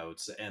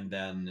blackouts, and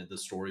then the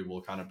story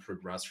will kind of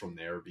progress from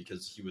there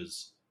because he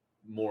was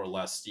more or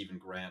less Stephen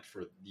Grant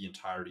for the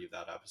entirety of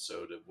that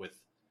episode with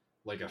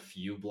like a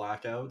few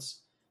blackouts.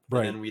 And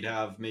Right. then we'd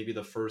have maybe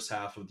the first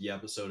half of the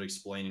episode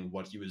explaining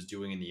what he was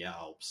doing in the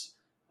Alps.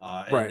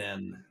 And Right.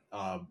 then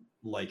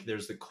like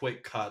there's the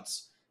quick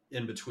cuts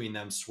in between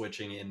them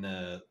switching in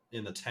the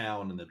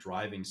town and the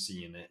driving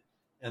scene,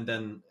 and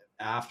then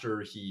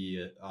after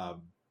he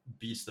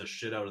beats the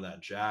shit out of that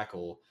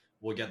jackal,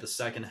 we'll get the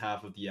second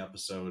half of the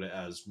episode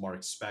as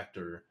Mark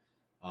Spector,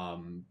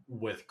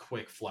 with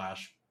quick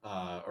flash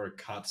or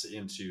cuts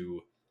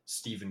into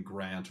Stephen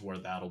Grant, where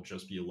that'll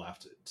just be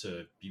left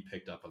to be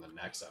picked up on the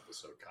next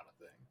episode, kind of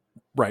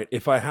thing. Right.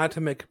 If I had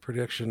to make a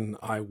prediction,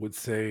 I would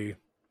say,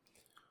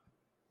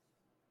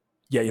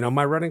 yeah,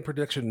 my running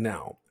prediction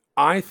now,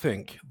 I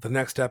think the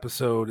next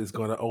episode is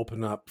going to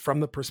open up from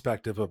the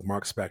perspective of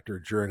Mark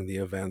Spector during the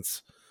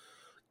events,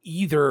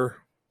 either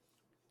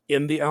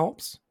in the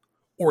Alps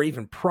or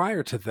even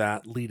prior to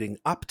that, leading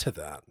up to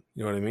that.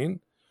 You know what I mean?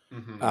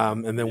 Mm-hmm.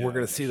 And then Yeah, we're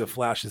going to see the actually.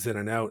 flashes in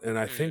and out. And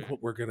I think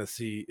what we're going to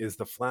see is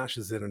the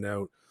flashes in and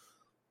out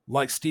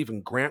like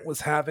Stephen Grant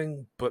was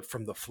having, but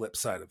from the flip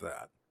side of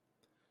that,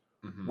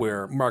 Mhm.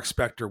 where Mark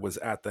Spector was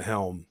at the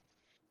helm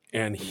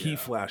and he Yeah.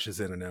 flashes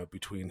in and out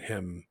between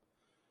him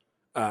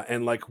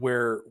and like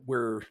where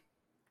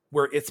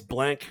it's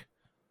blank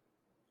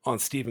on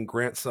Stephen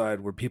Grant's side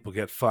where people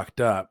get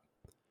fucked up,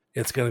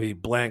 it's going to be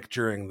blank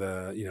during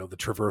the the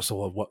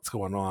traversal of what's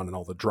going on and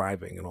all the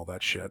driving and all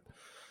that shit.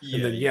 Yeah,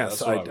 And then yeah, yes,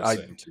 that's what I was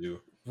saying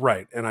too.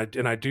 right, and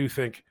I do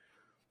think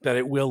that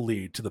it will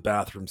lead to the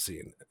bathroom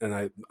scene, and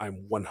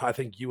I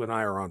think you and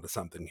I are onto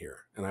something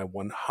here, and I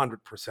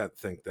 100%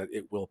 think that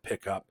it will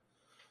pick up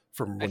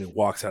from when he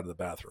walks out of the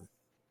bathroom.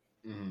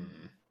 Mhm.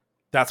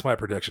 That's my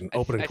prediction.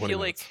 Opening I 20 feel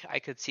minutes. like I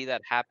could see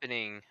that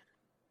happening.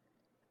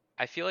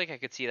 I feel like I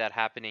could see that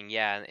happening,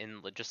 yeah,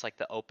 in just like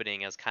the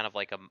opening as kind of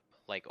like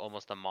like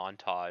almost a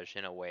montage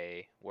in a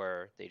way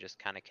where they just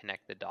kind of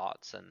connect the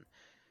dots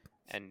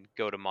and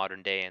go to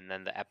modern day, and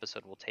then the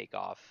episode will take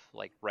off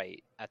like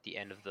right at the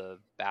end of the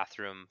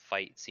bathroom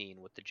fight scene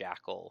with the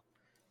jackal.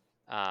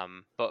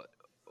 But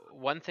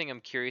one thing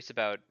I'm curious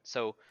about,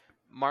 so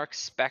Mark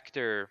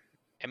Spector,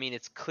 I mean,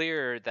 it's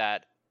clear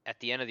that at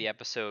the end of the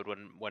episode,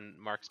 when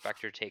Mark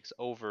Spector takes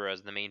over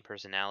as the main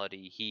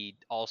personality, he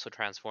also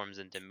transforms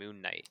into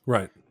Moon Knight.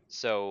 Right.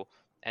 So,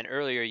 and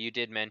earlier you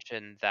did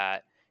mention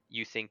that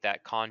you think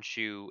that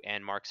Khonshu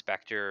and Mark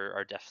Spector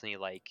are definitely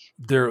like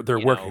They're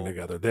you working know,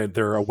 together.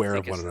 They're aware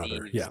of thick one as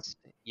another. thieves.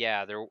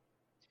 Yeah.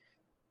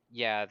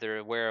 They're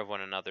aware of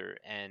one another,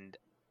 and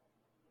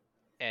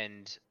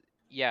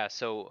yeah.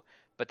 So,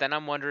 but then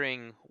I'm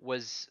wondering,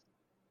 was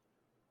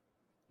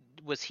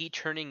he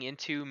turning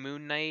into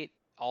Moon Knight?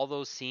 All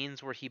those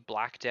scenes where he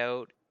blacked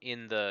out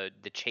in the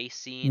chase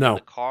scene in No,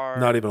 the car,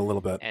 not even a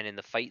little bit. and in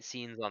the fight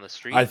scenes on the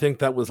street. I think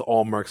that was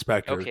all Mark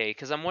Spector. Okay,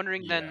 because I'm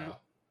wondering then.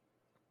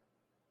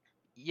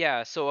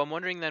 Yeah, so I'm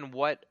wondering then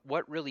what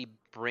really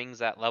brings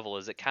that level?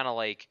 Is it kind of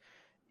like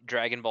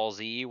Dragon Ball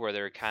Z where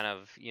they're kind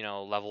of,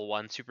 level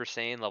 1 Super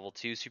Saiyan, level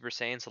 2 Super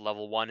Saiyan, so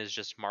level 1 is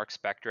just Mark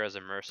Spector as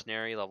a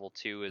mercenary, level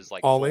 2 is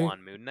like Ollie, full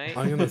on Moon Knight?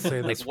 I'm going to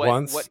say Like this what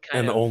once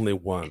kind and of only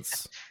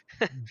once.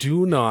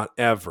 Do not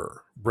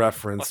ever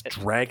reference What?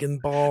 Dragon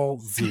Ball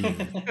Z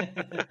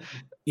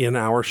in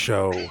our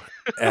show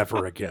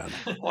ever again.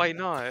 Why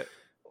not?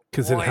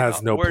 Because it Why has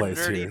not? no We're place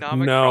nerdy here.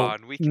 Nomicron. No,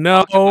 We can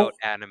no, talk about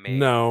anime.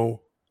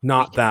 no, We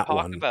not can that talk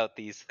one. about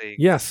these things.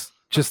 Yes,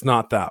 just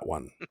not that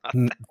one.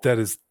 That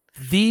is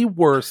the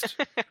worst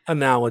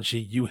analogy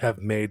you have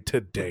made to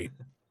date.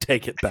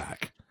 Take it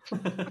back.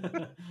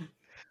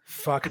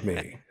 Fuck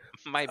me.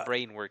 My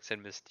brain works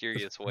in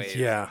mysterious ways.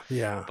 Yeah.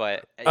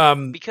 But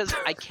because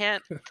I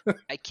can't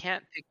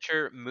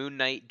picture Moon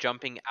Knight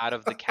jumping out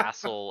of the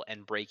castle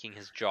and breaking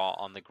his jaw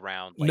on the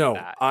ground like no,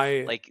 that.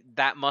 I Like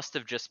that must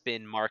have just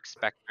been Mark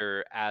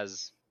Spector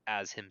as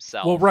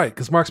himself. well, right,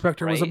 because Mark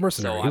Spector was a right?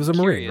 mercenary. So he was a I'm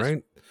Marine, curious.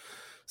 right?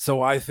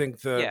 So I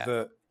think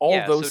Yeah. all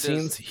Yeah, those so does-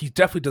 scenes, he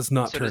definitely does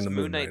not So turn does to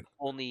Moon Moon Knight. Knight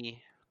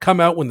only?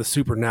 Come out when the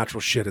supernatural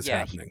shit is Yeah.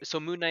 happening. So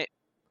Moon Knight.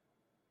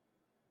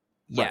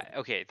 Right. Yeah.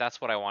 Okay, that's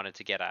what I wanted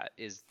to get at.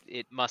 Is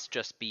it must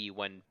just be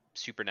when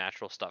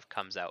supernatural stuff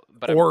comes out,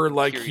 but Or I'm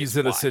like curious he's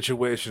in a why.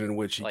 situation in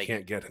which he Like-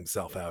 can't get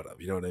himself out of.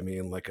 You know what I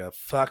mean? Like a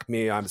fuck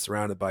me, I'm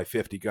surrounded by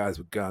 50 guys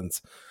with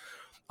guns.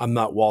 I'm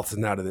not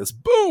waltzing out of this.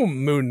 Boom,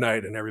 Moon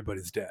Knight, and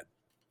everybody's dead.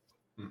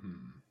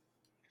 Mhm.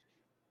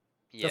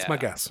 That's my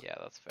guess. Yeah,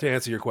 that's To fair.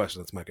 answer your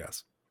question, that's my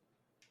guess.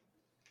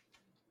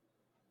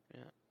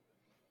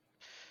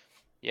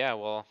 Yeah,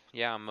 well,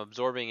 yeah, I'm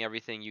absorbing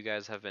everything you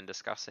guys have been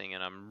discussing,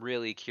 and I'm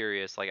really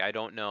curious. Like, I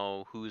don't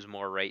know who's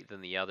more right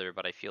than the other,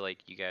 but I feel like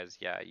you guys,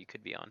 you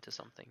could be onto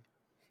something.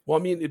 Well,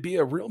 I mean, it'd be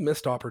a real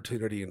missed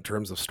opportunity in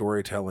terms of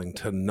storytelling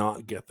to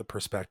not get the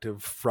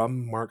perspective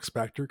from Mark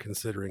Spector,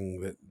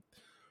 considering that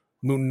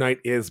Moon Knight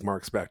is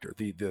Mark Spector.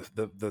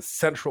 The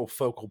central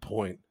focal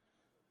point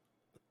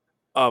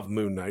of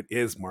Moon Knight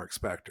is Mark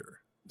Spector.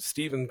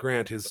 Stephen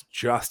Grant is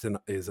just an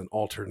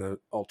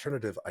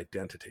alternative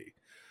identity.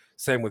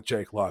 Same with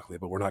Jake Lockley,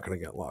 but we're not going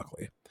to get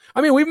Lockley. I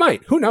mean, we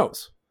might. Who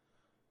knows?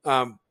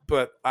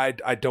 But I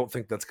don't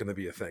think that's going to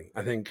be a thing.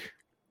 I think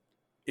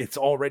it's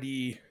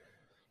already...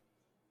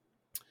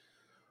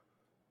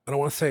 I don't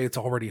want to say it's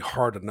already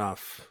hard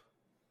enough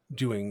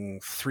doing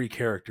 3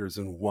 characters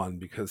in one,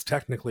 because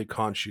technically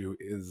Khonshu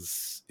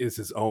is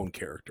his own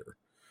character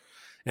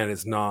and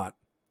is not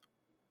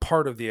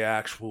part of the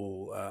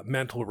actual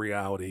mental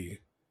reality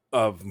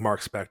of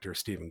Mark Spector,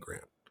 Stephen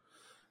Grant.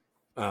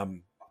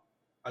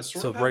 I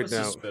sort of have a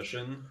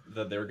suspicion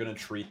that they're going to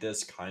treat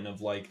this kind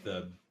of like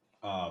the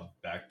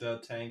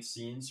Bacta tank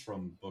scenes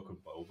from Book of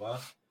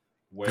Boba,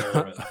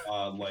 where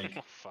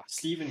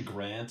Stephen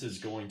Grant is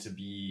going to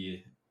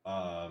be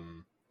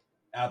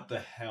at the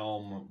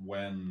helm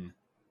when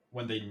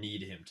they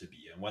need him to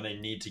be, and when they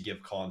need to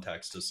give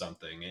context to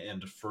something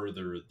and to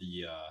further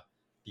the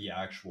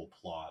actual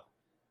plot.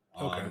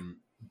 Okay.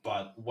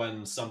 But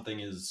when something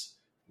is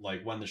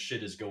like, when the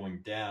shit is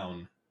going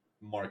down,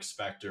 Mark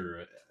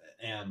Spector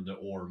and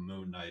or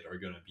Moon Knight are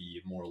going to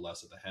be more or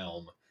less at the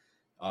helm.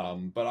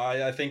 But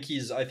I think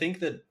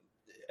that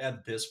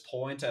at this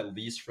point, at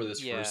least for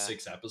this first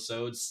 6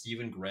 episodes,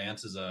 Stephen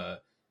Grant is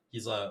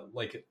he's a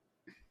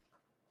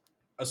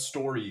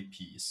story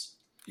piece.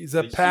 He's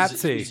a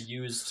patsy. He's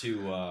used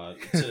to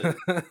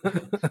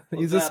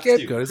he's a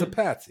scapegoat. He's a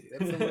patsy.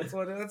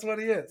 That's what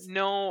he is.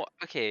 No,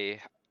 okay.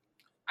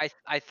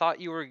 I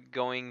thought you were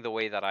going the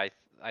way that I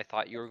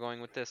thought you were going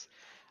with this.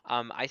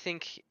 I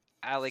think,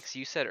 Alex,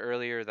 you said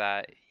earlier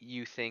that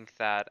you think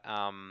that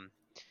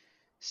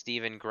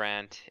Stephen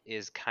Grant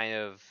is kind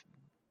of,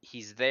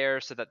 he's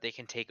there so that they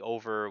can take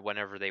over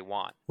whenever they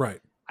want. Right.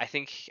 I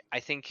think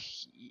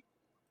it's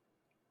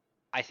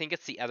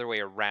the other way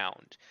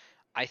around.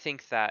 I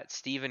think that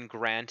Stephen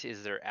Grant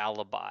is their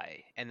alibi,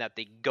 and that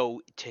they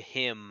go to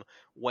him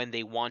when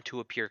they want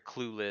to appear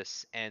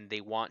clueless and they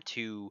want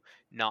to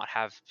not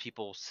have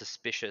people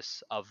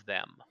suspicious of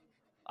them.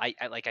 I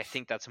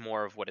think that's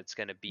more of what it's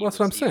going to be. Well, that's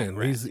what I'm saying.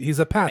 Grant. He's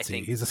a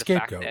patsy. He's a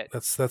scapegoat.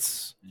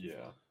 That's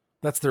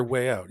their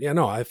way out. Yeah,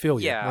 no, I feel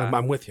you. Yeah,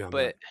 I'm with you on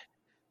that.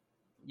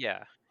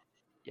 Yeah,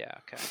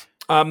 okay.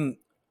 I'm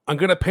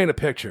gonna paint a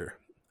picture.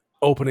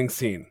 Opening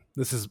scene.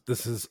 This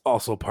is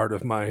also part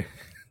of my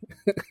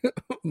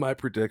my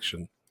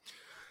prediction.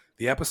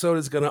 The episode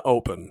is going to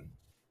open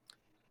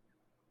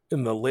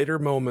in the later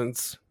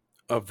moments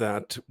of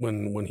that,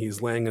 when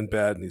he's laying in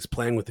bed and he's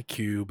playing with the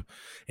cube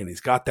and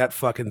he's got that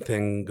fucking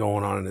thing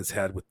going on in his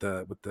head with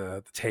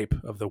the tape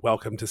of the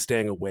welcome to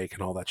staying awake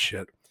and all that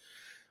shit.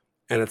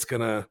 And it's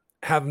going to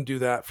have him do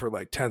that for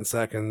like 10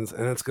 seconds,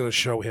 and it's going to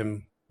show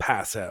him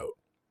pass out.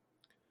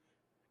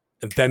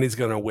 And then he's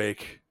going to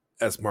wake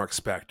as Mark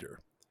Spector.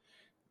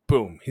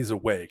 Boom, he's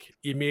awake.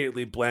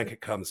 Immediately,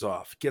 blanket comes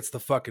off, gets the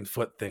fucking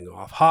foot thing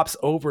off, hops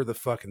over the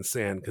fucking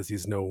sand because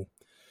he's no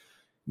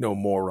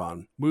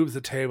moron. Moves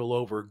the table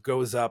over,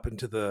 goes up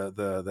into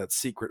that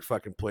secret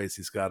fucking place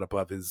he's got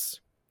above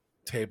his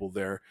table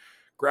there,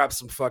 grabs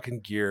some fucking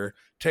gear,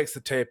 takes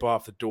the tape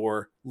off the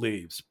door,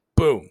 leaves.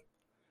 Boom.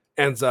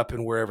 Ends up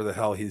in wherever the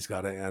hell he's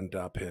got to end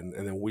up in.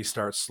 And then we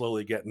start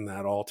slowly getting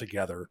that all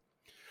together.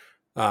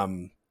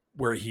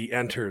 Where he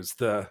enters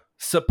the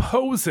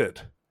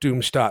supposed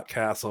Doomstadt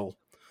Castle,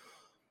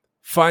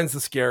 finds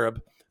the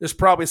scarab. There's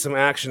probably some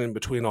action in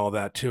between all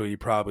that too. He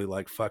probably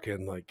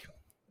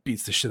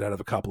beats the shit out of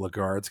a couple of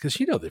guards, because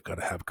they've got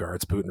to have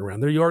guards booting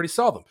around there. You already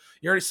saw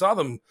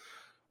them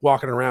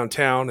walking around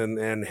town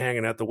and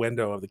hanging at the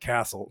window of the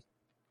castle.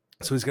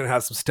 So he's gonna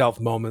have some stealth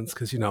moments,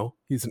 because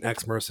he's an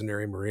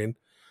ex-mercenary Marine.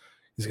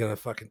 He's gonna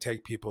fucking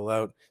take people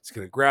out. He's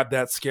gonna grab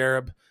that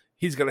scarab.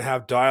 He's going to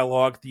have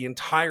dialogue the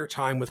entire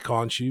time with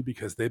Khonshu,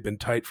 because they've been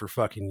tight for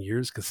fucking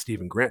years, because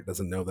Stephen Grant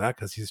doesn't know that,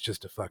 because he's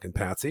just a fucking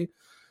patsy.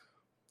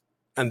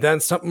 And then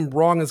something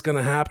wrong is going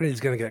to happen. He's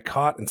going to get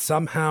caught, and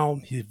somehow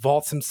he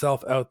vaults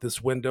himself out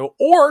this window,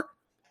 or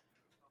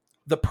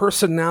the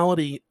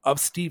personality of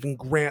Stephen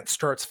Grant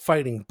starts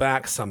fighting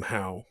back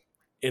somehow,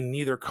 and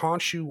neither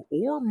Khonshu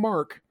or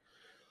Mark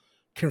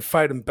can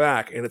fight him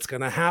back, and it's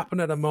going to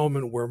happen at a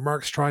moment where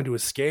Mark's trying to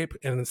escape,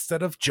 and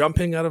instead of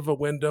jumping out of a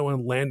window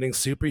and landing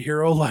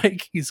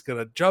superhero-like, he's going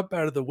to jump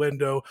out of the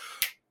window,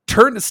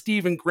 turn to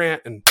Stephen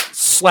Grant, and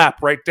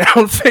slap right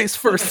down face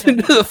first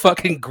into the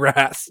fucking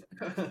grass.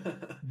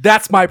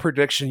 That's my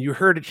prediction. You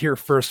heard it here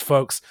first,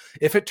 folks.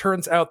 If it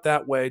turns out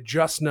that way,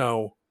 just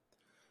know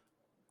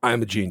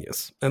I'm a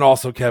genius. And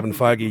also, Kevin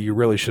Feige, you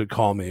really should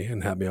call me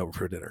and have me over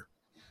for dinner.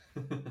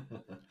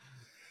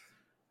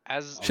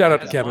 Shout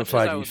out to Kevin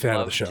Feige, fan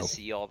of the show. To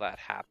see all that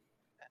happen.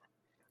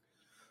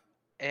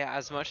 Yeah,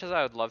 as much as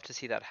I would love to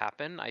see that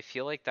happen, I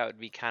feel like that would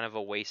be kind of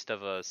a waste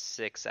of a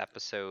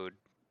 6-episode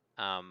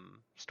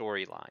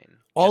storyline.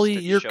 Ollie,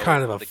 you're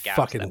kind of a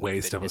fucking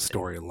waste of a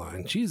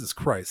storyline. Jesus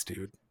Christ,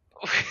 dude.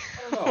 I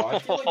don't know. I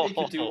feel like they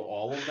could do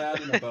all of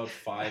that in about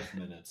 5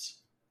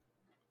 minutes.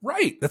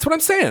 Right. That's what I'm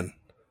saying.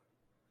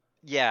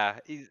 Yeah.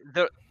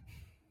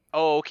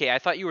 Oh, okay. I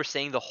thought you were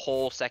saying the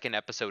whole second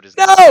episode is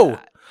gonna be No!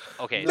 that.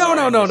 Okay, No, sorry,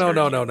 no, I no, no, misheard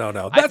no, you. no, no,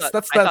 no. I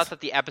That's thought that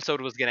the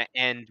episode was gonna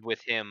end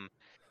with him.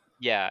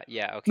 Yeah,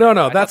 no, okay. no. I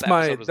thought That's the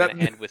my episode was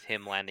gonna end with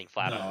him landing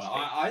flat No, on his face.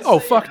 I Oh,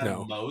 say fuck at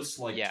no. most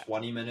like Yeah.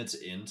 20 minutes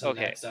into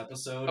Okay. next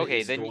episode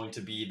Okay, is then going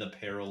to be the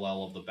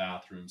parallel of the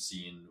bathroom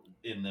scene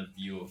in the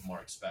view of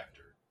Mark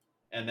Spector.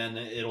 And then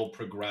it'll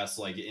progress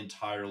like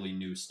entirely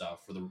new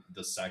stuff for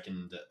the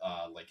second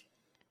like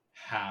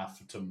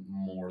half to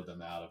more than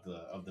that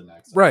of the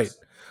next Right.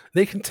 episode.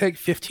 They can take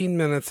 15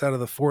 minutes out of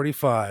the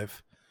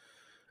 45,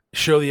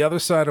 show the other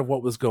side of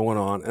what was going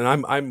on, and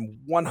I'm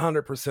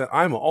 100%,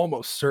 I'm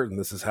almost certain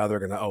this is how they're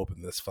going to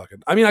open this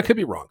fucking. I mean, I could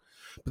be wrong,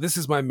 but this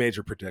is my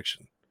major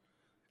prediction.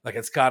 Like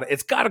it's got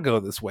to go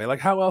this way. Like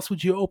how else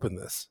would you open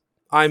this?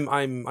 I'm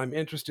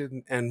interested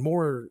and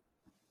more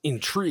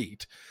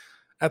intrigued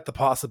at the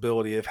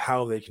possibility of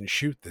how they can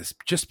shoot this,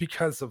 just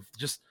because of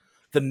just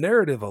the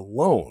narrative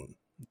alone.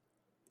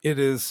 It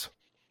is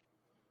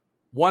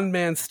one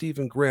man,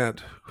 Stephen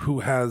Grant, who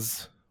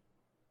has,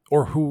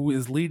 or who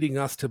is leading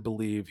us to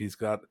believe he's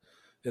got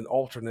an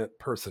alternate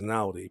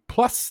personality,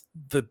 plus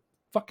the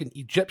fucking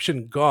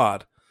Egyptian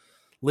god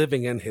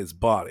living in his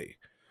body.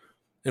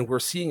 And we're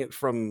seeing it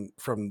from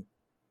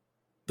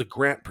the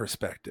Grant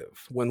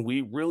perspective, when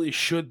we really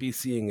should be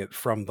seeing it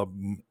from the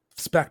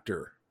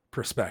Spectre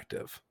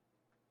perspective.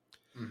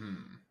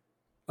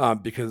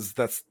 Because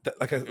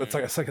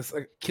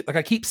like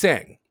I keep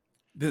saying,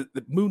 the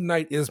Moon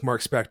Knight is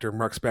Mark Spector.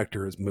 Mark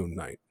Spector is Moon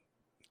Knight.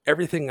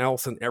 Everything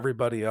else and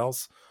everybody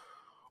else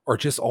are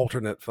just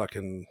alternate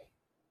fucking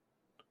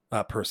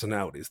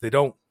personalities.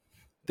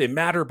 They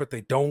matter, but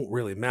they don't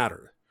really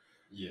matter.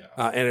 Yeah.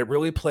 And it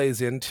really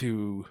plays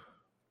into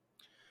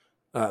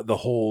the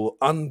whole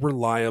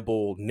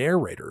unreliable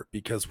narrator,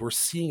 because we're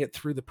seeing it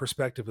through the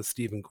perspective of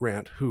Stephen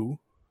Grant, who,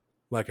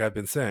 like I've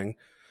been saying,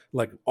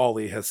 like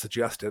Ollie has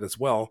suggested as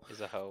well,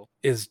 is a hoe.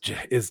 Is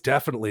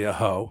definitely a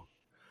hoe.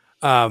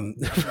 No,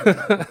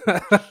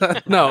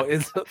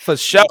 is for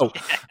show.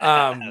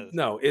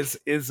 No, is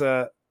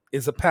a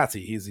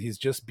patsy. He's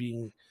just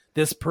being,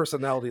 this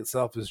personality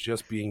itself is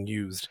just being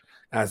used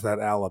as that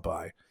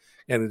alibi,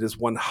 and it is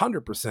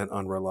 100%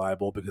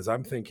 unreliable, because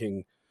I'm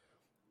thinking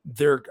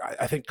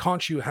I think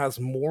Khonshu has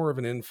more of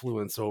an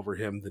influence over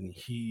him than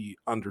he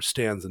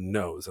understands and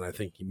knows, and I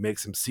think he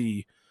makes him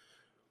see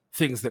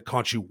things that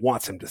Khonshu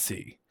wants him to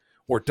see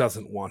or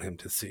doesn't want him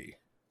to see.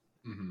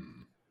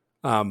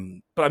 But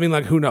I mean,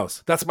 like, who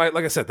knows? That's my,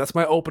 like I said, that's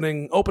my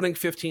opening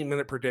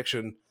 15-minute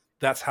prediction.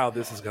 That's how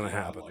this is going to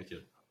happen.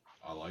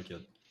 I like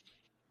it.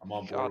 I'm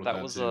on board God, with that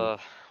that was too.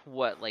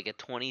 like a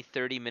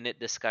 20-30 minute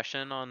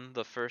discussion on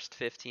the first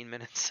 15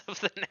 minutes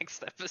of the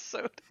next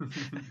episode.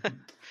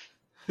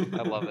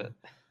 I love it.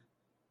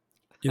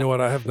 You know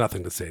what? I have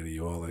nothing to say to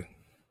you, Ollie.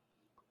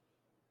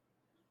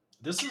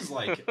 This is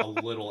like a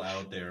little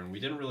out there, and we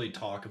didn't really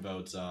talk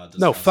about.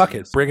 No, fuck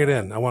it. Bring it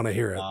in. I want to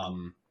hear it.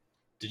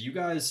 Did you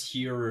guys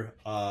hear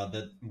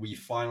that we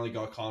finally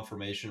got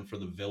confirmation for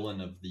the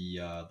villain of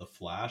the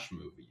Flash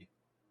movie?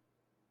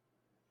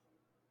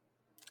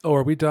 Oh,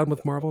 are we done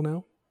with Marvel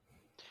now?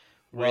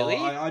 Really?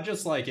 Well, I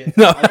just like it.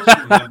 No. I just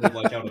remembered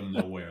like out of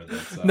nowhere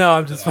that. No,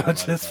 I'm just fucking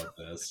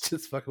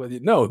with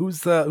you. No, who's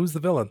the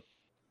villain?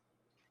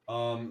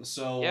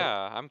 So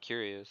yeah, I'm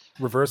curious.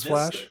 Reverse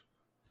Flash?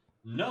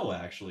 No,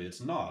 actually, it's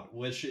not.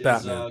 Which is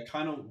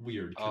kind of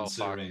weird,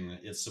 considering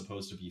it's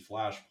supposed to be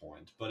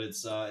Flashpoint. But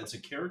it's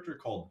a character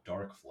called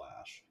Dark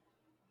Flash.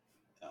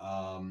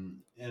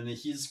 And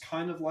he's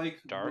kind of like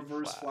Dark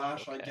Reverse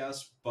Flash, okay. I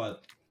guess,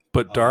 but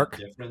dark,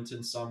 different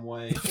in some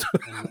way.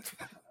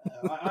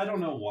 I don't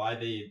know why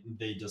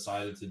they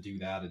decided to do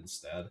that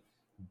instead,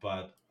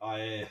 but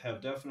I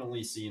have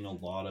definitely seen a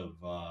lot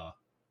of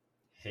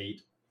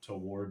hate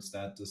towards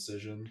that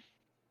decision.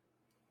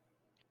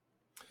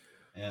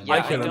 And yeah,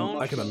 I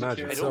can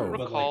imagine. I don't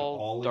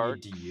recall Dark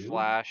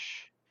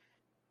Flash.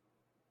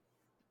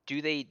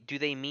 Do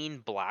they mean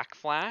Black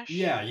Flash?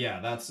 Yeah,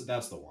 that's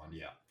the one.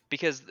 Yeah.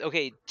 Because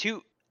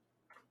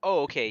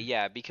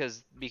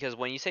because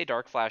when you say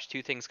Dark Flash,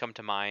 two things come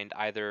to mind.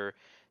 Either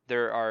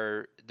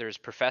there's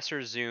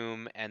Professor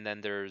Zoom, and then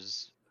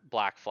there's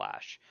Black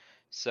Flash.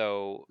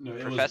 So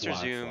Professor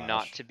Zoom,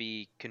 not to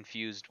be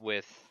confused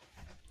with.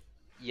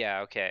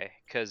 Yeah, okay,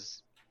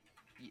 because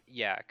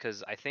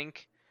I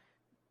think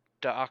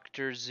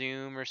Dr.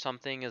 Zoom or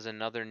something is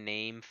another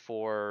name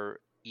for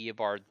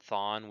Eobard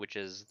Thawne, which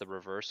is the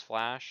Reverse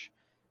Flash.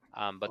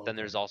 But then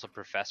there's also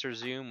Professor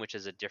Zoom, which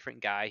is a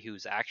different guy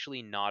who's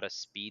actually not a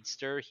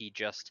speedster. He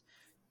just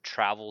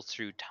travels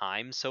through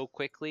time so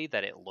quickly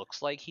that it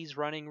looks like he's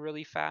running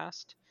really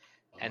fast.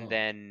 And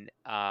then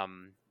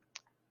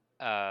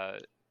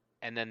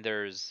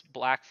there's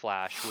Black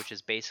Flash, which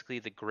is basically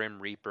the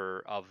Grim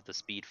Reaper of the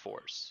Speed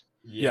Force.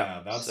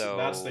 Yeah, that's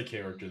the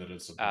character that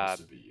it's supposed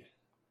to be.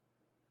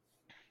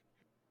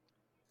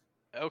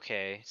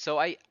 Okay, so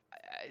I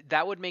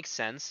that would make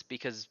sense,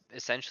 because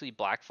essentially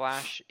Black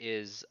Flash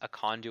is a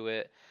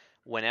conduit.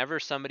 Whenever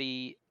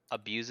somebody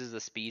abuses the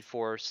Speed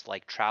Force,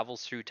 like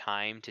travels through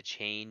time to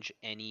change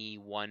any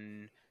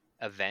one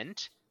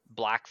event,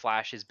 Black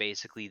Flash is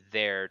basically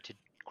there to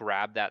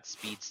grab that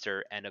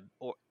speedster and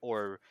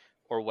or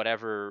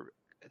whatever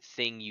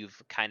thing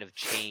you've kind of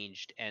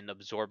changed and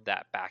absorb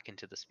that back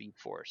into the Speed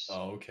Force.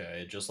 Oh,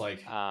 okay, just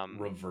like Um,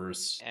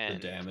 reverse the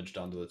and damage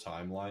done to the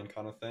timeline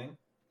kind of thing.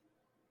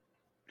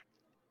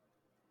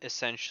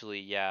 essentially,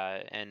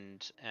 yeah,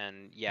 and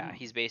yeah, Hmm.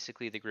 he's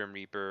basically the Grim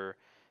Reaper.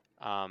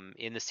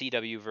 In the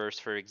CW verse,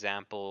 for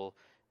example,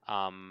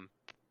 um,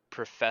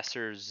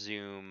 Professor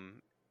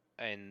Zoom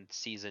in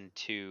season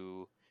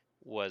 2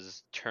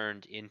 was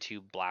turned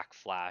into Black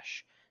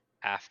Flash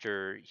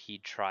after he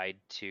tried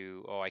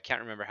to. Oh, I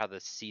can't remember how the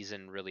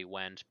season really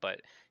went,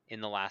 but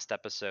in the last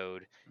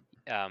episode,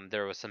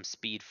 there was some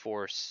Speed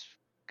Force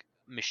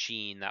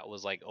machine that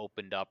was like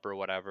opened up or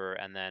whatever,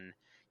 and then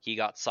he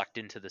got sucked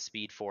into the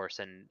Speed Force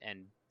and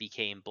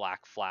became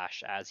Black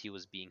Flash as he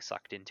was being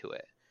sucked into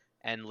it.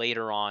 And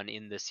later on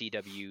in the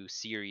CW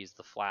series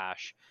The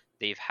Flash,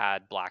 they've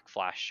had Black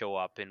Flash show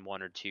up in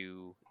 1 or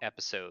 2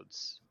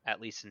 episodes,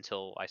 at least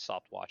until I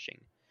stopped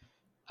watching.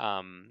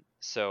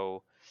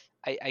 So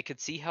I could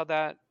see how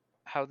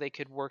they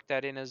could work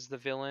that in as the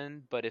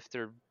villain, but if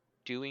they're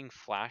doing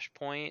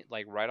Flashpoint,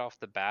 like right off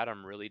the bat,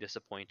 I'm really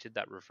disappointed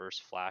that Reverse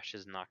Flash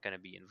is not going to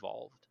be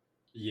involved,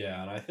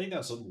 Yeah, and I think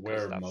that's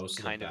because where that's most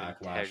of the kind of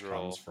backlash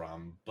comes integral.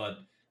 from. But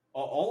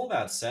all of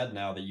that said,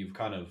 now that you've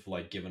kind of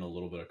like given a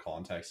little bit of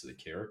context to the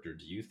character,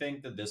 do you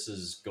think that this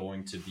is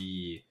going to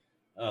be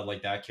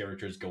like that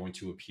character is going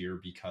to appear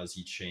because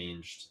he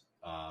changed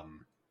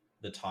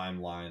the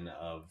timeline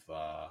of,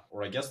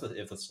 or I guess that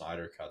if the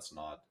Snyder cut's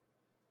not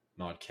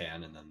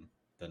canon,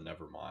 then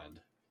never mind.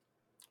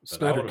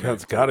 But that Snyder would have been a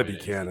Cut's cool got to way be to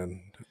introduce.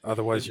 canon,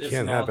 otherwise you It's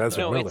can't have not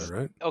Ezra No, though. Miller, it's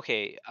right?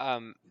 okay.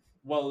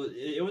 Well,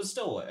 it was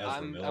still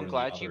Ezra I'm Miller in the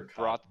glad you other cut,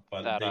 brought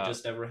but that they up.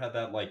 just never had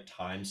that like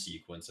time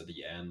sequence at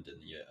the end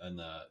in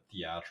the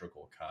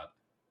theatrical cut.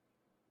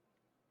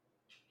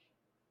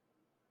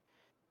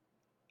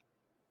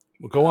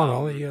 Well, go on,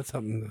 Ollie. Um,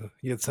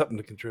 You had something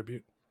to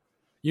contribute.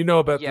 You know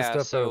about this yeah,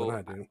 stuff better than so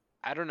I do.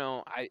 I don't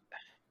know.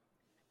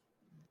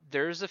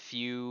 There's a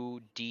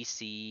few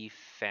DC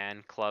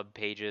fan club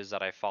pages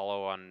that I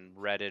follow on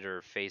Reddit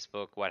or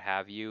Facebook, what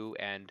have you,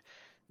 and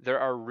there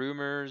are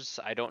rumors.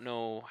 I don't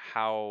know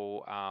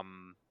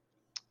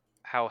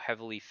how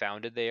heavily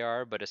founded they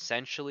are, but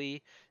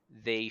essentially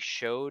they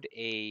showed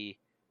a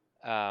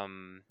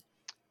um,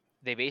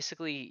 they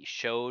basically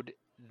showed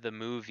the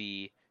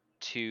movie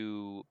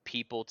to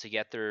people to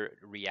get their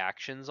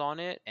reactions on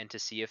it and to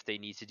see if they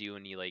need to do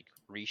any like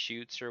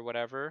reshoots or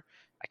whatever.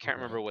 I can't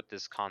Okay, remember what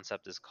this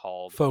concept is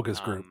called. Focus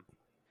group.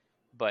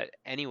 But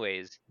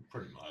anyways,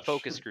 pretty much.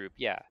 focus group,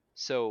 yeah.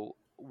 So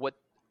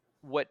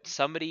what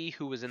somebody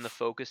who was in the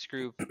focus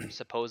group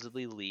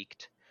supposedly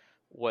leaked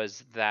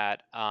was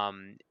that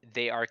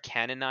they are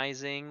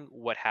canonizing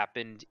what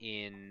happened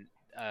in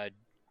uh,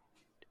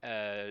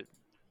 uh,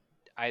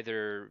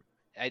 either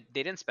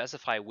they didn't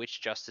specify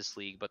which Justice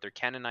League, but they're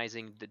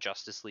canonizing the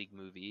Justice League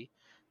movie,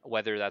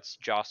 whether that's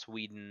Joss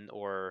Whedon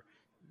or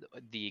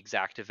the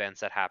exact events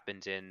that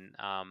happened in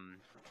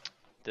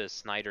the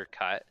Snyder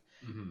cut.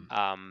 Hmm.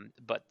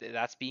 But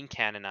that's being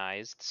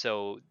canonized,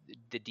 so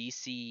the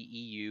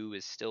DCEU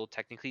is still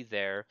technically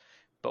there.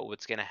 But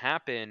what's going to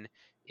happen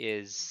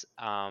is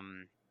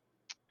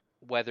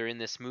whether in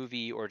this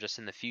movie or just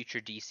in the future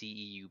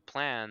DCEU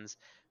plans,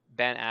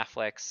 Ben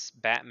Affleck's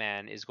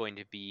Batman is going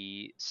to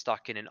be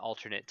stuck in an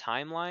alternate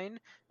timeline,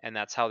 and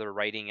that's how they're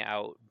writing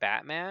out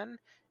Batman.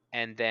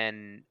 And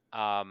then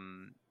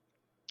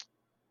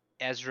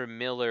Ezra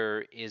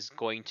Miller is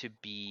going to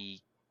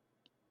be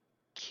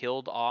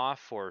killed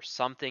off, or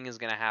something is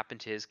going to happen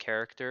to his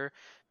character,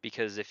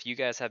 because if you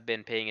guys have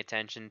been paying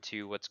attention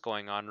to what's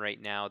going on right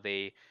now,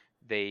 they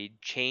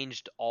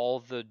changed all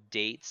the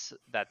dates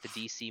that the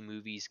DC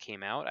movies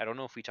came out. I don't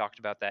know if we talked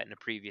about that in a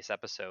previous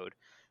episode,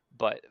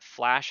 but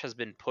Flash has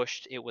been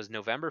pushed. It was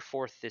November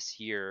 4th this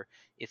year.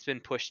 It's been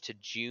pushed to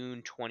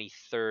June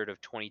 23rd of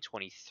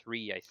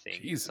 2023, I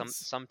think. Jesus.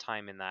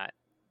 Sometime in that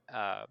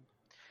uh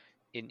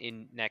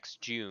in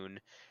next June,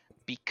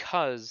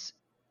 because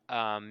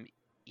um,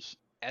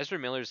 Ezra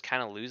Miller's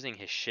kind of losing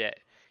his shit.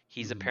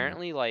 He's Hmm.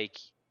 apparently like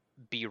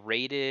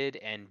berated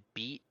and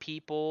beat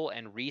people,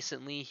 and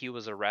recently he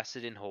was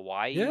arrested in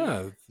Hawaii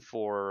Yeah,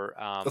 for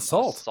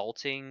assault.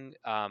 assaulting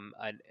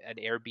an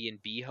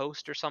Airbnb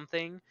host or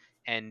something,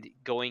 and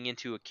going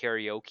into a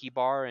karaoke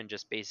bar and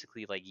just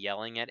basically like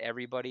yelling at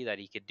everybody that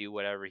he could do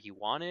whatever he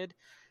wanted.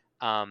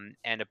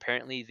 And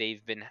apparently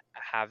they've been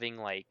having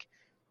like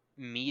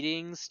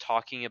meetings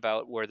talking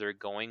about where they're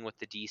going with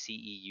the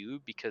DCEU,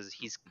 because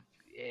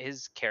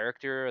his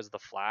character as the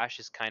Flash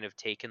is kind of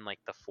taken like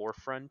the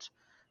forefront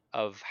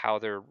of how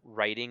they're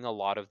writing a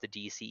lot of the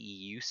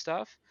DCEU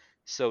stuff.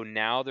 So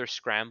now they're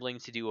scrambling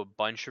to do a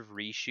bunch of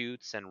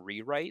reshoots and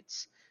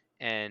rewrites,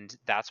 and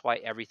that's why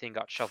everything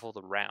got shuffled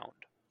around.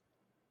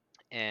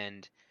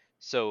 And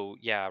so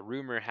yeah,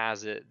 rumor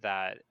has it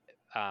that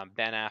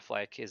Ben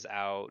Affleck is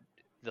out.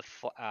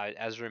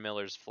 Ezra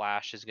Miller's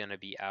Flash is going to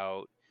be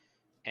out.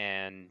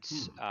 and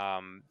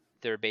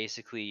they're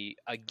basically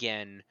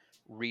again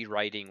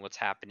rewriting what's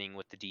happening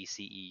with the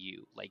DCEU.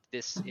 Like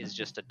this is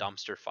just a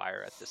dumpster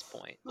fire at this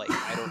point. Like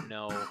I don't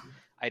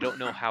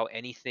know how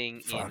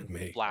anything Fuck in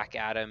me. Black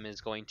Adam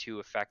is going to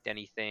affect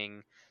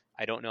anything.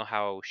 I don't know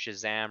how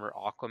Shazam or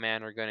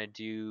Aquaman are going to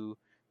do,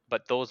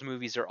 but those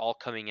movies are all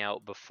coming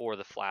out before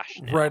the Flash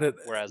now, Right,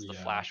 whereas the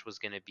Yeah. Flash was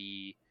going to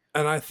be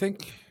And I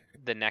think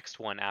the next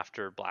one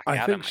after Black I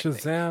Adam. think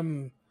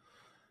Shazam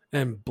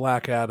and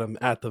Black Adam,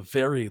 at the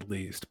very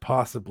least,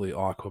 possibly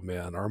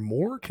Aquaman, are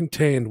more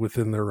contained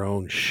within their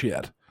own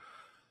shit.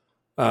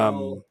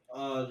 Well,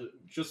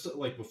 just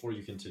like before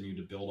you continue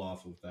to build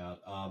off of that,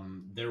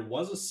 there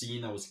was a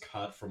scene that was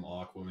cut from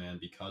Aquaman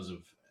because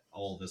of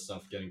all this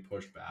stuff getting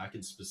pushed back,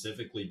 and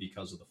specifically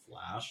because of the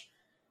Flash.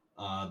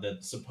 That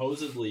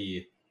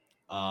supposedly,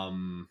 I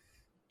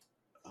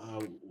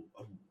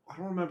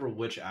don't remember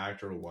which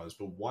actor it was,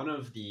 but one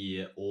of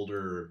the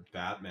older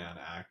Batman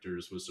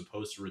actors was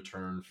supposed to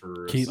return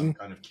for Keaton? some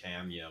kind of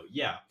cameo.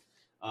 Yeah.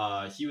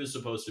 He was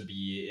supposed to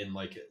be in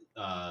like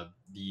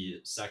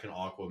the second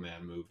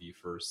Aquaman movie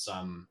for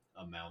some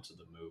amount of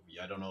the movie.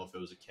 I don't know if it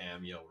was a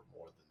cameo or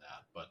more than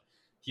that, but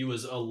he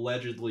was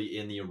allegedly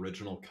in the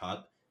original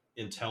cut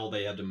until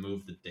they had to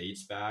move the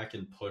dates back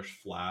and push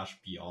Flash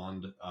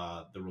beyond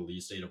the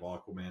release date of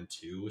Aquaman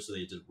 2, so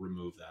they had to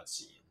remove that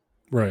scene.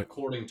 Right.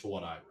 According to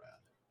what I read.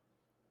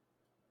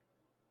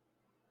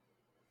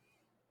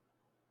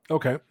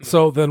 Okay.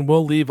 So then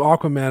we'll leave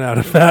Aquaman out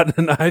of that,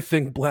 and I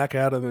think Black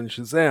Adam and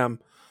Shazam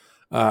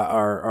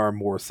are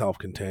more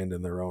self-contained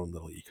in their own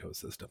little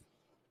ecosystem.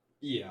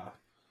 Yeah,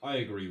 I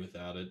agree with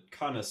that. It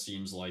kind of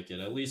seems like it,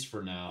 at least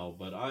for now,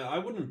 but I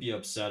wouldn't be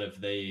upset if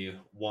they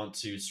want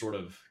to sort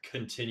of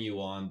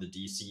continue on the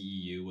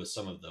DCEU with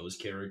some of those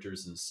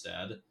characters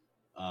instead,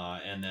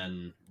 and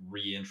then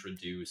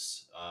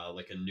reintroduce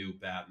like a new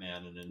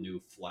Batman and a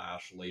new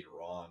Flash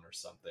later on or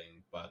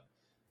something. But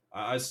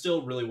I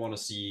still really want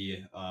to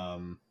see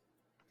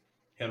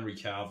Henry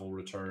Cavill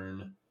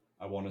return.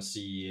 I want to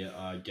see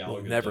Gal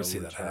We'll Gadot never see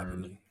that return.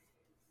 happen.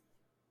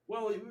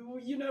 Well,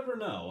 you never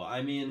know.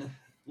 I mean,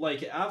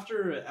 like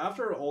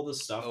after all the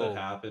stuff that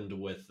happened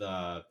with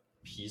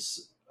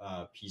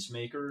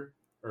Peacemaker,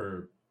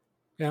 or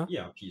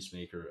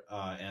Peacemaker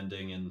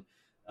ending, and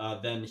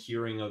then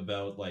hearing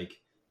about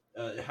like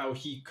how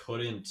he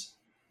couldn't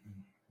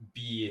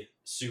be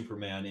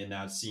Superman in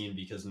that scene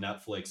because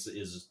Netflix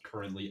is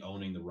currently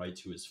owning the right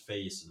to his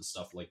face and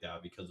stuff like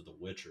that because of The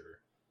Witcher.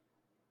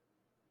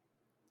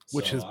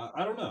 Which is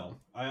I don't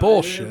know.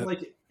 bullshit.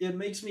 Like it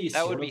makes me that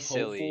sort would be of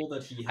silly. hopeful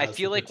that he I has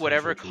feel the like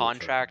whatever potential to return.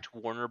 contract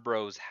Warner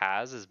Bros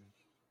has is.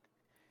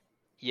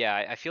 Yeah,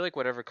 I feel like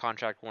whatever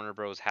contract Warner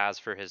Bros has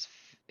for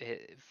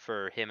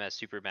for him as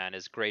Superman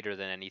is greater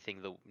than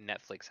anything the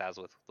Netflix has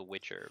with The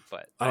Witcher.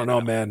 But I don't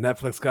know, man.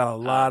 Netflix got a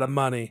lot of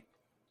money.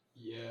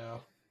 Yeah.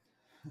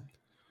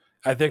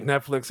 I think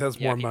Netflix has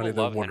more people money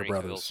than love Warner Henry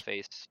Cavill's Brothers.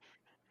 face.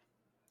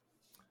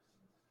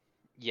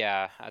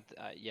 Yeah,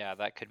 yeah,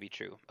 that could be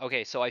true.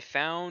 Okay, so I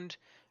found,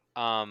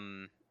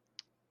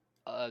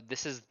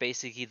 this is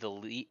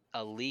basically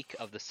a leak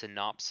of the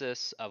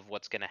synopsis of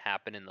what's going to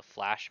happen in the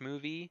Flash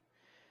movie.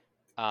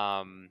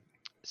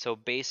 So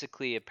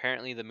basically,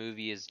 apparently the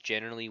movie is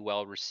generally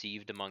well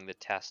received among the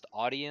test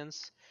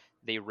audience.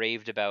 They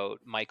raved about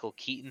Michael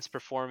Keaton's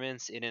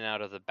performance in and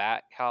out of the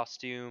Bat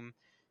costume,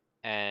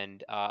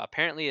 and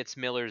apparently it's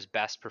Miller's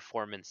best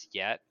performance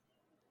yet.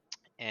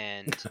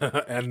 And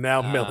and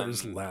now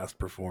Miller's last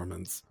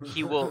performance.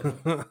 He will.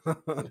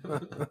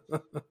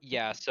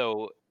 Yeah,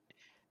 so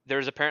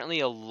there's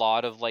apparently a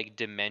lot of like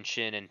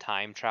dimension and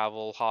time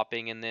travel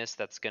hopping in this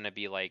that's going to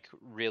be like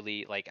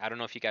really like I don't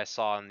know if you guys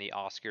saw in the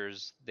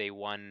Oscars, they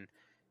won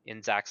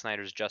in Zack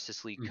Snyder's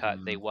Justice League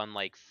cut, they won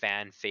like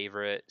fan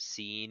favorite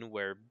scene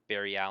where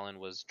Barry Allen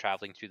was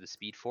traveling through the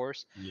Speed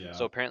Force. Yeah.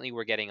 So apparently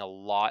we're getting a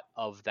lot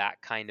of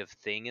that kind of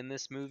thing in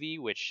this movie,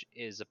 which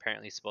is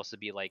apparently supposed to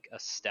be like a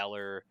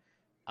stellar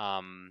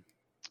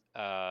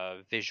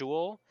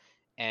visual.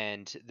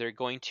 And they're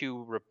going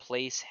to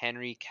replace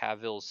Henry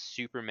Cavill's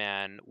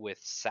Superman with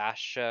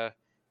Sasha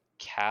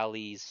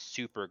Calle's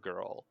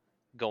Supergirl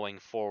going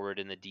forward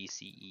in the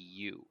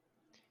DCEU.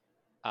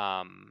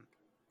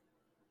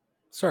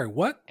 Sorry,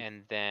 what?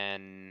 And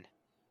then,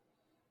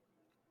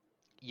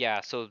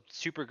 yeah, so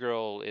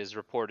Supergirl is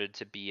reported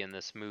to be in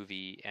this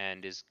movie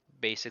and is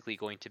basically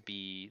going to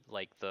be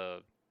like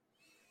the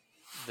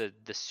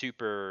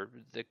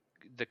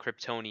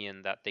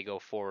Kryptonian that they go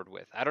forward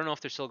with. I don't know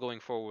if they're still going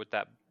forward with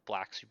that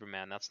Black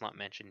Superman. That's not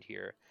mentioned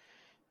here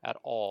at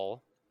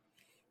all.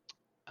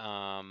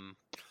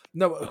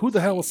 No, who the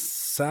hell is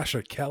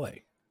Sasha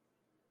Kelly?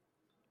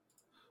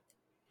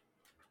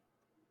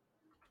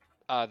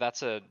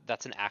 That's an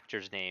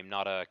actor's name,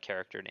 not a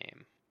character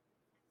name.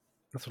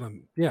 That's what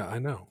I'm. Yeah, I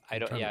know. I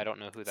don't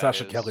know who that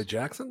Sasha is. Kelly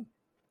Jackson.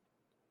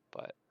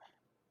 But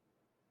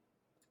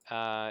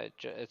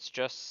it's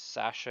just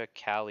Sasha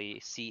Calle,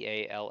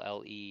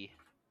 Calle.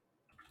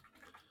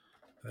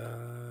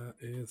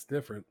 It's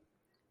different.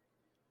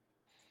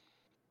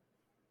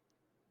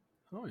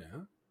 Oh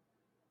yeah.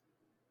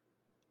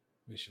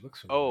 mean, she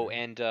looks Oh,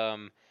 familiar.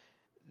 and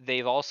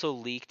they've also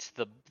leaked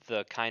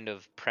the kind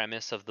of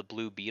premise of the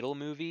Blue Beetle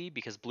movie,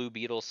 because Blue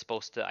Beetle's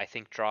supposed to, I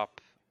think,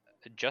 drop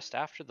just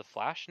after the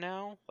Flash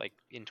now, like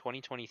in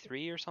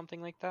 2023 or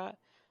something like that.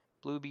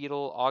 Blue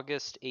Beetle,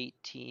 August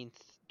 18th,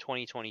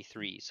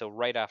 2023. So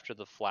right after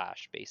the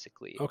Flash,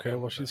 basically. Okay,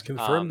 well, she's Okay.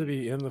 confirmed to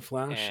be in the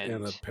Flash,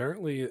 and And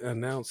apparently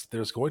announced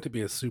there's going to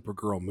be a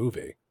Supergirl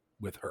movie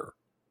with her.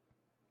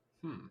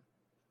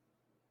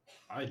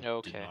 I did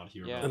okay, not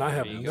hear yeah, about And I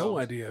that. there have you no go.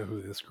 idea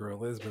who this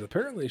girl is, but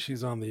apparently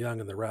she's on The Young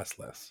and the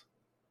Restless.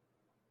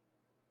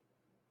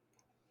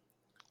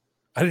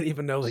 I didn't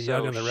even know The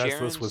Young So and the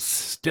Restless Sharon was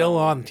still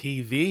on Stone,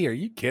 TV. Are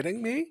you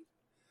kidding me?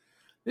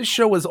 This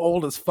show was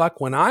old as fuck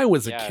when I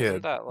was a yeah, isn't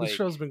kid. that This like,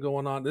 show's been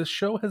going on. This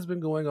show has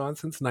been going on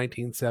since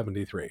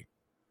 1973.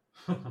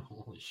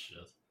 Holy shit.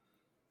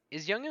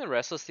 is Young and the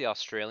Restless the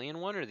Australian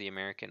one or the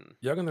American?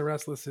 Young and the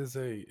Restless is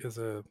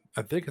a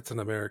I think it's an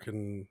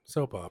American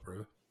soap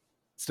opera.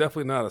 It's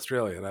definitely not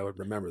Australian. I would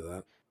remember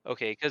that.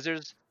 Okay, because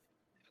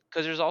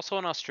there's also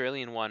an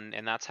Australian one,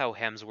 and that's how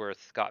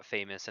Hemsworth got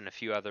famous, and a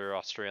few other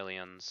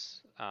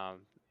Australians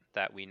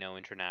that we know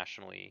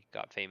internationally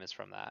got famous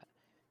from that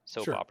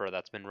soap Sure. opera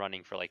that's been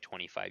running for like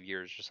 25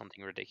 years or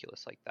something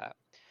ridiculous like that.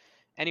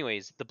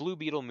 Anyways, the Blue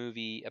Beetle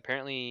movie,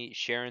 apparently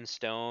Sharon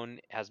Stone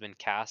has been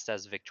cast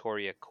as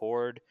Victoria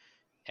Cord,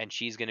 and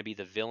she's going to be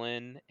the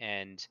villain.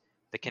 And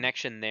the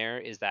connection there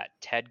is that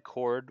Ted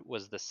Cord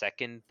was the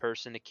second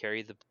person to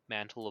carry the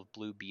mantle of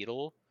Blue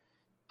Beetle.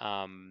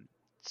 Um,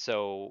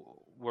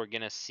 so we're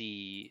gonna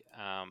see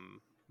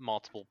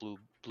multiple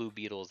Blue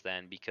Beetles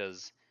then,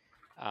 because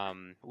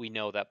we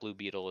know that Blue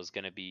Beetle is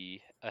gonna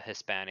be a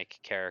Hispanic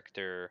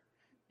character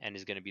and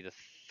is gonna be the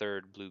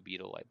third Blue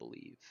Beetle, I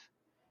believe,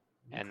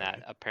 and that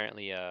Okay.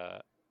 apparently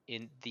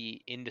in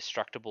the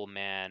Indestructible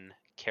Man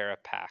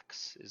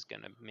Carapax is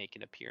gonna make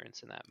an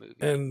appearance in that movie.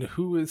 And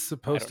who is I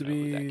supposed don't to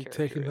know who that be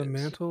taking character the is.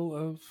 mantle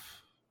of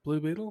Blue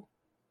Beetle?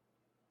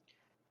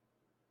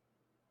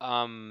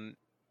 Um,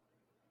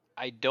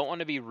 I don't want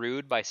to be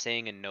rude by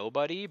saying a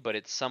nobody, but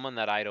it's someone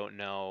that I don't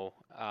know.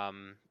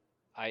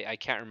 I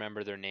can't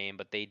remember their name,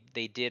 but they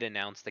did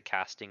announce the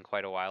casting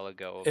quite a while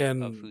ago of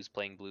And who's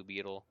playing Blue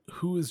Beetle.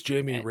 who is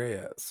Jamie And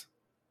Reyes?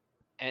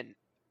 and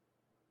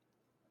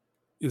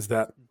Is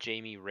that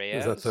Jamie the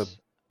Reyes.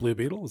 Blue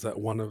Beetle? Is that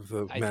one of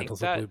the I think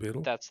mantles of Blue that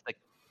Beetle? that's the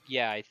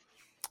yeah.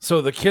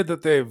 So the kid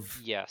that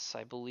Yes,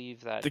 I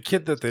believe that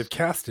they've is.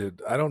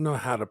 casted, I don't know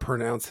how to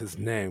pronounce his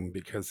name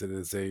because it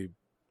is a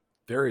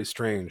very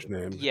strange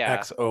name. Yeah,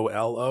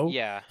 XOLO.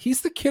 yeah.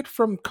 He's the kid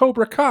from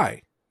Cobra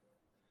Kai.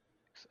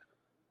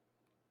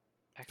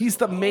 He's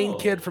the main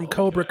kid from Oh,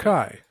 Cobra okay.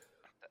 Kai.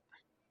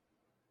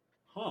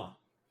 Huh.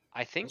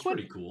 I think That's when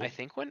pretty cool. I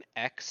think when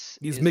X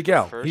He's is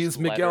Miguel. the first He's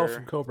Miguel letter,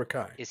 from Cobra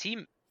Kai. is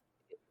he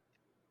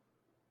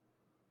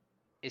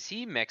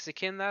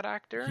Mexican, that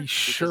actor? He Because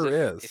sure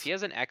if is. he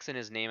has an X in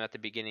his name at the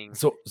beginning,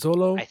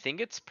 Zolo. I think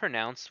it's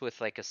pronounced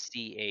with like a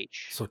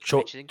CH. So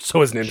I think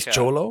so his it's name's ch.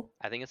 Cholo.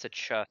 I think it's a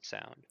ch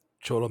sound.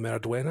 Cholo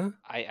Maraduena.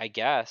 I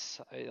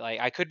guess.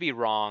 I could be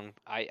wrong.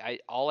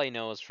 All I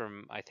know is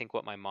from, I think,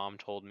 what my mom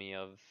told me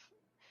of.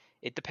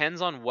 It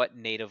depends on what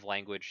native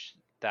language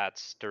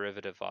that's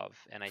derivative of,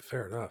 and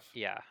Fair enough.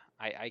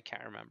 I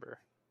can't remember.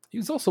 He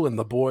was also in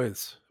The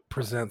Boys But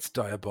Presents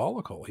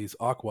Diabolical. He's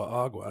Aqua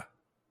Agua.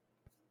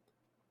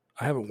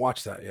 I haven't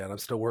watched that yet. I'm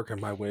still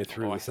working my way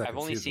through the 2nd I've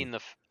only season.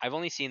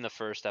 seen the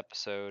first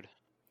episode.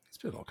 It's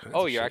been all kinds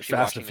Oh, of you're shit. actually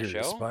Fast and watching the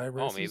Furious show? Spy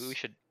Oh, maybe we Races.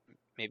 should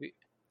maybe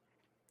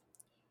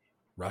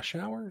Rush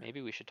Hour.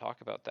 maybe we should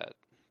talk about that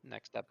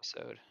next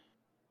episode.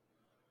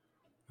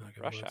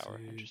 Okay, Rush let's Hour,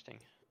 see. interesting.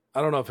 I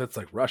don't know if it's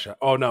like Rush Hour.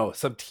 Oh no,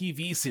 some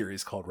TV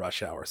series called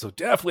Rush Hour. So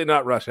definitely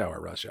not Rush Hour.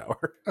 Rush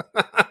Hour.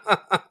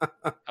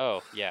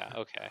 Oh, yeah,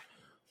 okay.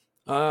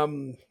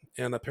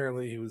 And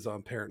apparently he was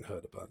on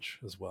Parenthood a bunch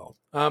as well.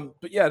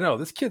 But yeah, no,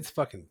 this kid's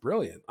fucking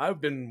brilliant. I've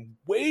been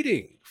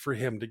waiting for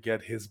him to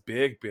get his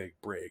big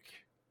break.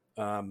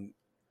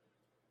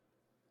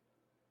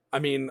 I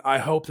mean, I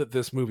hope that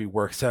this movie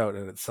works out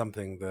and it's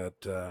something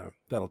that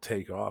that'll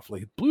take off.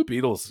 Like Blue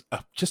Beetle's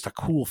just a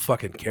cool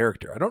fucking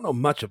character. I don't know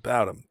much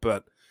about him,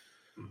 but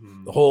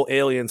the whole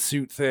alien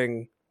suit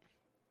thing,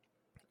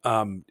 yeah,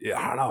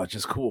 I don't know, it's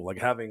just cool. Like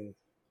having,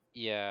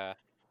 Yeah.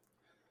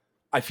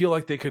 I feel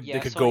like they could Yeah, they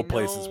could so go I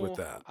places with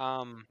know,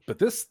 that. But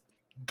this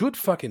good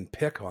fucking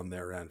pick on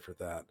their end for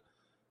that.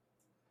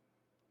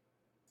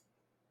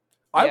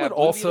 I yeah, would Blue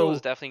Beetle also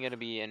is definitely going to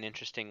be an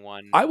interesting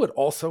one. I would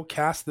also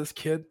cast this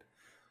kid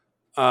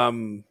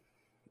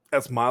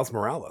as Miles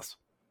Morales.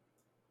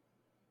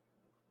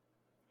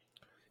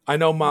 I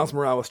know Miles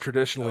Morales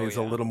traditionally Oh, is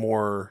a yeah. little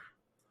more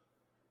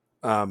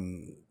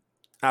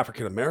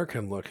African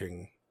American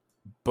looking,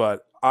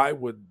 but I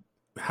would,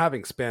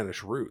 having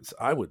Spanish roots,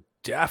 I would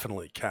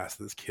definitely cast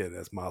this kid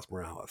as Miles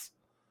Morales.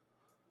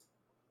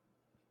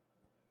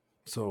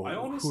 So I who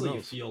honestly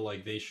knows? feel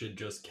like they should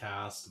just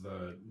cast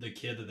the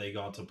kid that they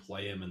got to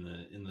play him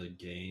in the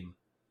game.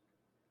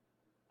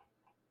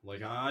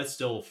 Like I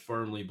still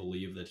firmly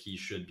believe that he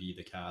should be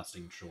the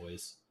casting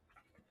choice.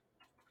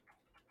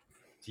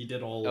 He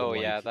did all Oh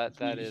of yeah, like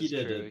that he is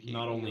did true. it,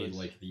 not He only was.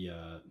 like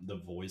the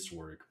voice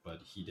work, but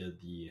he did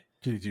the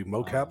Did you do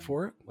mocap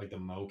for it? like the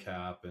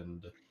mocap,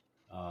 and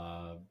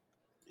uh,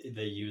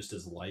 they used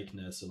his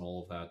likeness and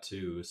all of that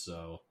too.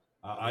 So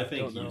I I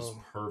think don't he's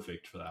know.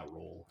 perfect for that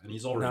role, and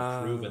he's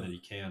already proven that he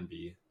can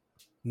be.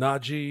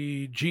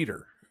 Najee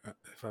Jeter,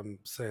 if I'm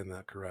saying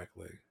that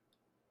correctly.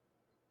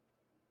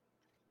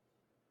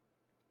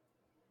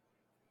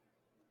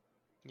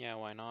 Yeah,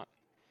 why not?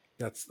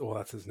 That's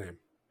his name.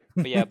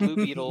 But yeah, Blue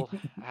Beetle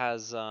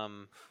has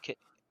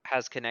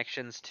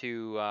connections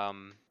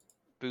to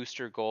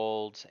Booster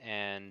Gold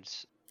and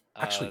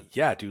Actually,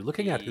 yeah, dude.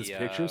 Looking at his the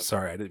pictures,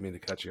 sorry, I didn't mean to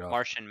cut you off.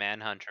 Martian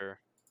Manhunter.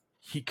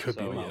 He could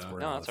be So Miles yeah. no,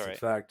 that's Morales. all In right.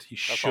 fact, he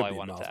That's all should I be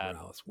wanted Miles to add.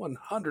 Morales.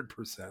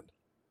 100%.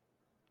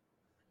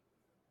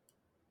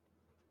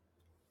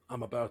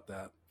 I'm about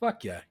that.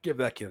 Fuck yeah, give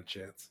that kid a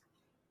chance.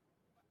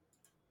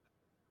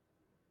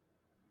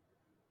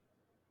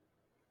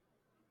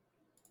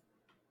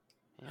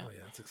 Yeah. Oh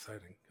yeah, that's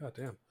exciting. God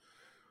damn.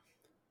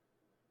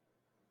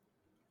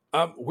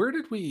 Where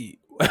did we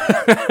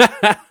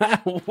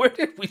where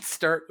did we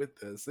start with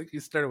this? I think we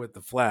started with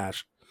the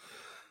Flash.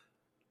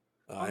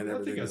 I And think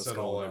everything I that's said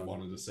all going I on.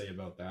 wanted to say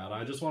about that.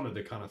 I just wanted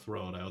to kind of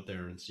throw it out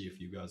there and see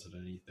if you guys had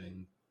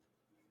anything.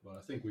 But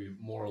I think we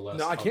more or less.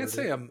 No, I can't covered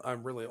say it.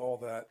 I'm really all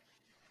that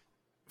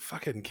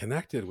fucking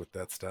connected with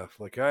that stuff.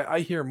 Like I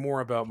hear more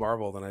about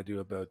Marvel than I do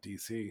about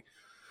DC.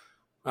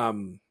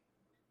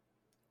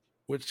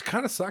 Which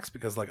kind of sucks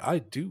because like I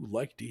do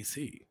like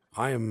DC.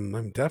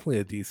 I'm definitely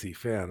a DC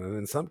fan, and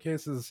in some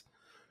cases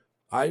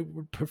I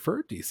would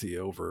prefer DC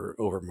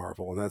over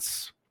Marvel, and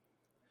that's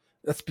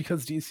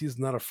because DC is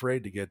not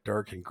afraid to get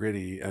dark and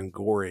gritty and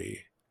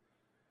gory.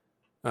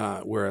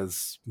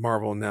 Whereas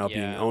Marvel, now being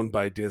Yeah. owned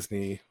by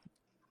Disney,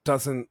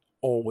 doesn't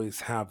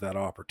always have that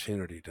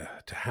opportunity to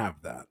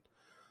have that.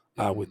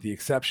 With the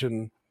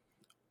exception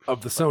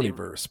of the But they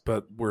Sonyverse,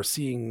 but we're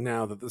seeing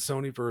now that the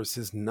Sonyverse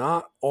is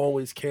not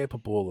always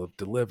capable of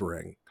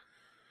delivering.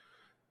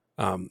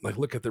 Like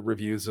look at the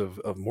reviews of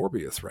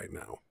Morbius right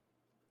now.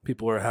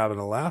 People are having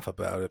a laugh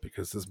about it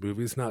because this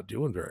movie's not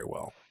doing very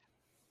well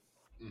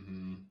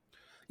Mm-hmm.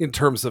 in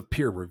terms of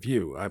peer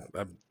review.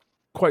 I'm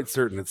quite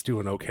certain it's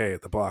doing okay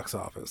at the box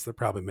office. They're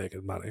probably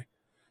making money.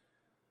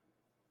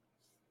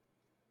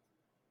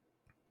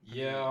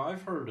 Yeah,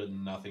 I've heard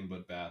nothing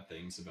but bad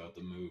things about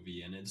the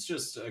movie, and it's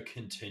just a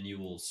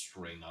continual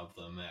string of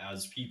them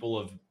as people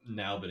have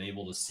now been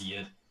able to see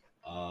it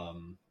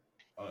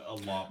a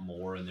lot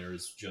more, and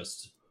there's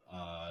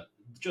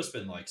just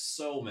been like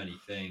so many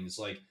things.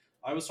 Like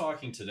I was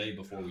talking today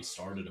before we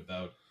started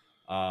about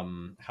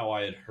how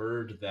I had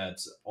heard that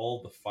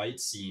all the fight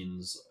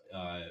scenes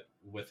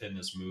within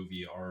this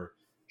movie are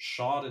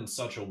shot in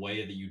such a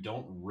way that you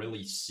don't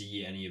really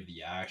see any of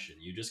the action.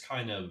 You just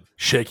kind of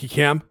Shaky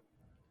cam.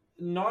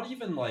 not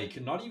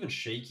even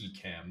shaky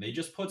cam. They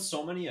just put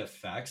so many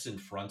effects in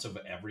front of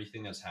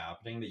everything that's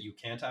happening that you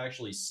can't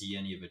actually see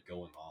any of it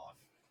going on.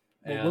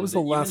 Well, And when was the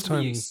even last to the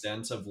time?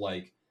 extent of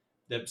like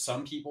that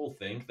some people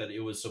think that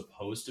it was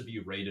supposed to be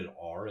rated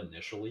R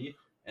initially,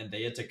 and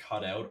they had to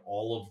cut out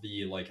all of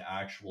the like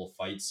actual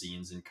fight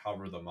scenes and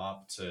cover them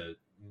up to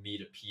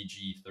meet a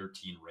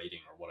PG-13 rating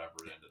or whatever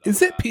it ended up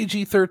Is it at.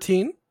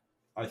 PG-13?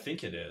 I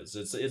think it is.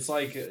 It's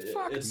like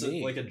Fuck it's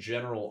me. like a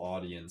general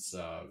audience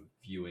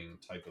viewing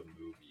type of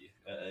movie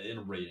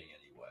in rating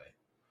anyway.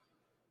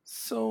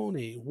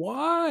 Sony,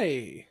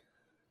 why?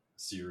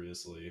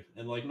 Seriously,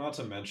 and like not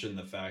to mention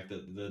the fact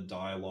that the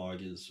dialogue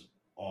is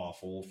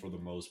awful for the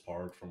most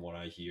part, from what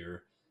I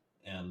hear,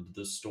 and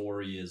the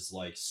story is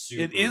like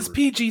super. It is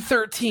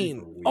PG-13.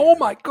 super weird. Oh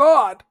my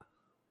god.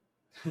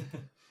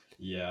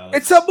 Yeah,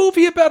 It's a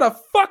movie about a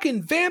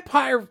fucking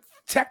vampire,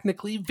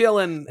 technically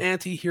villain,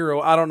 anti-hero.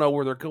 I don't know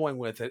where they're going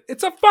with it.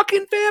 It's a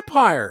fucking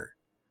vampire.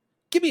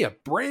 Give me a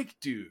break,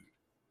 dude.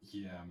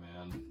 Yeah,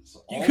 man.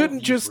 So You all couldn't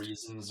of these just-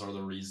 reasons are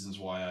the reasons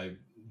why I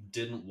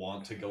didn't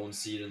want to go and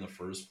see it in the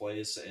first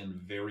place, and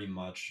very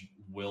much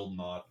will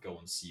not go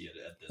and see it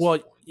at this Well,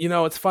 point. you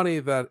know, it's funny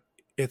that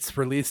its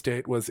release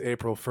date was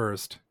April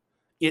 1st.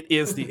 It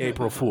is the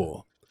April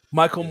Fool.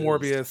 Michael It is.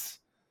 Morbius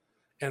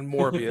and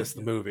Morbius,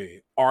 the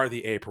movie, are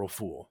the April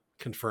Fool.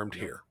 Confirmed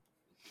Yep. here.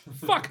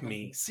 Fuck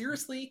me.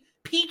 Seriously?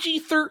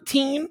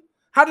 PG-13?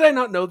 How did I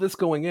not know this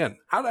going in?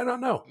 How did I not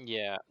know?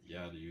 Yeah.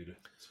 Yeah, dude,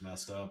 it's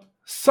messed up.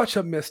 Such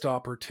a missed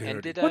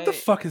opportunity. did What the I-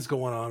 fuck is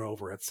going on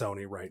over at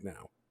Sony right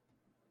now?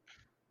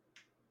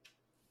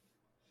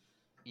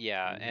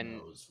 Yeah, Who and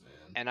knows, man?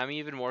 and I'm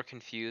even more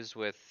confused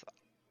with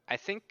I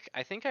think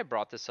I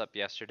brought this up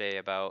yesterday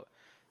about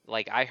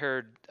like I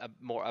heard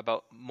more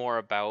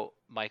about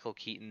Michael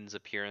Keaton's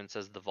appearance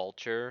as the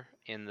Vulture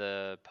in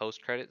the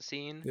post-credit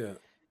scene, Yeah.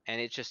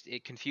 and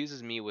it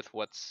confuses me with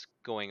what's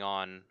going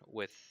on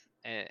with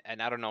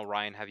and I don't know,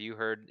 Ryan, have you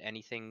heard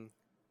anything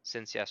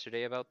since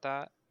yesterday about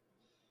that?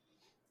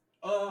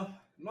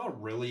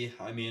 Not really.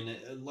 I mean,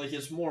 like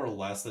it's more or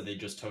less that they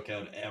just took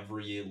out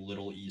every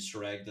little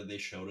Easter egg that they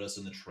showed us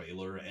in the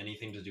trailer.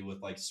 Anything to do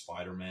with like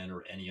Spider-Man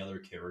or any other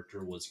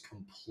character was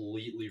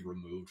completely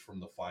removed from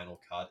the final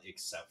cut,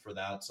 except for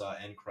that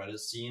end credit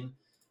scene,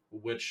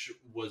 which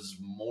was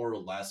more or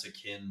less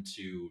akin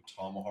to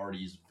Tom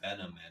Hardy's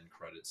Venom end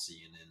credit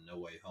scene in No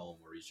Way Home,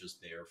 where he's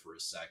just there for a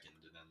second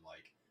and then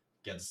like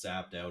gets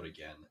zapped out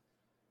again.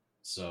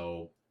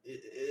 So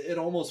it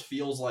almost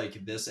feels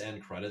like this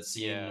end credit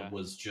scene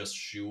was just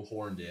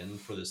shoehorned in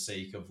for the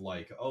sake of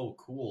like, oh,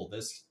 cool,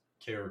 this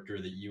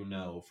character that you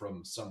know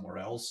from somewhere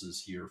else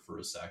is here for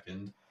a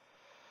second,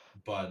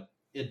 but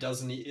it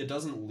doesn't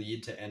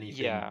lead to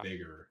anything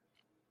bigger.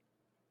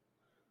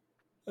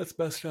 That's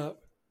messed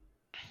up.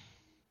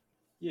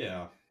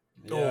 Yeah.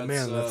 Oh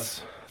man,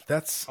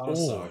 that's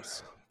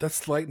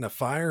lighting a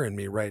fire in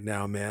me right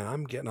now, man.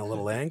 I'm getting a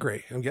little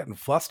angry. I'm getting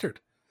flustered,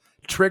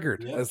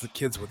 triggered, as the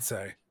kids would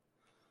say.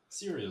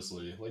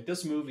 Seriously, like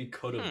this movie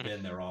could have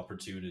been their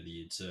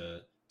opportunity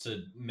to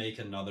make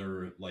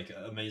another like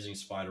Amazing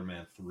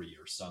Spider-Man 3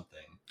 or something,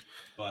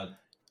 but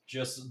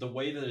just the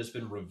way that it's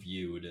been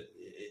reviewed,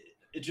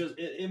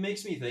 it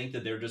makes me think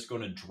that they're just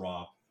going to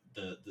drop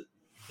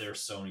their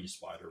Sony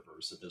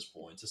Spider-Verse at this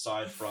point.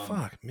 Aside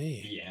from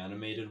the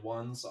animated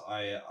ones,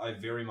 I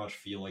very much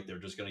feel like they're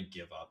just going to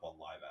give up on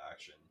live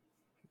action.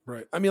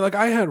 Right. I mean, like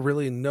I had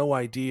really no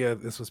idea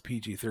this was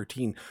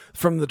PG-13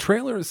 from the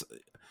trailers.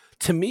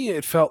 To me,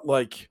 it felt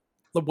like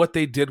what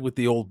they did with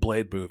the old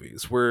Blade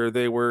movies, where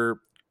they were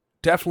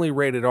definitely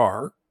rated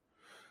R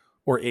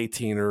or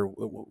 18 or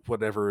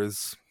whatever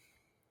is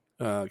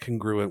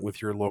congruent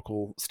with your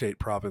local state,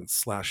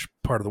 province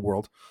 / part of the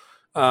world.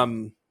 But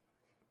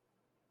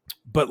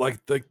like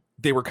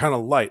they were kind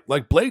of light.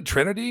 Like Blade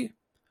Trinity,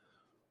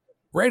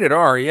 rated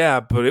R, yeah,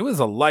 but it was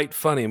a light,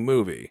 funny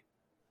movie.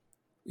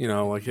 You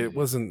know, like it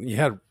wasn't. You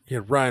had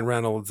Ryan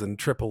Reynolds and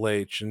Triple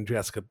H and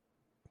Jessica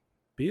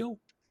Biel.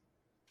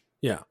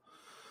 Yeah,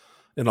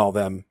 and all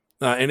them,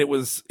 and it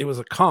was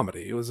a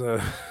comedy. It was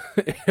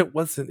it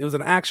was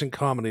an action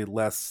comedy,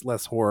 less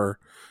horror,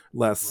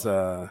 less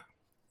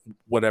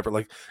whatever.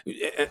 Like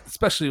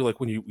especially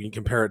like when you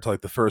compare it to like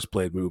the first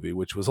Blade movie,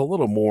 which was a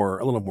little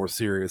more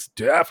serious,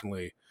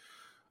 definitely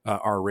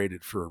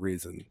R-rated for a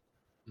reason.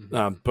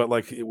 Mm-hmm. But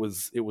like it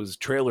was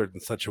trailered in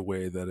such a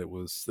way that it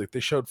was like they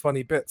showed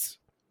funny bits,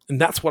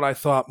 and that's what I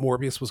thought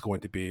Morbius was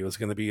going to be. It was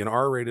going to be an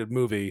R-rated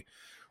movie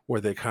where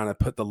they kind of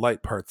put the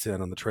light parts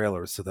in on the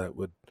trailer so that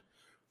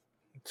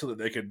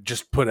they could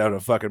just put out a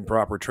fucking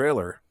proper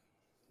trailer.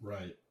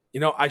 Right. You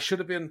know, I should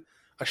have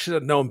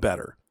known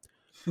better.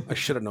 I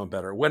should have known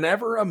better.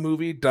 Whenever a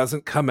movie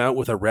doesn't come out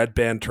with a red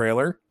band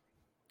trailer,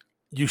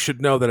 you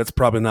should know that it's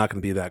probably not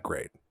going to be that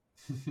great.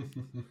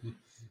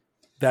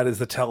 That is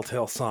the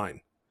telltale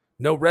sign.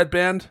 No red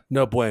band,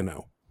 no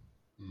bueno.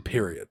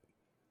 Period.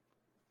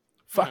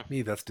 Fuck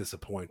me, that's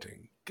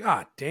disappointing.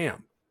 God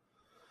damn.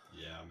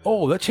 Yeah, man.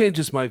 Oh, that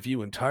changes my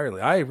view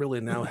entirely. I really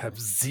now have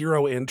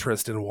zero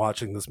interest in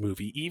watching this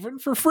movie, even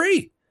for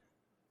free.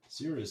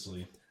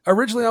 Seriously.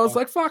 Originally, I was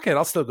like, fuck it,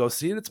 I'll still go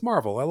see it. It's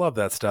Marvel. I love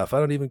that stuff. I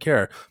don't even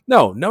care.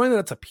 No, knowing that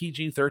it's a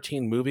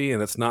PG-13 movie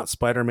and it's not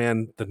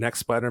Spider-Man, the next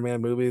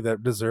Spider-Man movie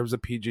that deserves a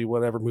PG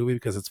whatever movie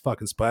because it's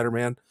fucking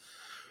Spider-Man.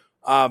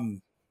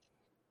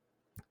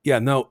 Yeah,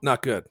 no,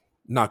 not good.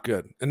 Not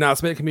good. And now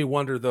it's making me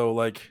wonder, though,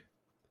 like,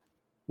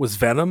 was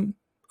Venom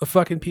a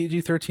fucking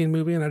PG-13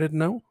 movie and I didn't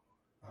know?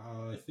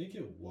 I think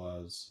it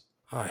was.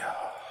 Yeah,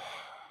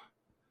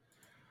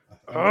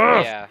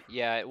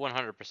 it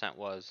 100%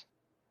 was.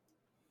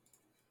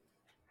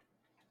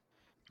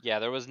 Yeah,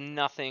 there was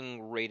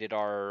nothing rated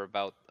R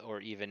about,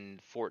 or even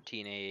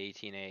 14A,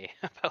 18A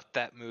about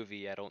that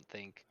movie, I don't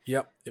think.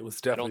 Yep, it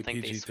was definitely PG-13. I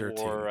don't think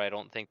they swore, I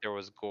don't think there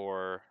was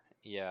gore.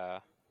 Yeah.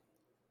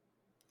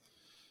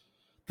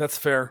 That's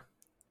fair.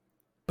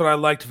 But I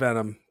liked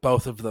Venom,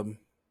 both of them,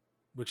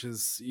 which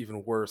is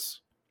even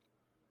worse.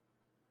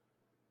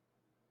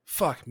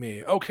 Fuck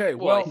me. Okay,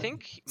 well, I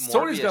think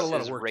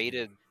Morbius is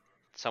rated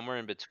somewhere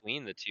in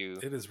between the two.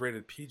 It is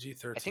rated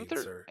PG-13, I think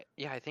sir.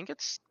 Yeah, I think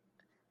it's...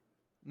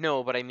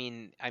 No, but I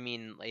mean,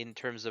 in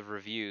terms of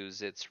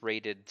reviews, it's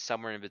rated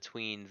somewhere in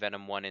between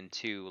Venom 1 and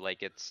 2.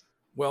 Like, it's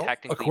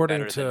technically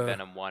better than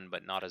Venom 1,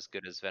 but not as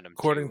good as Venom 2.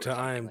 According to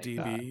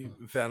IMDb,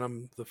 like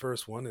Venom, the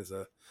first one, is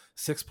a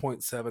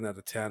 6.7 out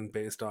of 10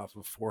 based off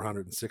of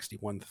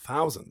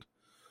 461,000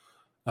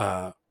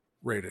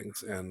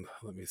 ratings. And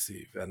let me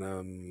see,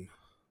 Venom...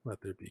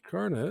 Let There Be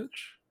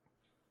Carnage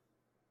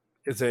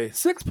is a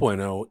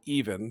 6.0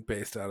 even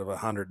based out of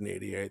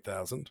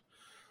 188,000.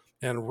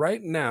 And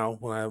right now,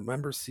 when I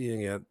remember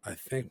seeing it, I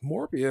think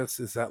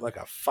Morbius is at like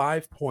a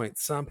 5 point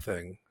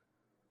something.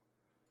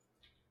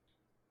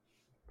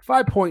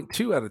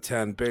 5.2 out of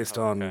 10 based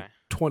on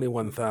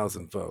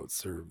 21,000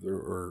 votes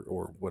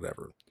or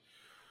whatever.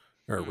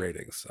 Or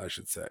ratings, I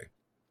should say.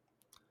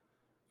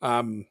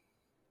 Yeah,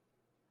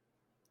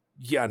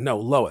 no,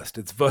 lowest.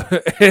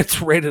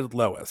 It's rated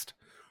lowest.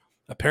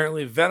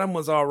 Apparently, Venom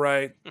was all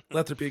right.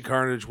 Let There Be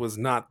Carnage was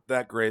not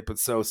that great, but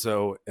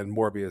so-so. And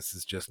Morbius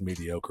is just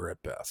mediocre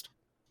at best.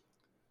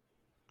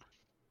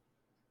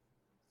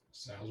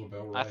 Sounds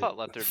about I right. thought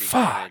Let There Be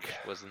Fuck. Carnage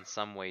was in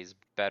some ways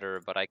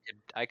better, but I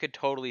could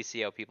totally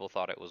see how people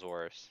thought it was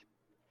worse.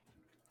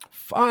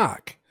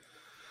 Fuck.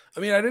 I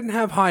mean, I didn't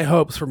have high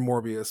hopes for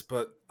Morbius,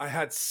 but I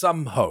had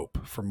some hope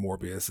for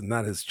Morbius, and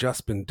that has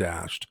just been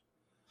dashed.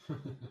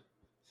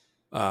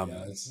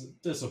 Yeah, it's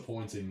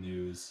disappointing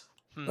news.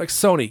 Like,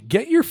 Sony,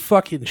 get your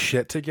fucking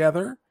shit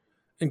together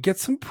and get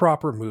some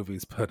proper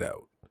movies put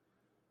out.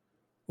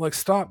 Like,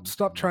 stop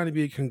trying to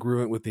be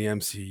congruent with the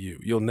MCU.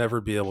 You'll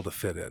never be able to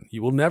fit in.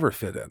 You will never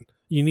fit in.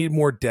 You need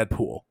more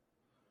Deadpool.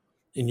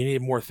 And you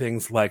need more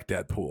things like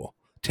Deadpool.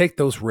 Take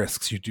those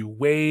risks. You do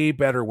way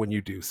better when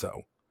you do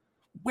so.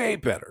 Way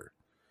better.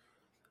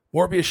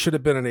 Morbius should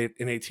have been an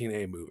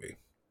 18A movie.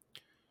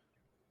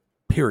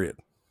 Period.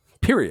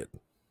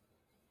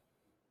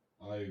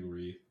 I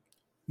agree.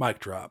 Mic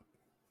drop.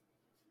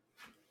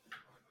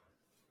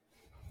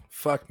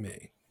 Fuck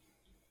me.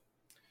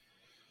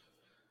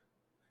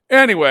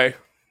 Anyway,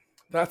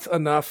 that's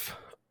enough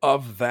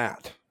of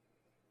that.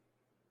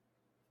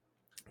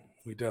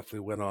 We definitely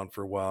went on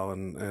for a while,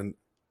 and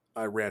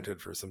I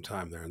ranted for some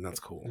time there, and that's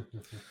cool.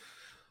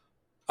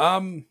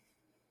 Hitting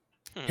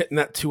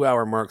that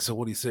 2-hour mark, so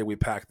what do you say we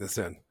pack this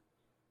in?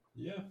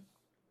 Yeah.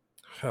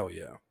 Hell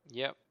yeah.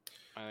 Yep,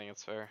 I think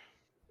it's fair.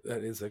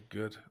 That is a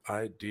good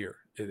idea.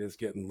 It is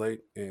getting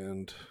late,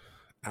 and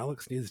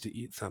Alex needs to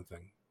eat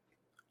something.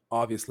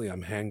 Obviously,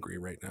 I'm hangry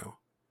right now.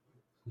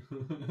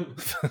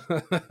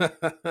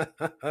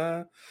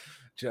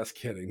 Just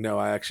kidding. No,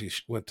 I actually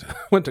went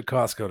to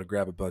Costco to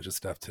grab a bunch of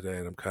stuff today,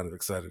 and I'm kind of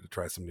excited to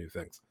try some new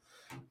things.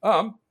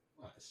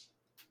 Nice.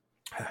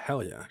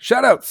 Hell yeah.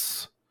 Shout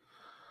outs.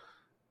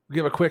 We'll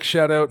give a quick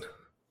shout out,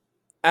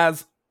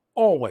 as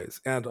always,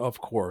 and of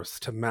course,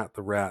 to Matt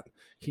the Rat.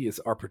 He is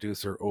our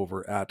producer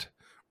over at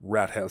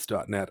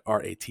rathouse.net,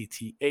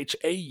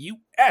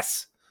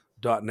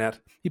 RATTHAUS.net.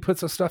 He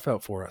puts our stuff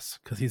out for us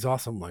because he's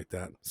awesome like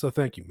that. So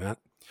thank you, Matt.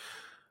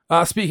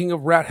 Speaking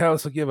of Rat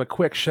House, I'll give a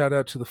quick shout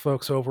out to the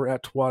folks over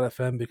at Twat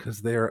FM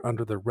because they are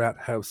under the Rat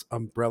House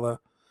umbrella.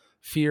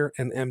 Fear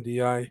and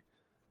MDI.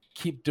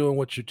 Keep doing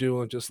what you're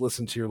doing. Just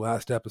listen to your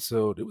last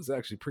episode. It was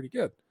actually pretty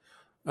good.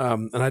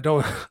 And I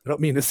don't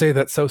mean to say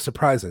that so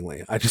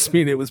surprisingly. I just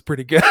mean it was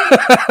pretty good.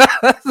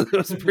 It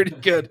was pretty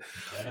good.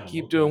 Damn,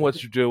 Keep okay. doing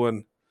what you're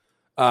doing.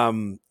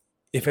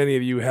 If any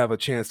of you have a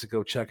chance to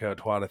go check out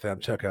Twat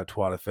FM, check out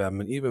Twat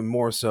FM, and even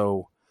more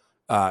so,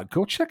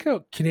 go check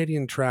out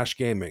Canadian Trash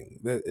Gaming.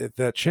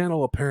 That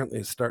channel apparently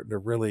is starting to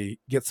really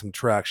get some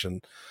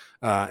traction,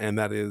 and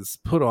that is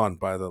put on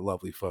by the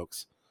lovely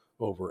folks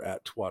over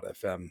at Twat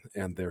FM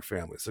and their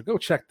family. So go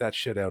check that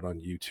shit out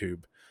on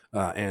YouTube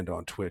and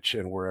on Twitch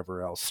and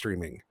wherever else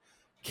streaming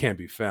can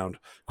be found.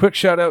 Quick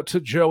shout out to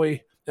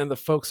Joey and the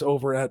folks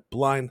over at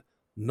Blind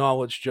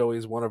Knowledge. Joey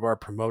is one of our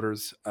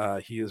promoters.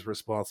 He is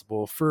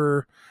responsible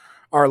for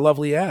our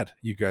lovely ad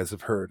you guys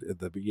have heard at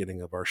the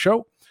beginning of our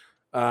show.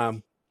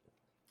 And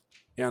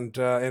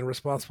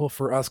responsible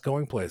for us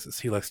going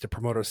places. He likes to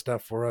promote our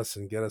stuff for us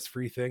and get us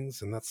free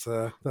things, and that's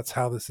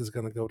how this is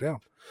going to go down.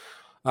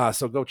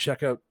 So go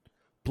check out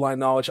Blind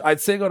Knowledge.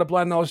 I'd say go to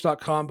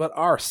blindknowledge.com, but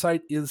our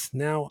site is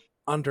now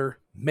under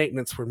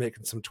maintenance. We're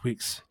making some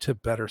tweaks to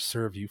better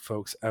serve you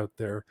folks out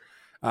there,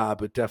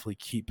 but definitely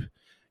keep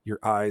your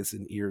eyes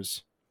and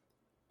ears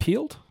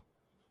peeled.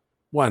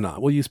 Why not?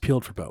 We'll use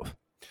peeled for both.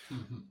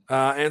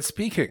 And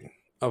speaking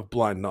of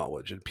Blind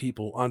Knowledge and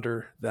people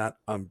under that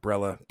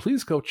umbrella,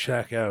 please go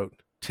check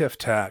out Tiff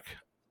Tack,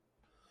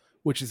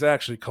 which is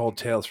actually called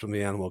Tales from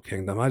the Animal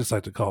Kingdom. I just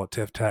like to call it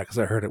Tiff Tack because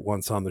I heard it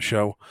once on the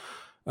show,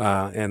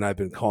 and I've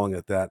been calling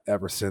it that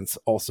ever since.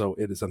 Also,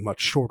 it is a much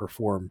shorter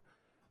form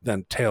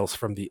than Tales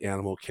from the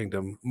Animal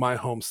Kingdom. My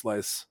home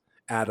slice,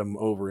 Adam,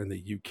 over in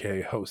the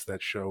UK, hosts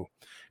that show,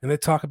 and they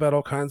talk about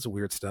all kinds of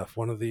weird stuff.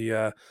 One of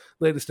the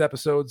latest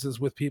episodes is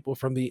with people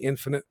from the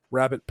Infinite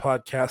Rabbit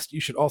podcast. You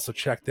should also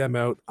check them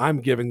out. I'm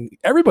giving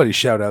everybody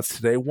shout outs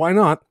today. Why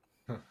not?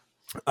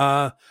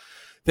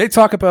 They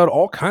talk about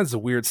all kinds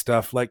of weird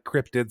stuff like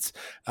cryptids,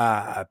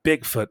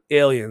 Bigfoot,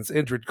 aliens,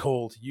 Indrid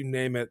Cold, you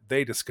name it.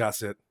 They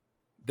discuss it.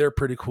 They're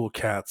pretty cool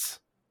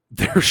cats.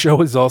 Their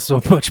show is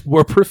also much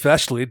more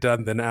professionally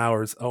done than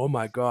ours. Oh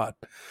my God.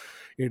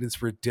 It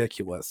is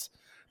ridiculous.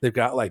 They've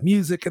got like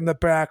music in the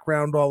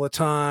background all the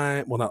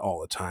time. Well, not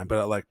all the time,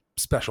 but like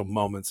special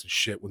moments and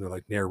shit when they're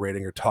like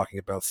narrating or talking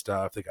about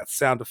stuff. They got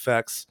sound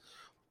effects.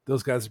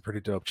 Those guys are pretty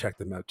dope. Check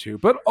them out too.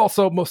 But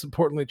also, most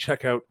importantly,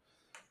 check out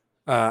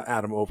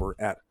Adam over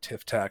at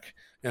Tiff Tech.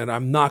 And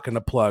I'm not going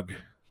to plug.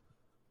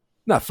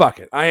 No, fuck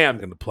it. I am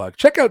going to plug.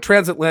 Check out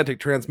Transatlantic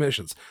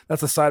Transmissions.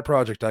 That's a side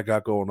project I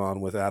got going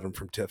on with Adam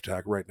from Tiff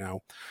Tech right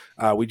now.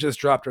 We just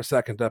dropped our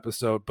second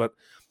episode, but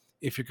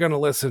if you're going to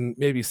listen,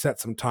 maybe set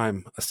some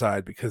time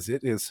aside because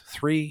it is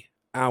 3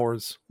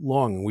 hours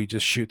long. We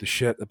just shoot the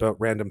shit about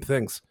random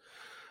things.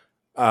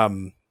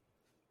 I'm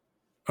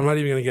not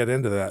even going to get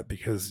into that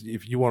because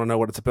if you want to know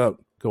what it's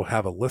about, go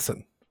have a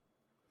listen.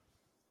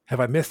 Have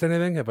I missed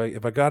anything? Have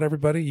I got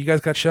everybody? You guys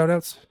got shout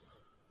outs?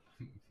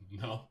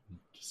 No,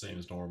 same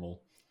as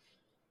normal.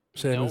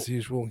 Same Nope. as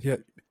usual. Yeah.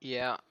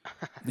 Yeah.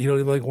 You don't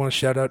even want to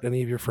shout out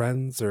any of your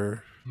friends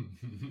or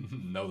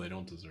No, they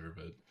don't deserve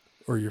it.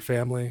 your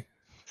family.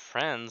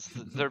 Friends,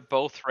 they're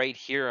both right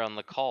here on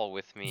the call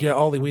with me. Yeah,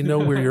 Ollie, we know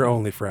we're your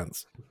only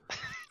friends.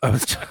 I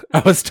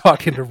was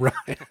talking to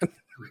Ryan.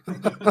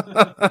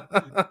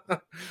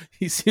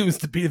 He seems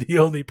to be the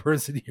only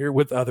person here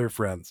with other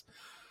friends.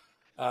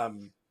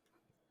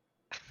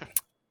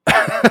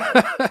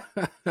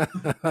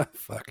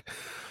 Fuck.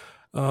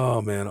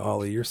 Oh man,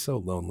 Ollie, you're so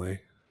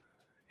lonely.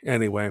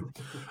 Anyway,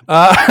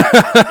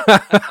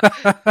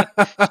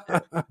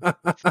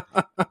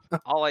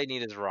 All I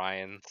need is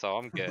Ryan, so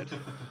I'm good.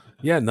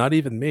 yeah, not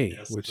even me,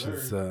 Yes, which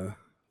sir.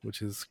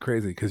 is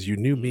crazy because you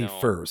knew me No.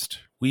 first.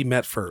 We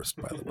met first,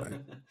 by the way,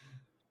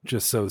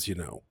 just so as you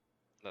know.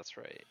 That's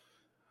right.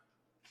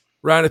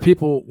 Ryan, if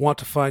people want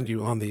to find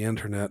you on the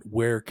internet,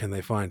 where can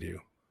they find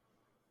you?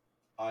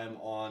 I'm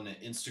on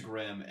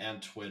Instagram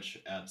and Twitch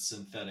at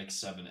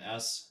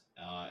Synthetic7S.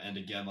 And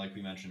again, like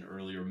we mentioned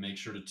earlier, make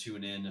sure to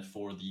tune in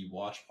for the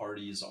watch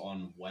parties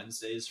on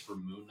Wednesdays for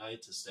Moon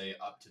Knight to stay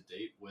up to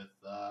date with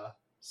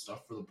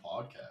stuff for the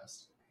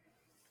podcast.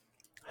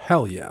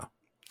 Hell yeah.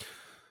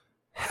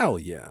 Hell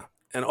yeah.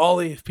 And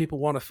Ollie, if people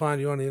want to find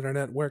you on the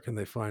internet, where can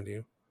they find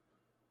you?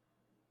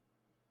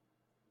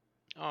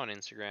 On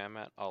Instagram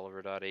at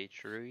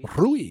Oliver.hruiz.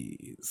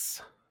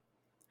 Ruiz.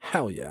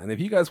 Hell yeah. And if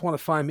you guys want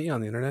to find me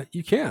on the internet,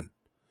 you can.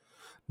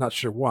 Not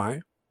sure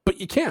why, but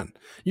you can.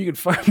 You can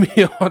find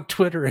me on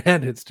Twitter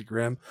and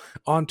Instagram.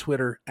 On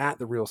Twitter at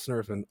The Real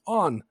Snurfin.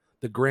 On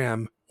the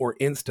gram, or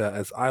Insta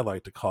as I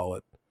like to call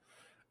it,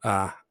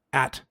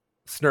 at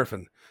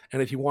Snurfin.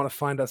 And if you want to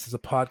find us as a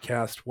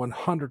podcast,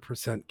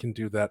 100% can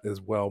do that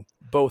as well,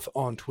 both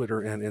on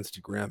Twitter and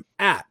Instagram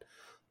at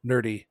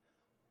Nerdy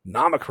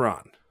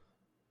Nomicron.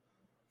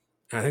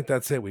 And I think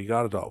that's it. We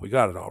got it all. We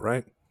got it all,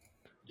 right?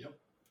 Yep.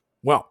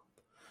 Well,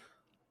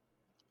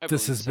 I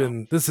this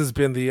believe has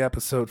been the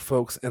episode,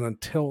 folks. And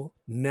until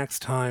next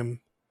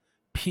time,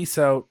 peace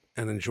out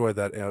and enjoy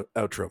that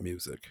outro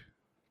music.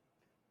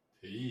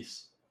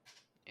 Peace.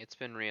 It's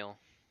been real.